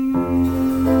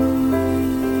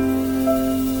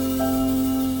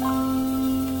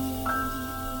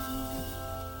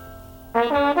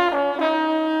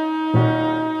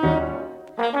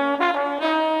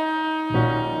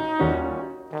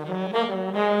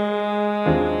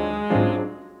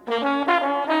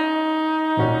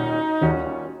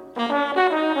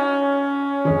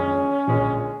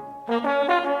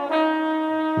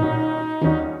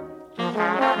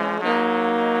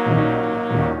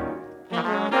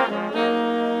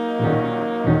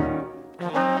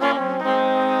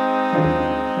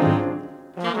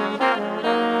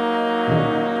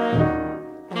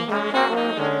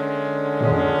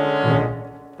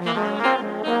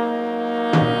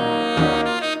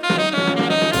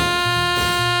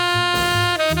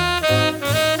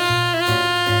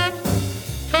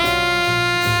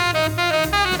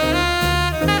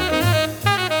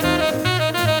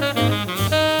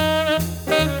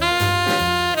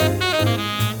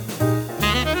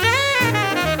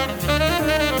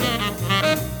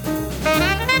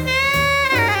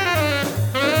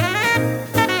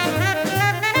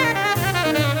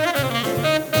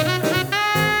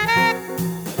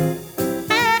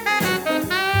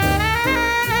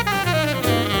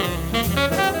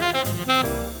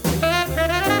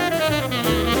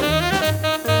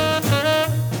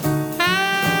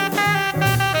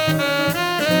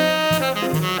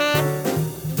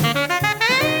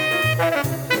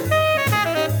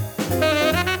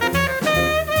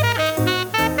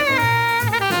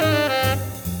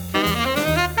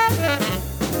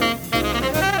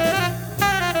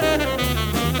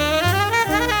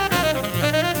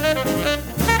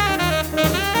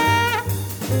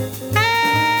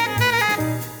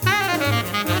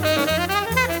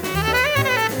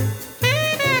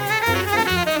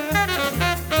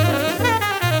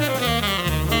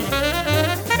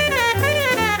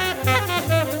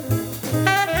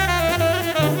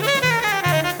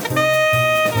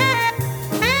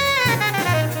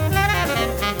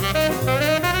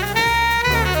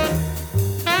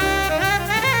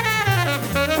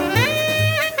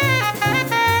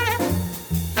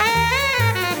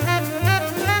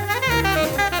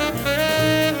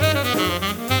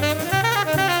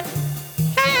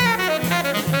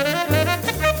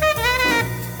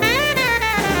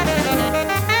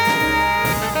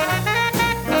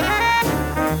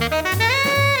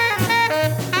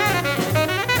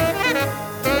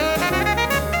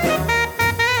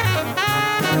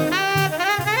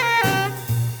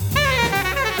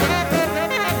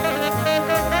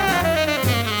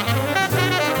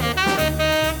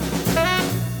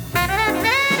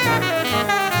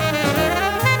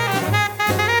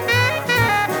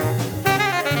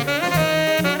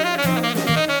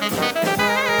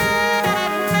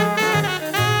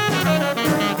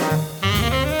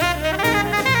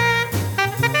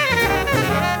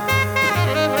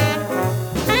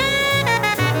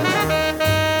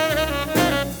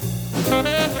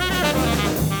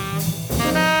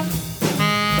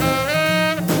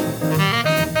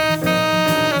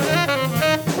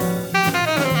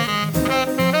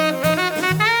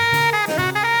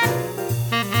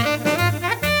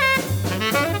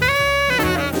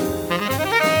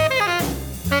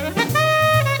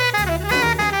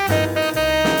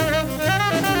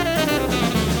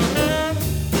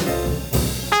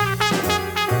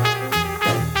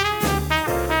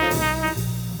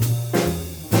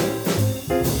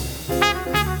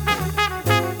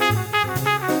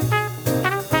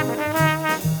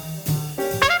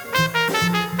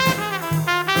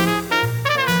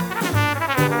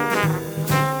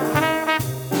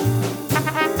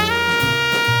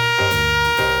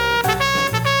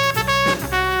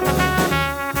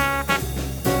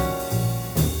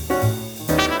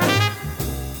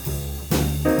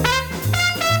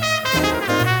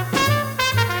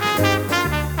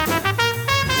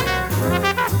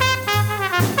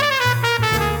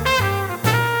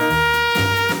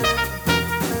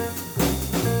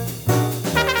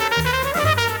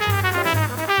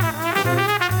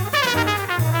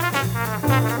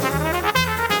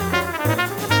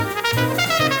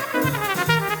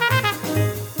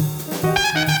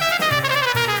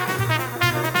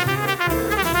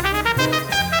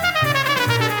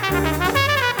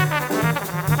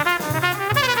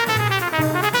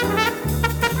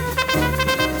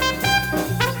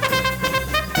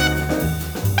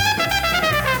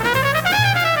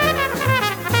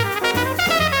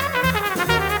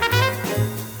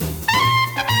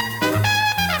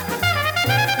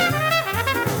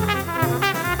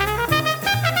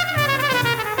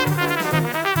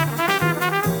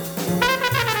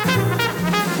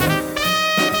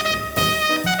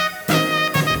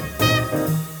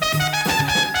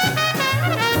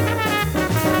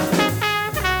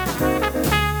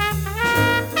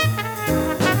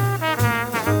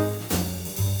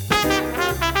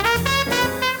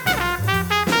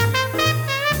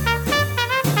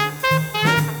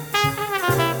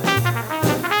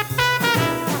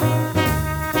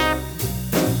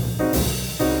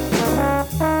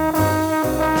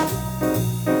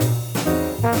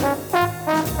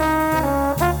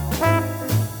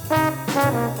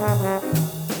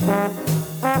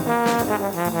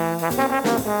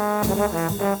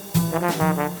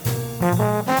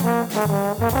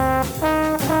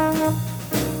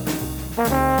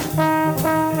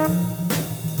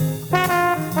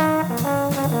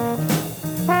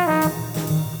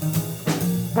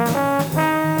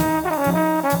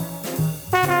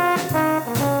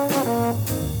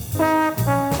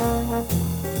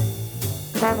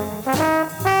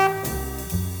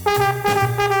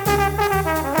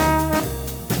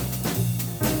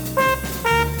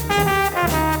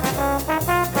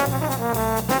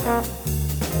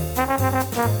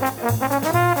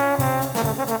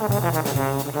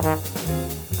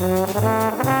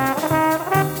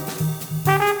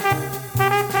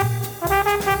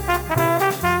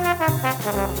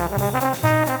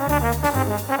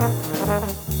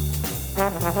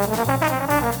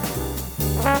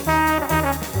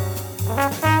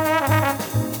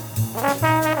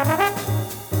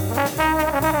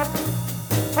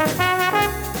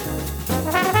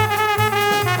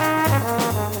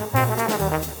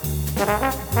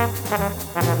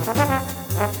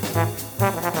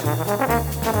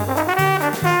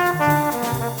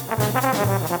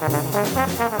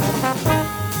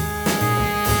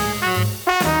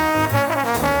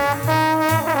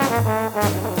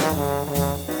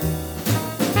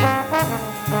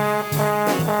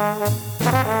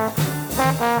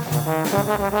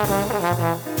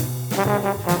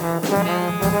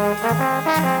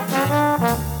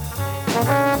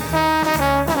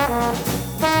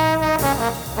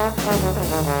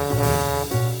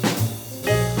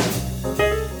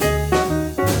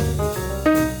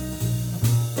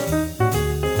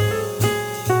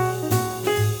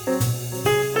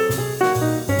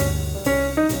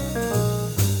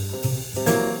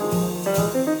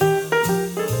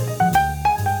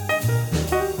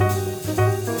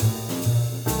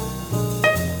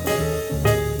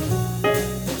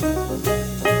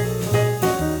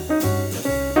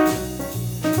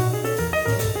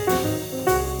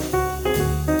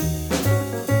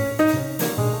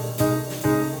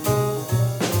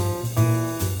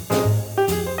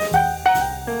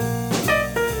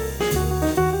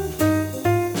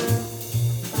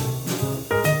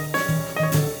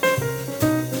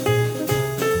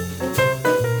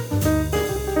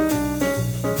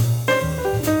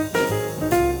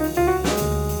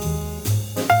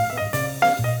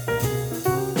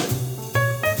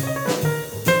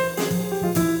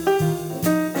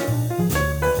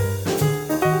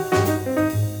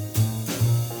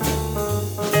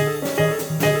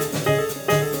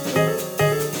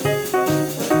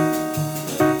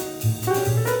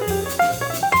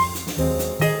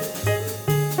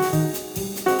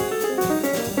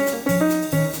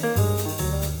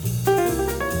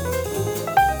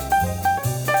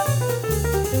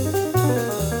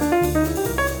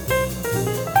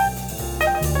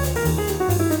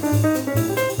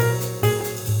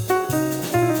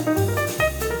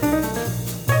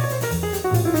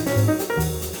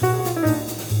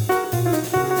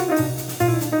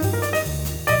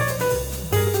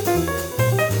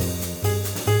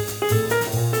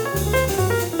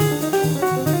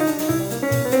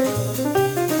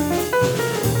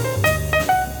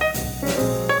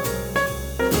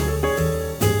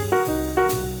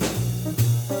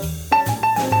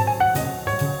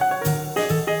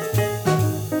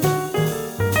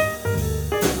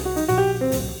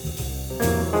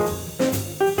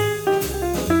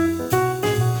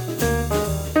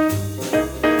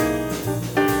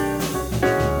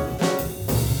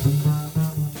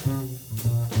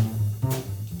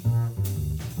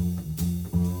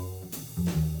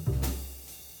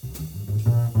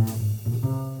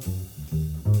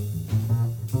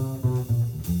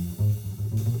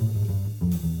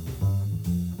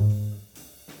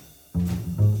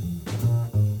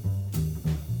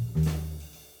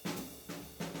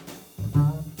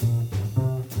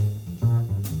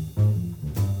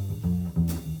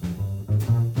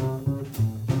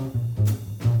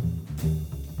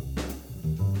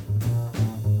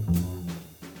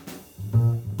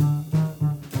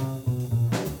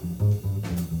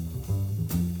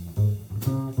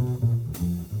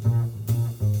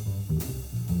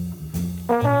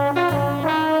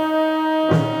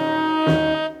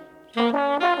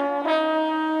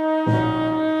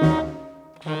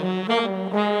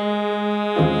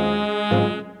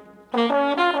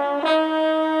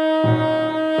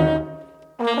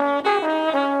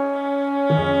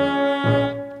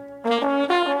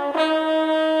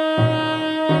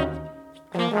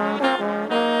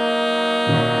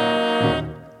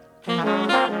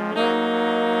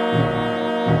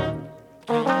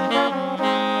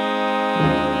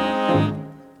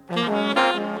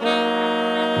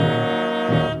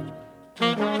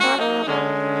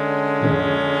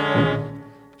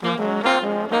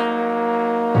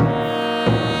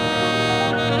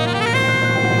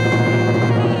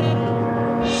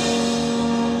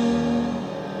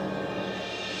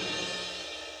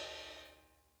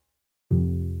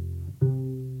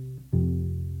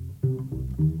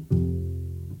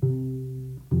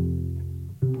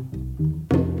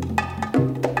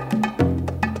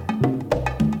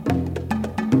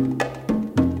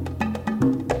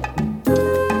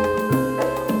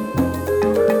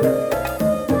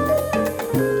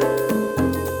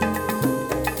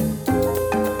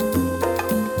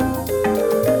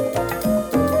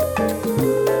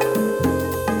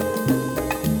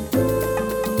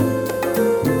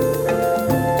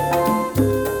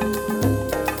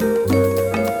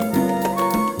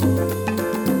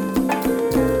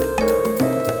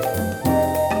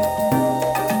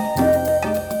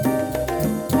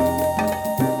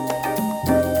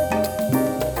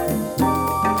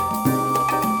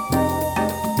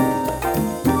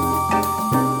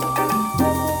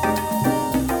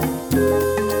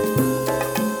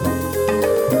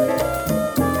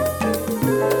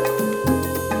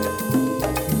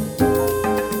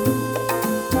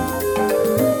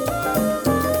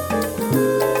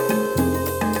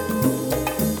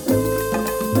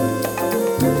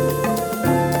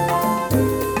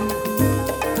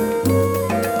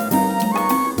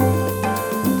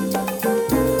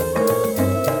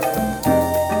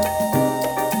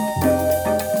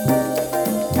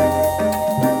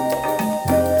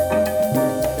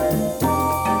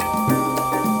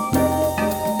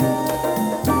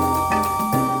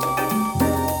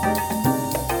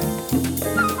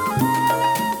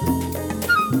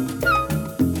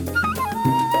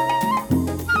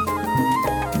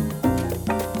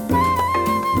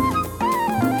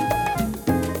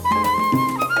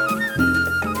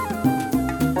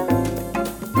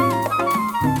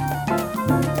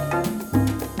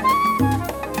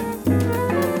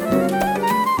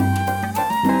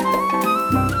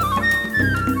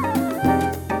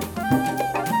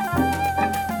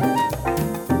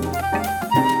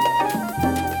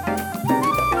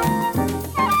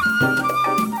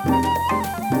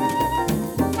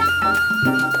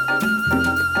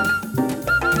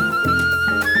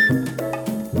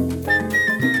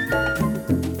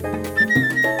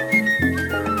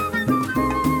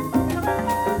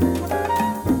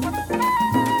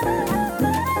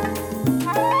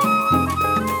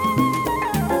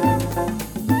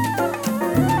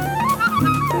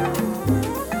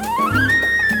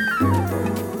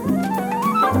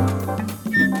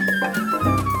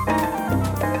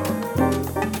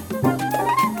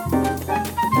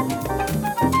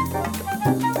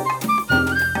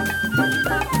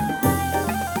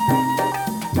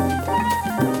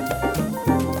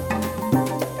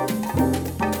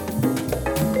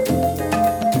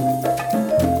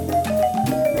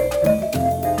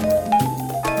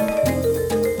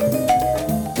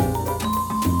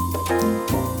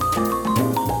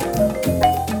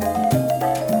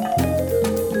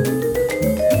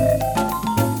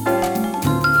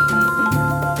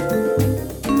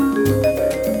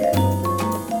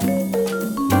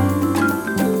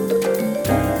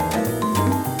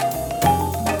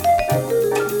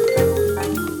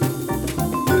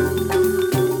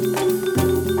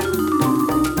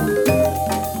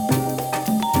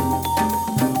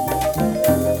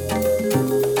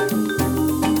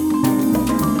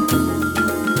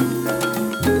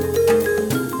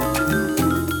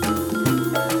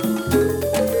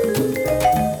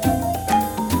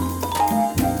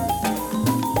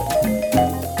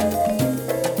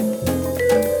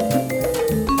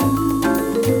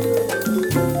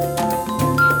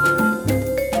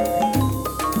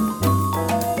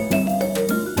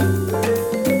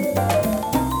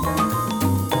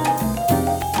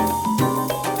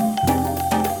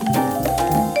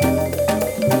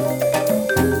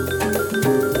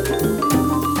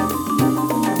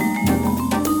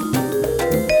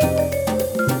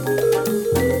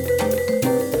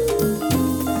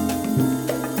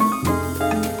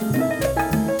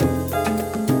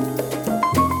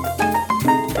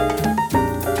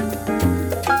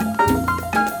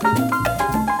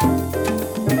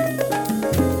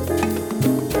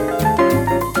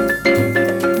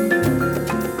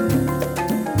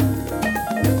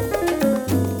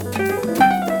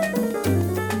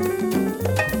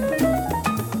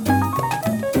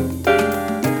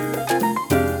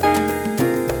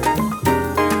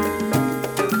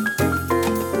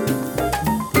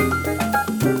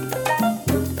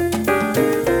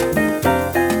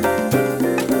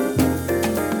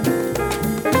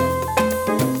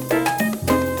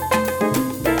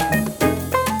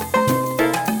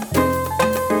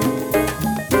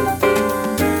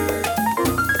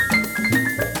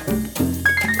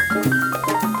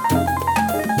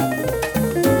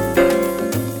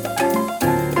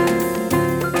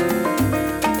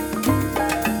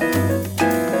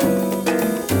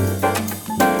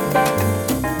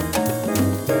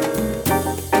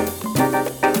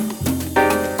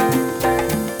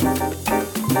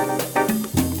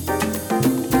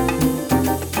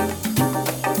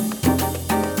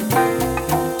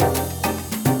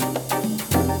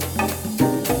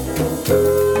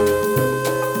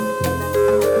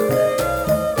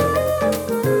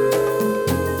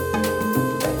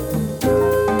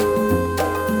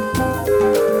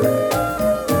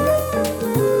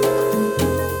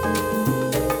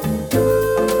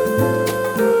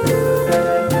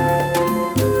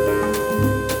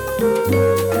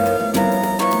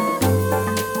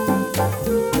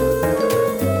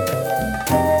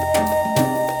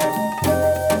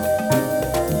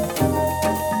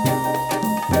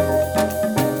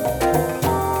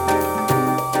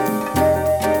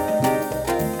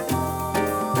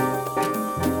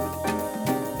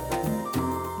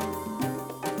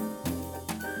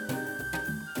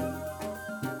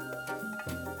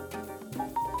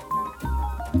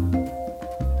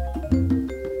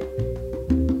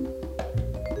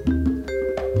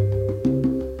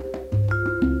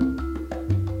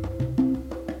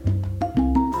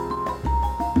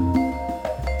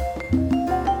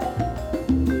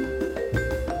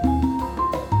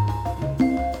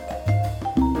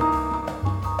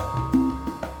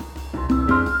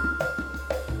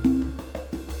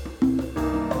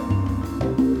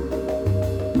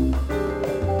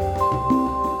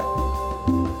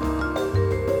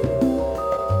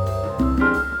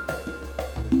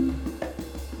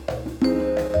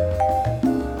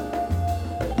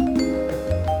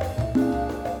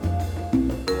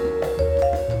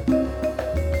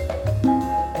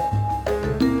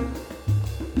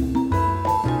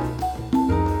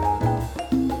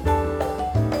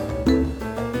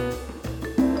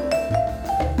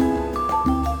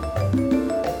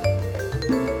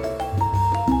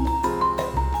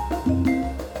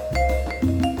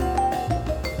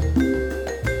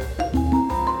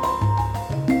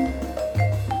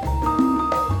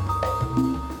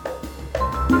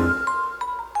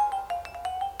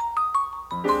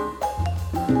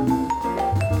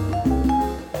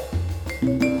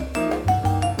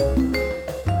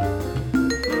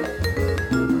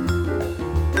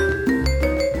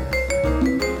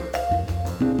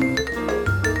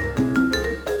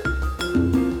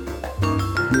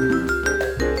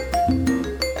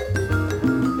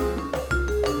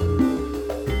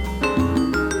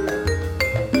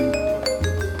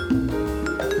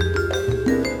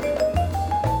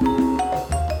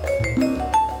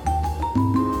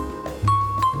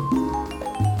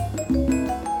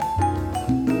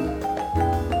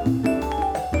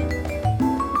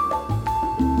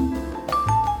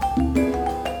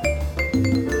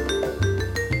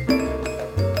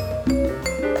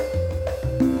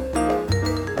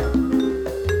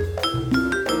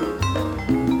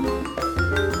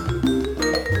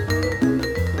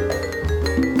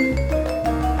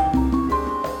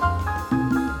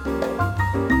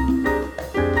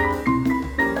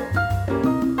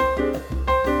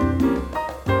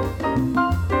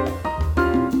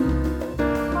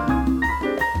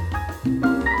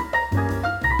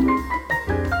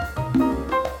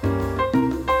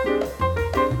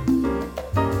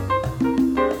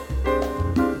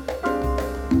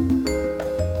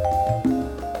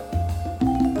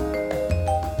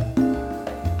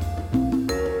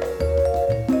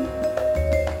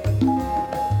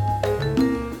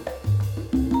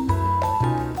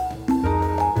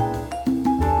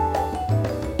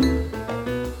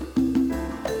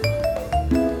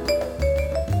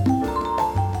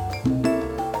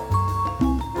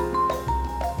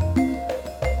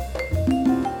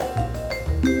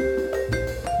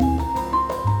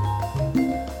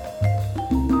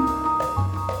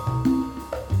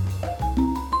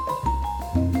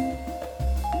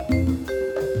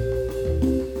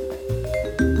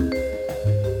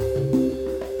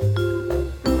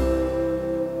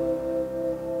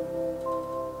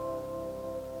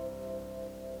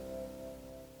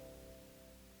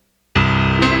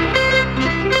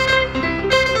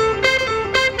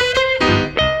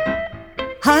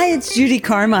 Hi, it's Judy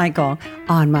Carmichael.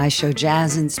 On my show,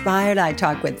 Jazz Inspired, I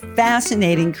talk with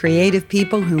fascinating creative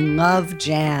people who love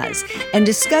jazz and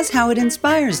discuss how it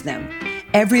inspires them.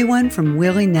 Everyone from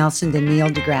Willie Nelson to Neil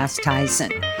deGrasse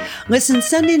Tyson. Listen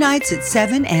Sunday nights at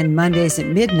 7 and Mondays at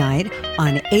midnight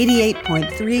on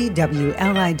 88.3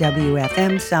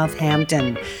 WLIW-FM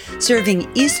Southampton, serving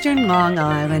eastern Long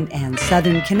Island and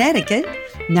southern Connecticut,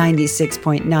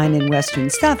 96.9 in western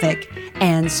Suffolk,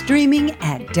 and streaming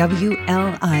at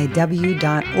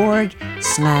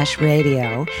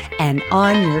WLIW.org/radio and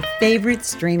on your favorite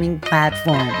streaming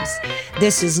platforms.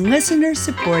 This is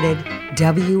listener-supported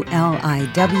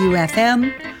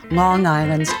WLIW-FM, Long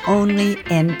Island's only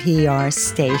NPR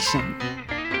station.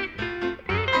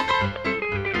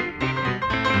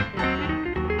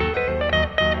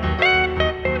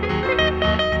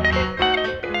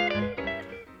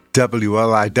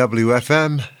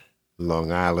 WLIW-FM,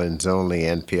 Long Island's only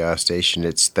NPR station.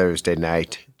 It's Thursday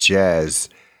Night Jazz.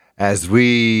 As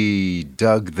we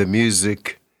dug the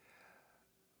music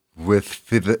with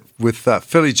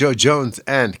Philly Joe Jones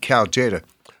and Cal Tjader.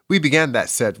 We began that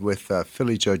set with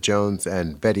Philly Joe Jones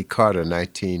and Betty Carter,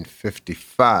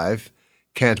 1955,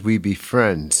 Can't We Be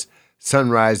Friends?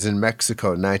 Sunrise in Mexico,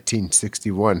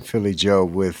 1961, Philly Joe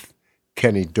with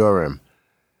Kenny Dorham.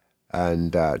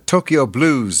 And Tokyo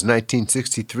Blues,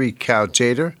 1963, Cal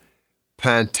Tjader.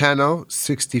 Pantano,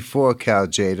 64, Cal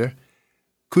Tjader.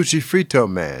 Cuchifrito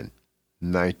Man,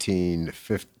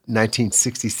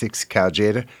 1966, Cal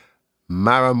Tjader.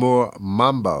 Maramore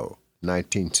Mambo,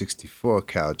 1964,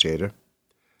 Cal Tjader.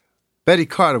 Betty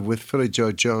Carter with Philly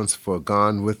Joe Jones for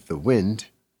Gone with the Wind.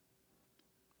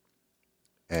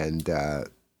 And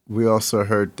we also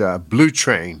heard Blue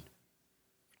Train,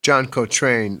 John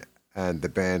Coltrane and the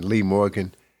band, Lee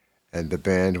Morgan and the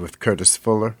band with Curtis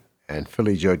Fuller and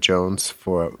Philly Joe Jones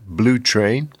for Blue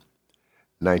Train,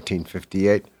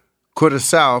 1958.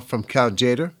 Curaçao from Cal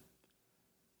Tjader,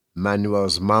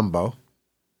 Manuel's Mambo.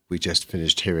 We just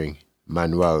finished hearing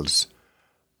Manuel's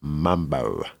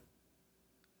Mambo.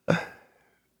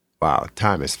 Wow,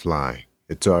 time is flying.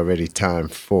 It's already time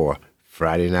for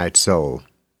Friday Night Soul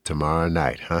tomorrow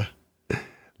night, huh?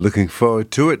 Looking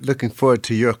forward to it. Looking forward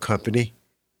to your company.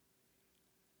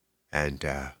 And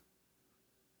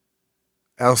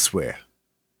elsewhere.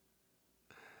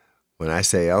 When I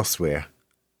say elsewhere,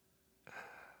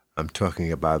 I'm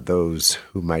talking about those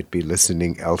who might be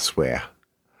listening elsewhere.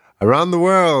 Around the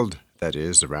world, that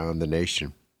is, around the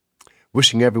nation.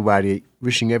 Wishing everybody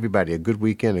a good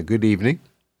weekend, a good evening.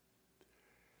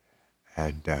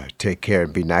 And take care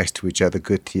and be nice to each other,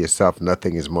 good to yourself.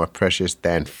 Nothing is more precious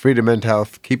than freedom and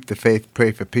health. Keep the faith,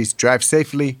 pray for peace, drive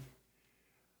safely.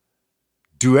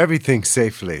 Do everything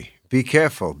safely. Be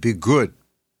careful, be good.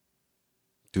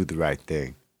 Do the right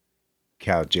thing.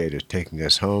 Cal Tjader taking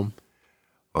us home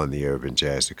on the Urban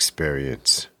Jazz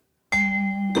Experience.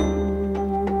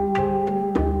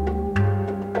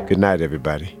 Good night,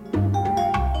 everybody.